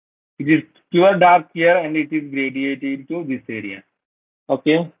 It is pure dark here and it is gradiated to this area.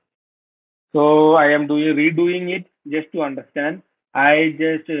 Okay. So I am redoing it just to understand. I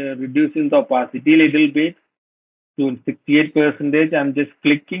just reducing the opacity a little bit to 68%. I'm just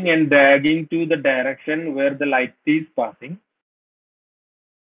clicking and dragging to the direction where the light is passing.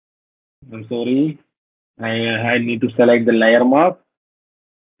 I'm sorry. I need to select the layer mask.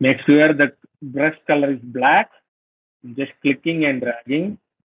 Make sure the brush color is black. I'm just clicking and dragging.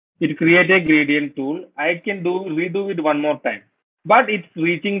 It creates a gradient tool. I can redo it one more time, but it's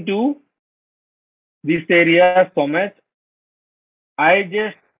reaching to this area so much. I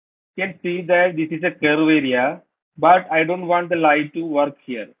just can see that this is a curve area, but I don't want the light to work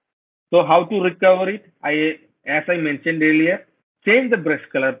here. So how to recover it? As I mentioned earlier, change the brush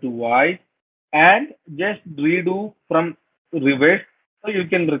color to white and just redo from reverse so you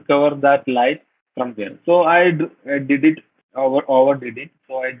can recover that light from there. So I did it, overdid it.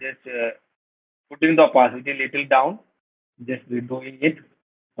 So I just putting the opacity little down, just redoing it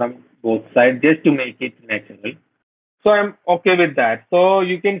from both sides just to make it natural. So I'm okay with that. So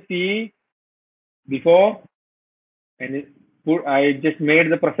you can see before and I just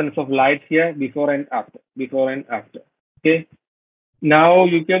made the presence of light here before and after, before and after. Okay. Now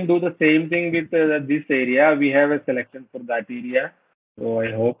you can do the same thing with this area. We have a selection for that area. So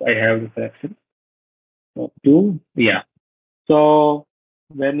I hope I have the selection. So two, yeah. So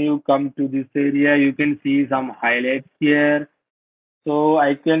when you come to this area, you can see some highlights here. So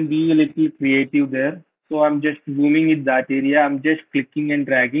I can be a little creative there. So I'm just zooming in that area. I'm just clicking and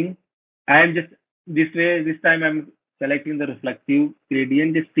dragging. I'm just this way. This time I'm selecting the reflective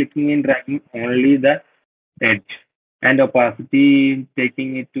gradient, just clicking and dragging only the edge and opacity,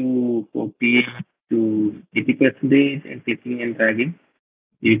 taking it to 40 to 80% and clicking and dragging.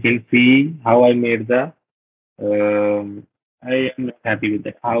 You can see how I made the. I am not happy with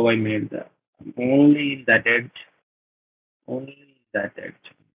that. How I made the only in that edge, only that edge.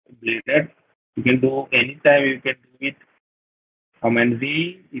 Bladed. You can do anytime. You can do it. Command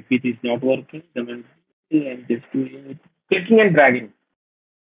V. If it is not working, command V and just doing it, clicking and dragging.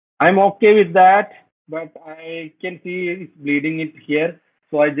 I'm okay with that, but I can see it's bleeding it here.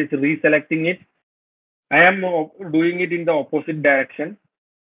 So I just reselecting it. I am doing it in the opposite direction,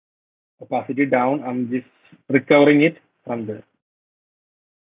 opacity down. I'm just recovering it from there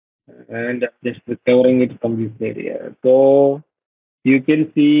and just recovering it from this area. So you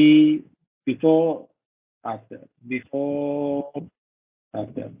can see before, after, before,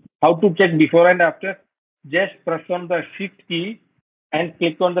 after. How to check before and after? Just press on the shift key and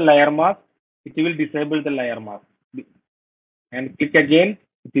click on the layer mask. It will disable the layer mask. And click again,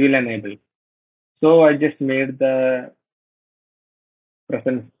 it will enable. So I just made the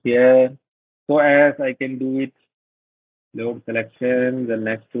presence here. So as I can do it, load selection, the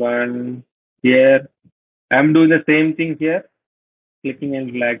next one here. I'm doing the same thing here, clicking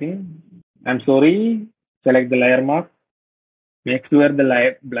and dragging. I'm sorry, select the layer mask. Make sure the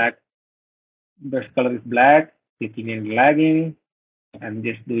light black brush color is black, clicking and dragging. I'm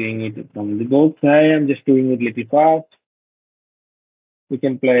just doing it from the both side. I'm just doing it little fast. We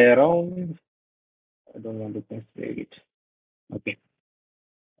can play around. I don't want to constrain it. Okay.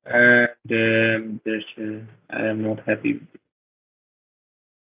 And this, I am not happy with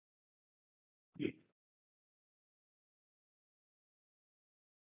it.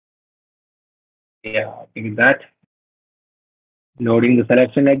 Yeah, I think that. Loading the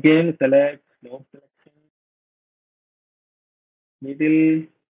selection again, select, load selection, middle,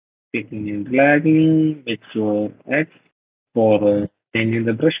 picking and dragging, make sure X for changing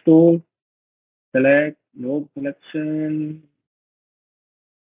the brush tool, select, load selection,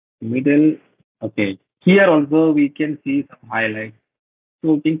 middle. Okay. Here also we can see some highlights.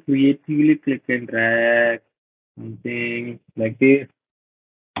 So we can creatively click and drag something like this.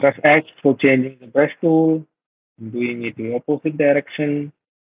 Press X for changing the brush tool, doing it in opposite direction.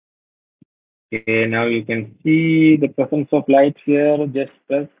 Okay, now you can see the presence of light here. Just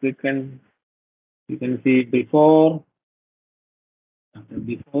press click and you can see before, after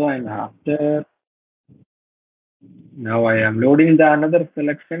before and after. Now I am loading the another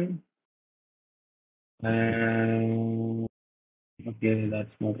selection. And okay, that's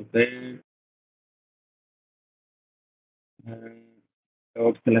not okay. And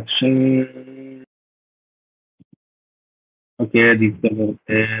load selection. Okay, this is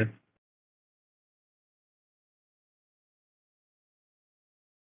okay.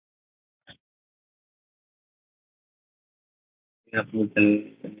 Yeah,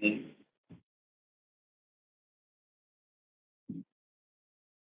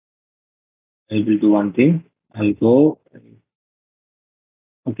 I will do one thing. I'll go.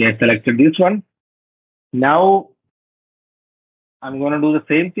 Okay, I selected this one. Now I'm going to do the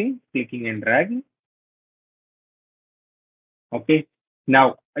same thing, clicking and dragging. Okay.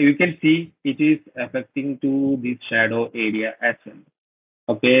 Now you can see it is affecting to this shadow area as well.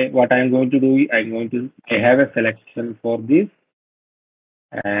 Okay. What I'm going to do, I have a selection for this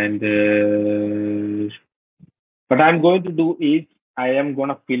and what I'm going to do is I am going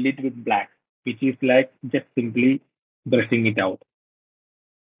to fill it with black, which is like just simply brushing it out.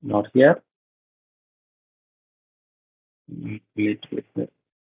 Not here. Fill it with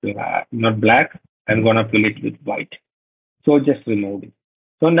not black. I'm going to fill it with white. So just remove it.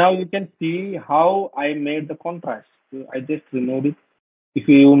 So now you can see how I made the contrast. So I just removed it. If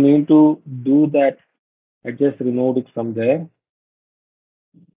you need to do that, I just removed it from there.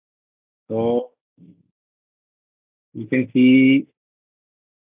 So you can see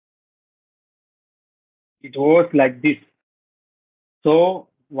it was like this. So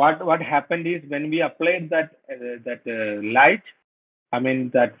what happened is when we applied that light, I mean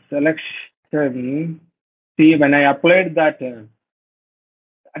that selection, See, when I applied that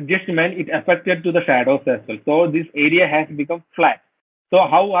adjustment, it affected to the shadows as well. So this area has become flat. So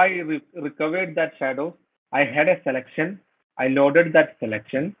how I recovered that shadow? I had a selection. I loaded that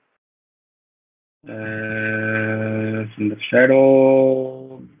selection from the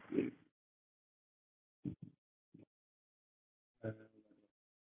shadow.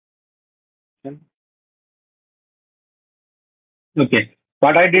 Okay.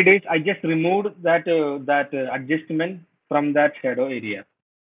 What I did is I just removed that adjustment from that shadow area.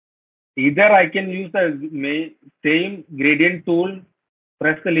 Either I can use the same gradient tool,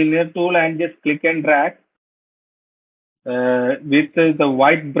 press the linear tool, and just click and drag with the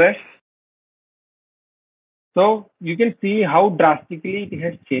white brush. So you can see how drastically it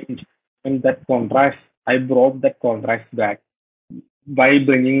has changed. And that contrast, I brought that contrast back by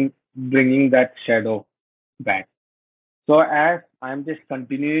bringing that shadow back. So as I'm just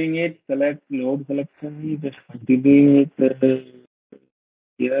continuing it, select load selection, just continuing it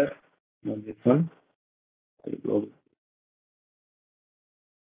here on this one.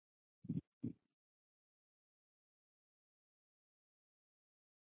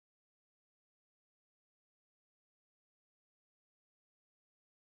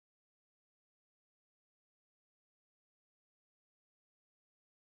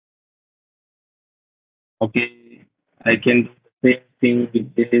 Okay, I can do the same thing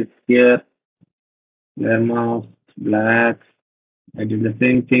with this here. Layer mask, black. I did the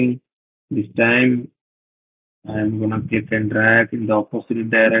same thing. This time I'm gonna click and drag in the opposite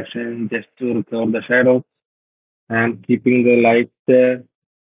direction just to recover the shadow and keeping the light there.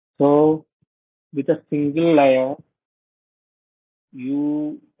 So with a single layer,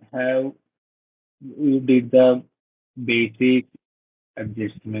 you have you did the basic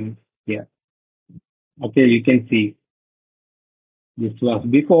adjustment here. Okay, you can see this was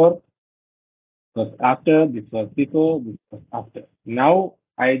before, was after, this was before, this was after. Now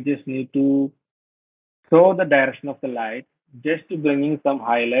I just need to show the direction of the light just to bringing some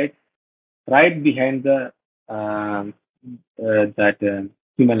highlights right behind the um, that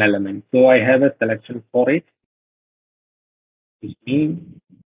human element. So I have a selection for it, which means,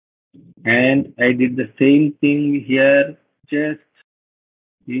 and I did the same thing here, just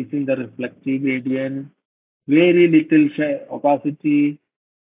using the reflective gradient, very little opacity.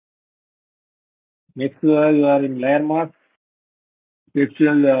 Make sure you are in layer mask. Make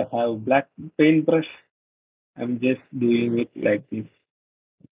sure you have black paintbrush. I'm just doing it like this.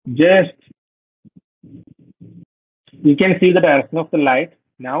 Just you can see the direction of the light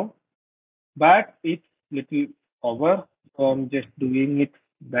now, but it's little over. So I'm just doing it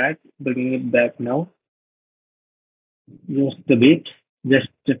back, bringing it back now. Just a bit, just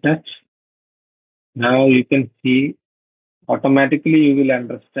a touch. Now you can see automatically you will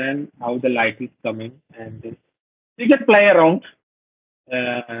understand how the light is coming, and you can play around.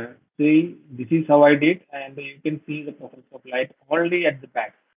 See, this is how I did, and you can see the presence of light only at the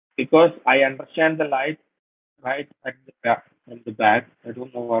back because I understand the light right at the back. At the back, I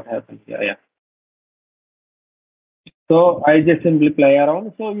don't know what happens here. Yeah. So I just simply play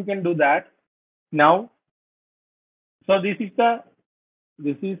around. So you can do that now. So this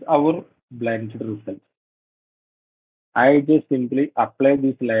is our blended result. I just simply apply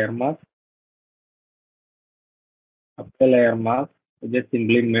this layer mask, apply layer mask, just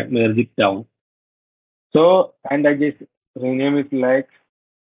simply merge it down. So and I just rename it like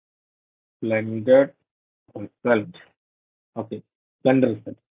blended result. Okay, blended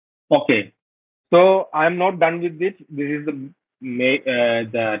result. Okay, so I'm not done with this. This is the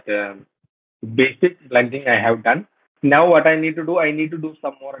that basic blending I have done. Now what I need to do, I need to do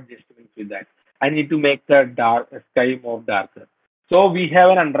some more adjustments with that. I need to make the dark sky more darker. So we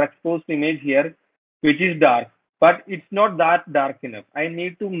have an underexposed image here, which is dark, but it's not that dark enough. I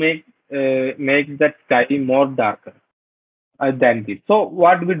need to make that sky more darker than this. So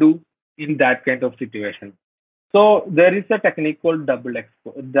what we do in that kind of situation? So there is a technique called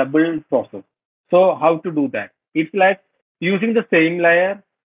double process. So how to do that? It's like using the same layer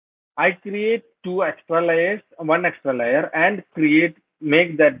I create two extra layers, one extra layer, and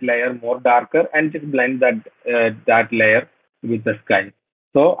make that layer more darker and just blend that layer with the sky.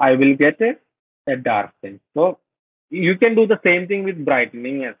 So I will get a dark thing. So you can do the same thing with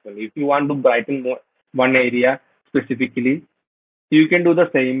brightening as well. If you want to brighten one area specifically, you can do the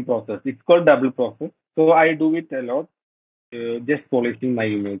same process. It's called double process. So I do it a lot, just polishing my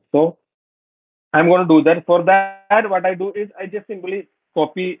image. So I'm going to do that. For that, what I do is I just simply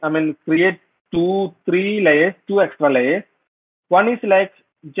create three layers, two extra layers. One is like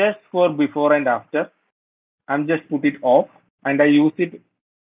just for before and after. I'm just put it off and I use it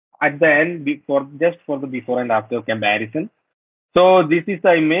at the end, before just for the before and after comparison. So this is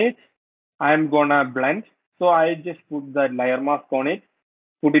the image I'm gonna blend. So I just put the layer mask on it,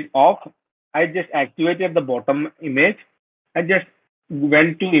 put it off. I just activated the bottom image. I just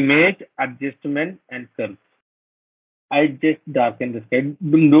went to image adjustment and curve. I just darken the sky.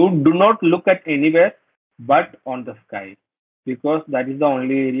 Do not look at anywhere but on the sky, because that is the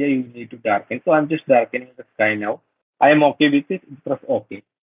only area you need to darken. So I'm just darkening the sky now. I am okay with it. Press OK.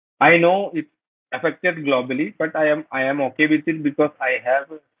 I know it's affected globally, but I am okay with it because I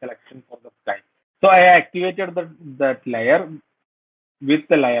have a selection for the sky. So I activated that layer with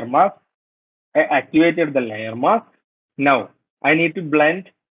the layer mask. I activated the layer mask. Now I need to blend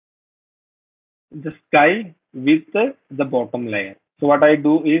the sky with the bottom layer. So what I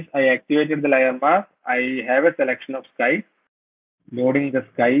do is I activated the layer mask. I have a selection of sky, loading the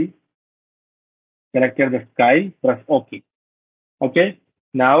sky, selected the sky, press OK. Okay.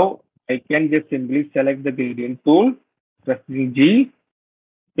 Now I can just simply select the gradient tool, pressing G,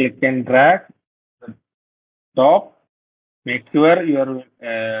 click and drag the top. Make sure your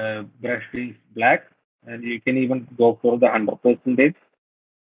brush is black, and you can even go for the 100%.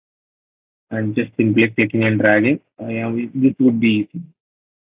 And just simply clicking and dragging. This would be easy.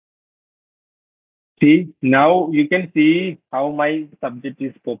 See, now you can see how my subject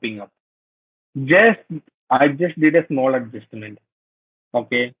is popping up. I just did a small adjustment.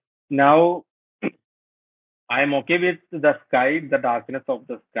 Okay. Now I am okay with the sky, the darkness of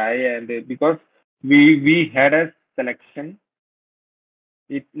the sky, and because we had a selection,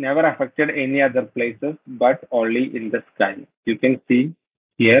 it never affected any other places, but only in the sky. You can see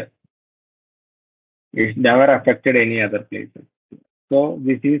here, it never affected any other places. So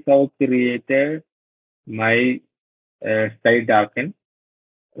this is how created my sky darken.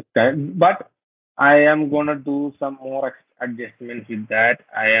 But I am gonna do some more adjustments with that.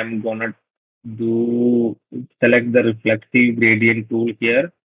 I am gonna select the reflective gradient tool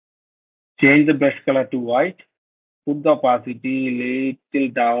here, change the brush color to white, put the opacity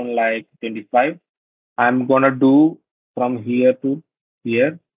little down like 25. I'm gonna do from here to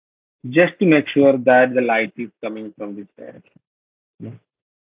here, just to make sure that the light is coming from this direction.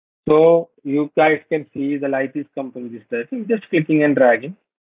 So you guys can see the light is coming from this direction. Just clicking and dragging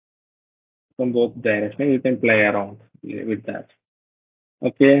from both directions. You can play around with that.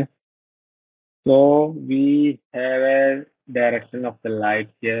 Okay. So we have a direction of the light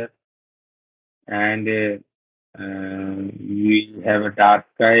here, and we have a dark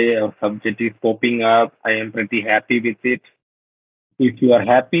sky. Our subject is popping up. I am pretty happy with it. If you are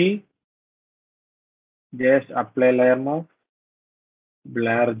happy, just apply layer mask,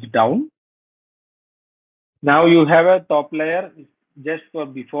 blur down. Now you have a top layer. Just for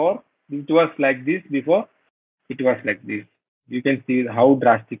before, it was like this. Before, it was like this. You can see how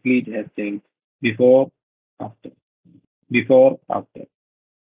drastically it has changed. Before, after. Before, after.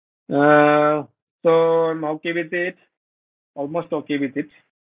 So I'm okay with it. Almost okay with it.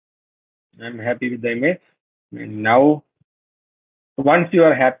 I'm happy with the image. And now, once you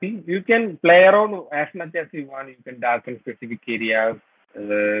are happy, you can play around as much as you want. You can darken specific areas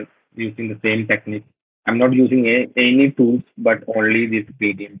using the same technique. I'm not using any tools, but only this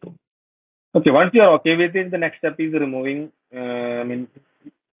gradient tool. Okay, once you are okay with it, the next step is removing.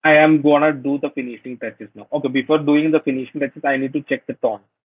 I am gonna do the finishing touches now. Okay, before doing the finishing touches, I need to check the tone.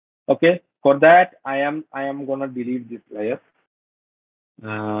 Okay, for that, I am gonna delete this layer.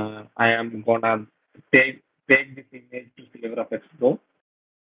 I am gonna take this image to Flavor of Expo,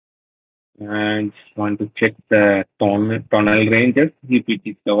 and want to check the tonal ranges if it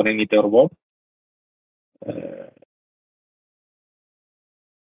is covering it or what.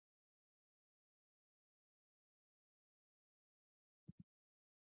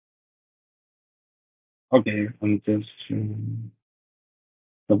 Okay, I'm just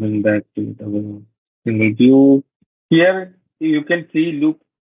coming back to the single view. Here you can see loop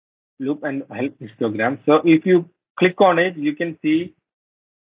and help histogram. So if you click on it, you can see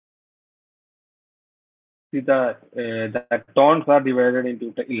the tones are divided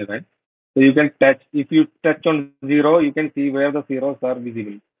into 11. So you can touch. If you touch on 0, you can see where the zeros are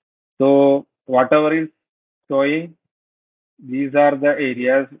visible. So whatever is showing, these are the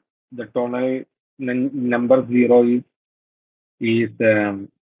areas the tonal number 0 is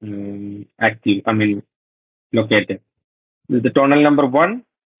active. Located. The tonal number 1,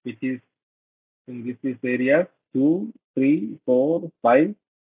 which is in this area, 2, 3, 4, 5,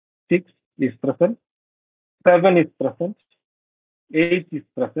 6 is present. 7 is present. 8 is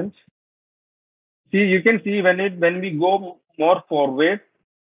present. See, you can see when we go more forward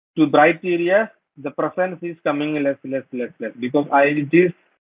to bright areas, the presence is coming less because it is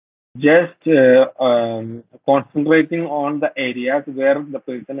just concentrating on the areas where the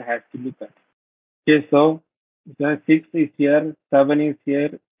person has to look at. Okay, so the 6 is here, 7 is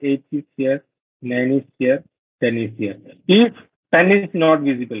here, 8 is here, 9 is here, 10 is here. If 10 is not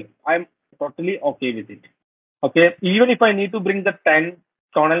visible, I'm totally okay with it. Okay, even if I need to bring the 10,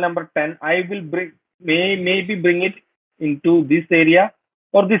 tonal number 10, I will maybe bring it into this area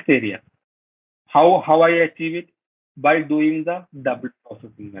or this area. How I achieve it? By doing the double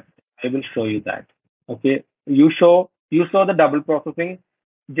processing method. I will show you that. Okay. You saw the double processing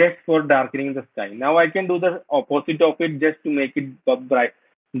just for darkening the sky. Now I can do the opposite of it just to make it bright.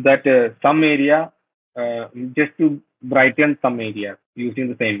 That some area just to brighten some area using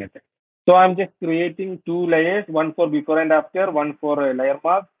the same method. So I'm just creating two layers, one for before and after, one for layer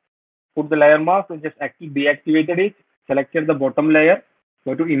mask. Put the layer mask, and just deactivated it, selected the bottom layer,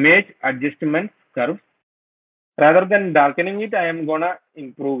 go to image, adjustments, curves. Rather than darkening it, I am gonna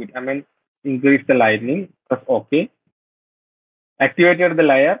improve it. I mean, increase the lightning. Press OK. Activated the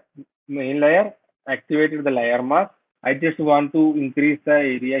layer, main layer. Activated the layer mask. I just want to increase the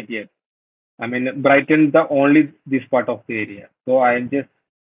area here. I mean, brighten the only this part of the area. So I am just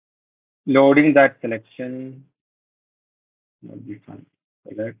loading that selection. Not this one.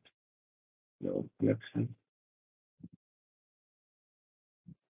 Select load selection.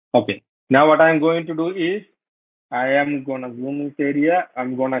 Okay. Now what I'm going to do is I am gonna zoom this area.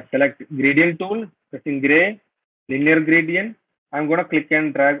 I'm gonna select gradient tool, pressing gray, linear gradient. I'm gonna click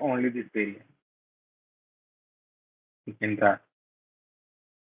and drag only this area. Click and drag.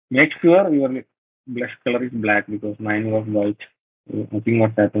 Make sure your blush color is black because mine was white. Nothing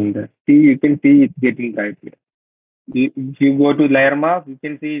what's happening there. See, you can see it's getting bright here. If you go to layer mask, you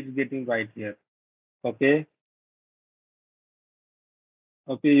can see it's getting white here. Okay.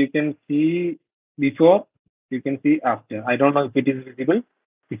 Okay, you can see before, you can see after. I don't know if it is visible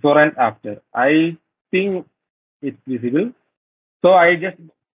before and after. I think it's visible. So I just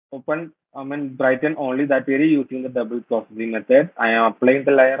brighten only that area using the double processing method. I am applying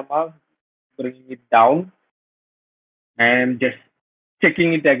the layer mask, bringing it down, and just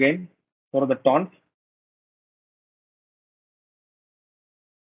checking it again for the tones.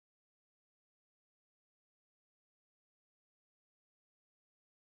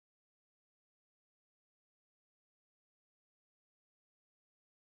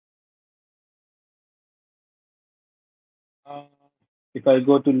 Uh, if I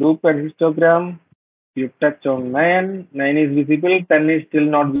go to loop and histogram, you touch on 9, 9 is visible, 10 is still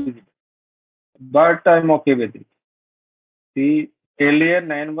not visible. But I'm okay with it. See, earlier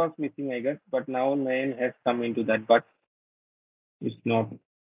 9 was missing, I guess, but now 9 has come into that, but it's not,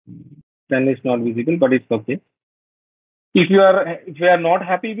 10 is not visible, but it's okay. If you are not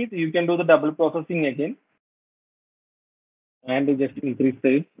happy with, you can do the double processing again and just increase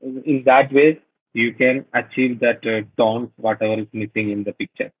the in that way you can achieve that tones whatever is missing in the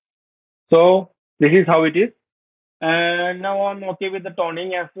picture. So this is how it is, and now I'm okay with the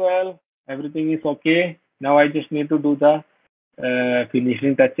toning as well. Everything is okay. Now I just need to do the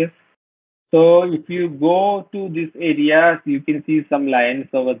finishing touches. So if you go to these areas, you can see some lines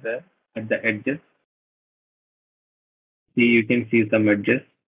over there at the edges. See, you can see some edges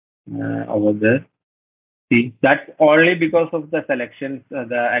over there. See, that's only because of the selections,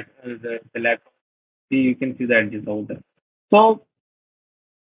 the select. See, you can see the edges over there. So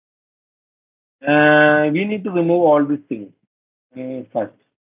we need to remove all these things first.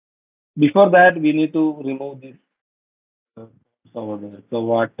 Before that, we need to remove this uh, over there. So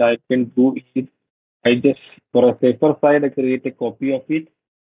what I can do is I just for a safer side, I create a copy of it.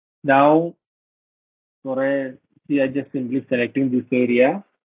 Now for a see, I just simply selecting this area.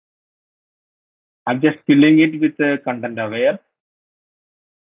 I'm just filling it with content aware.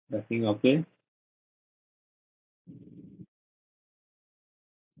 Pressing OK.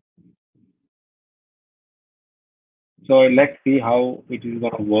 So let's see how it is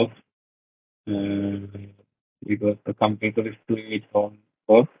gonna work. Because the computer is doing its own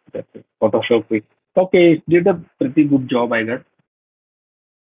work. That's it. Photoshop is okay. It did a pretty good job, I guess.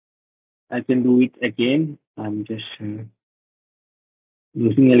 I can do it again. I'm just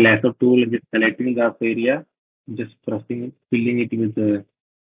using a lasso tool and just selecting the area, just pressing it, filling it with the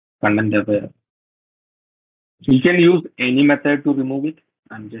content aware. You can use any method to remove it.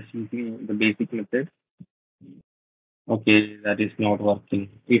 I'm just using the basic method. Okay, that is not working.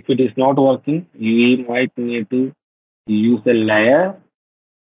 If it is not working, you might need to use a layer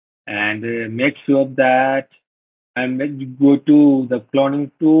and make sure that and when you go to the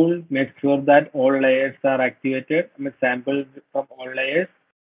cloning tool, make sure that all layers are activated. I mean, samples from all layers,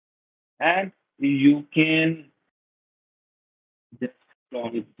 and you can just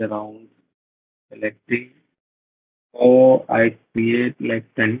clone it around, selecting, or I create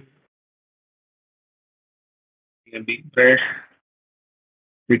like 10 in a big brush,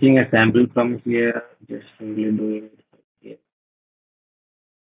 picking a sample from here, just simply doing it here.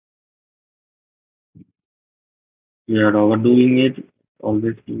 We are overdoing it,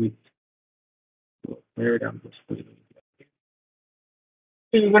 always do it. So, here I'm just doing it.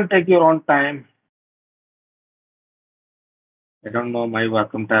 You can take your own time. I don't know, my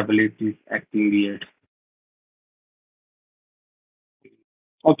Wacom tablet is acting weird.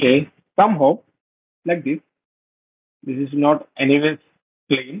 Okay, somehow, like this. This is not anyways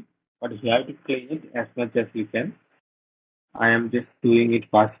clean, but you have to clean it as much as you can. I am just doing it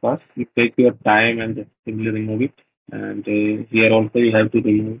fast. You take your time and just simply remove it. And here also you have to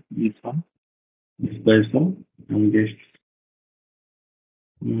remove this one, this person, and just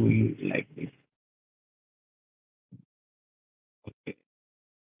move it like this. Okay,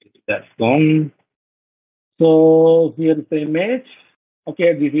 that's gone. So here is the image.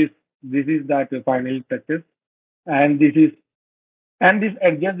 Okay, this is that final touches, and this is and this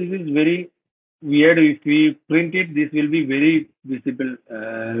adjust. This is very weird. If we print it, this will be very visible,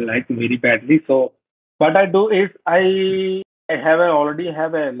 like very badly. So what I do is already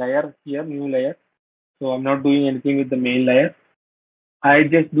have a layer here, new layer. So I'm not doing anything with the main layer. I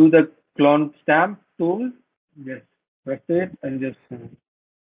just do the clone stamp tool, just press it and just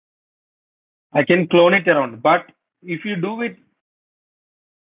I can clone it around. But if you do it,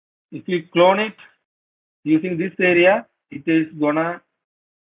 if you clone it using this area, it is gonna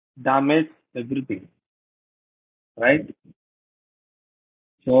damage everything, right?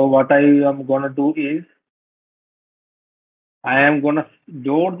 So what I am gonna do is I am gonna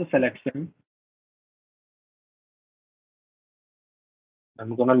load the selection.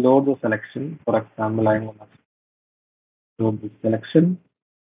 I'm gonna load the selection. For example, I'm gonna load the selection.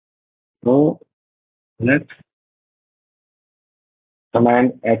 So let's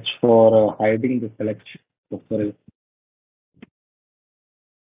command H for hiding the selection. So sorry.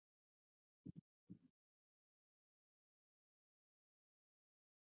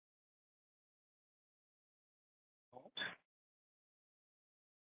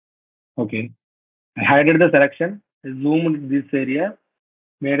 Okay. I hided the selection, zoomed this area,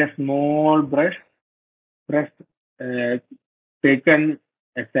 made a small brush, pressed, uh, taken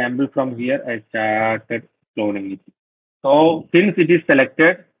a sample from here. I started cloning it. So since it is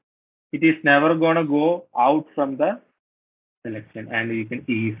selected, it is never gonna go out from the selection, and you can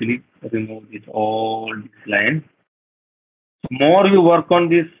easily remove this all these lines. More you work on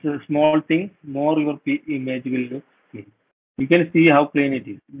these small things, more your image will look clean. You can see how clean it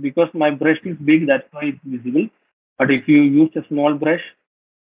is. Because my brush is big, that's why it's visible. But if you use a small brush,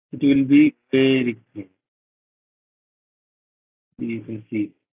 it will be very clean. You can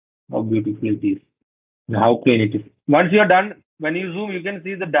see how beautiful it is and how clean it is. Once you're done, when you zoom, you can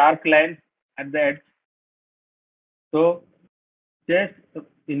see the dark lines at the edge. So just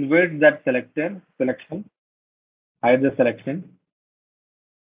invert that selection, hide the selection,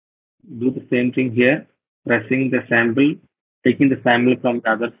 do the same thing here, pressing the sample, taking the sample from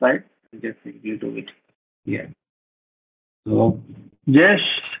the other side, and just simply do it here. So just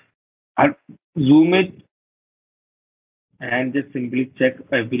uh, zoom it and just simply check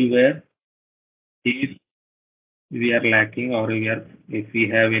everywhere if we are lacking or if we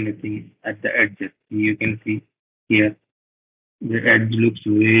have anything at the edges. You can see here the edge looks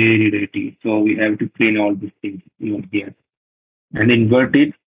very dirty, so we have to clean all these things even here and invert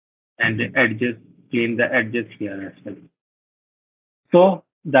it and the edges, clean the edges here as well. So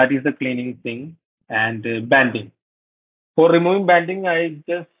that is the cleaning thing and banding. For removing banding,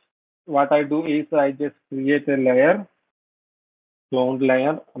 what I do is I just create a layer, cloned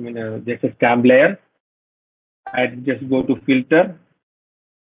layer. I mean just a stamp layer. I just go to filter.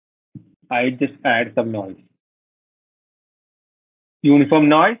 I just add some noise, uniform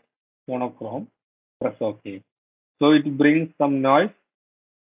noise, monochrome. Press OK. So it brings some noise.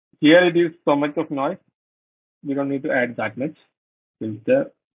 Here it is so much of noise. We don't need to add that much.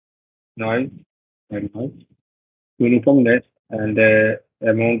 Filter, noise, and noise. Uniformness and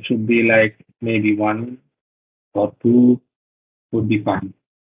amount should be like maybe 1 or 2 would be fine.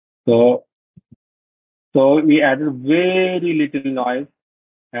 So so we added very little noise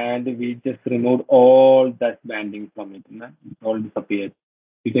and we just removed all that banding from it. No? It all disappeared.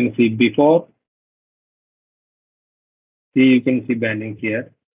 You can see before, see you can see banding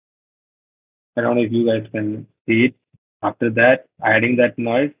here. I don't know if you guys can see it. After that, adding that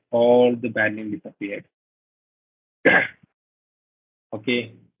noise, all the banding disappeared.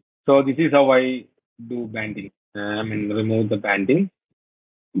 Okay. So this is how I do banding. I mean remove the banding.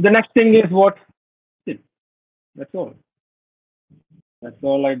 The next thing is what? That's all. That's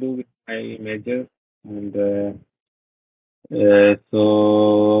all I do with my images. And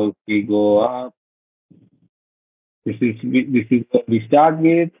so we go up. This is what we start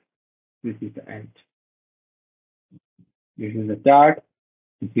with. This is the end. This is the start.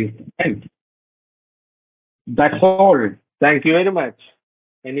 This is the end. That's all. Thank you very much.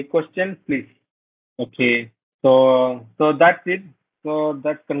 Any questions, please? Okay. So that's it. So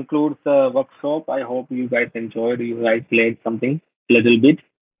that concludes the workshop. I hope you guys enjoyed. You guys learned something a little bit.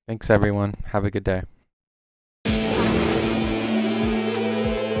 Thanks, everyone. Have a good day.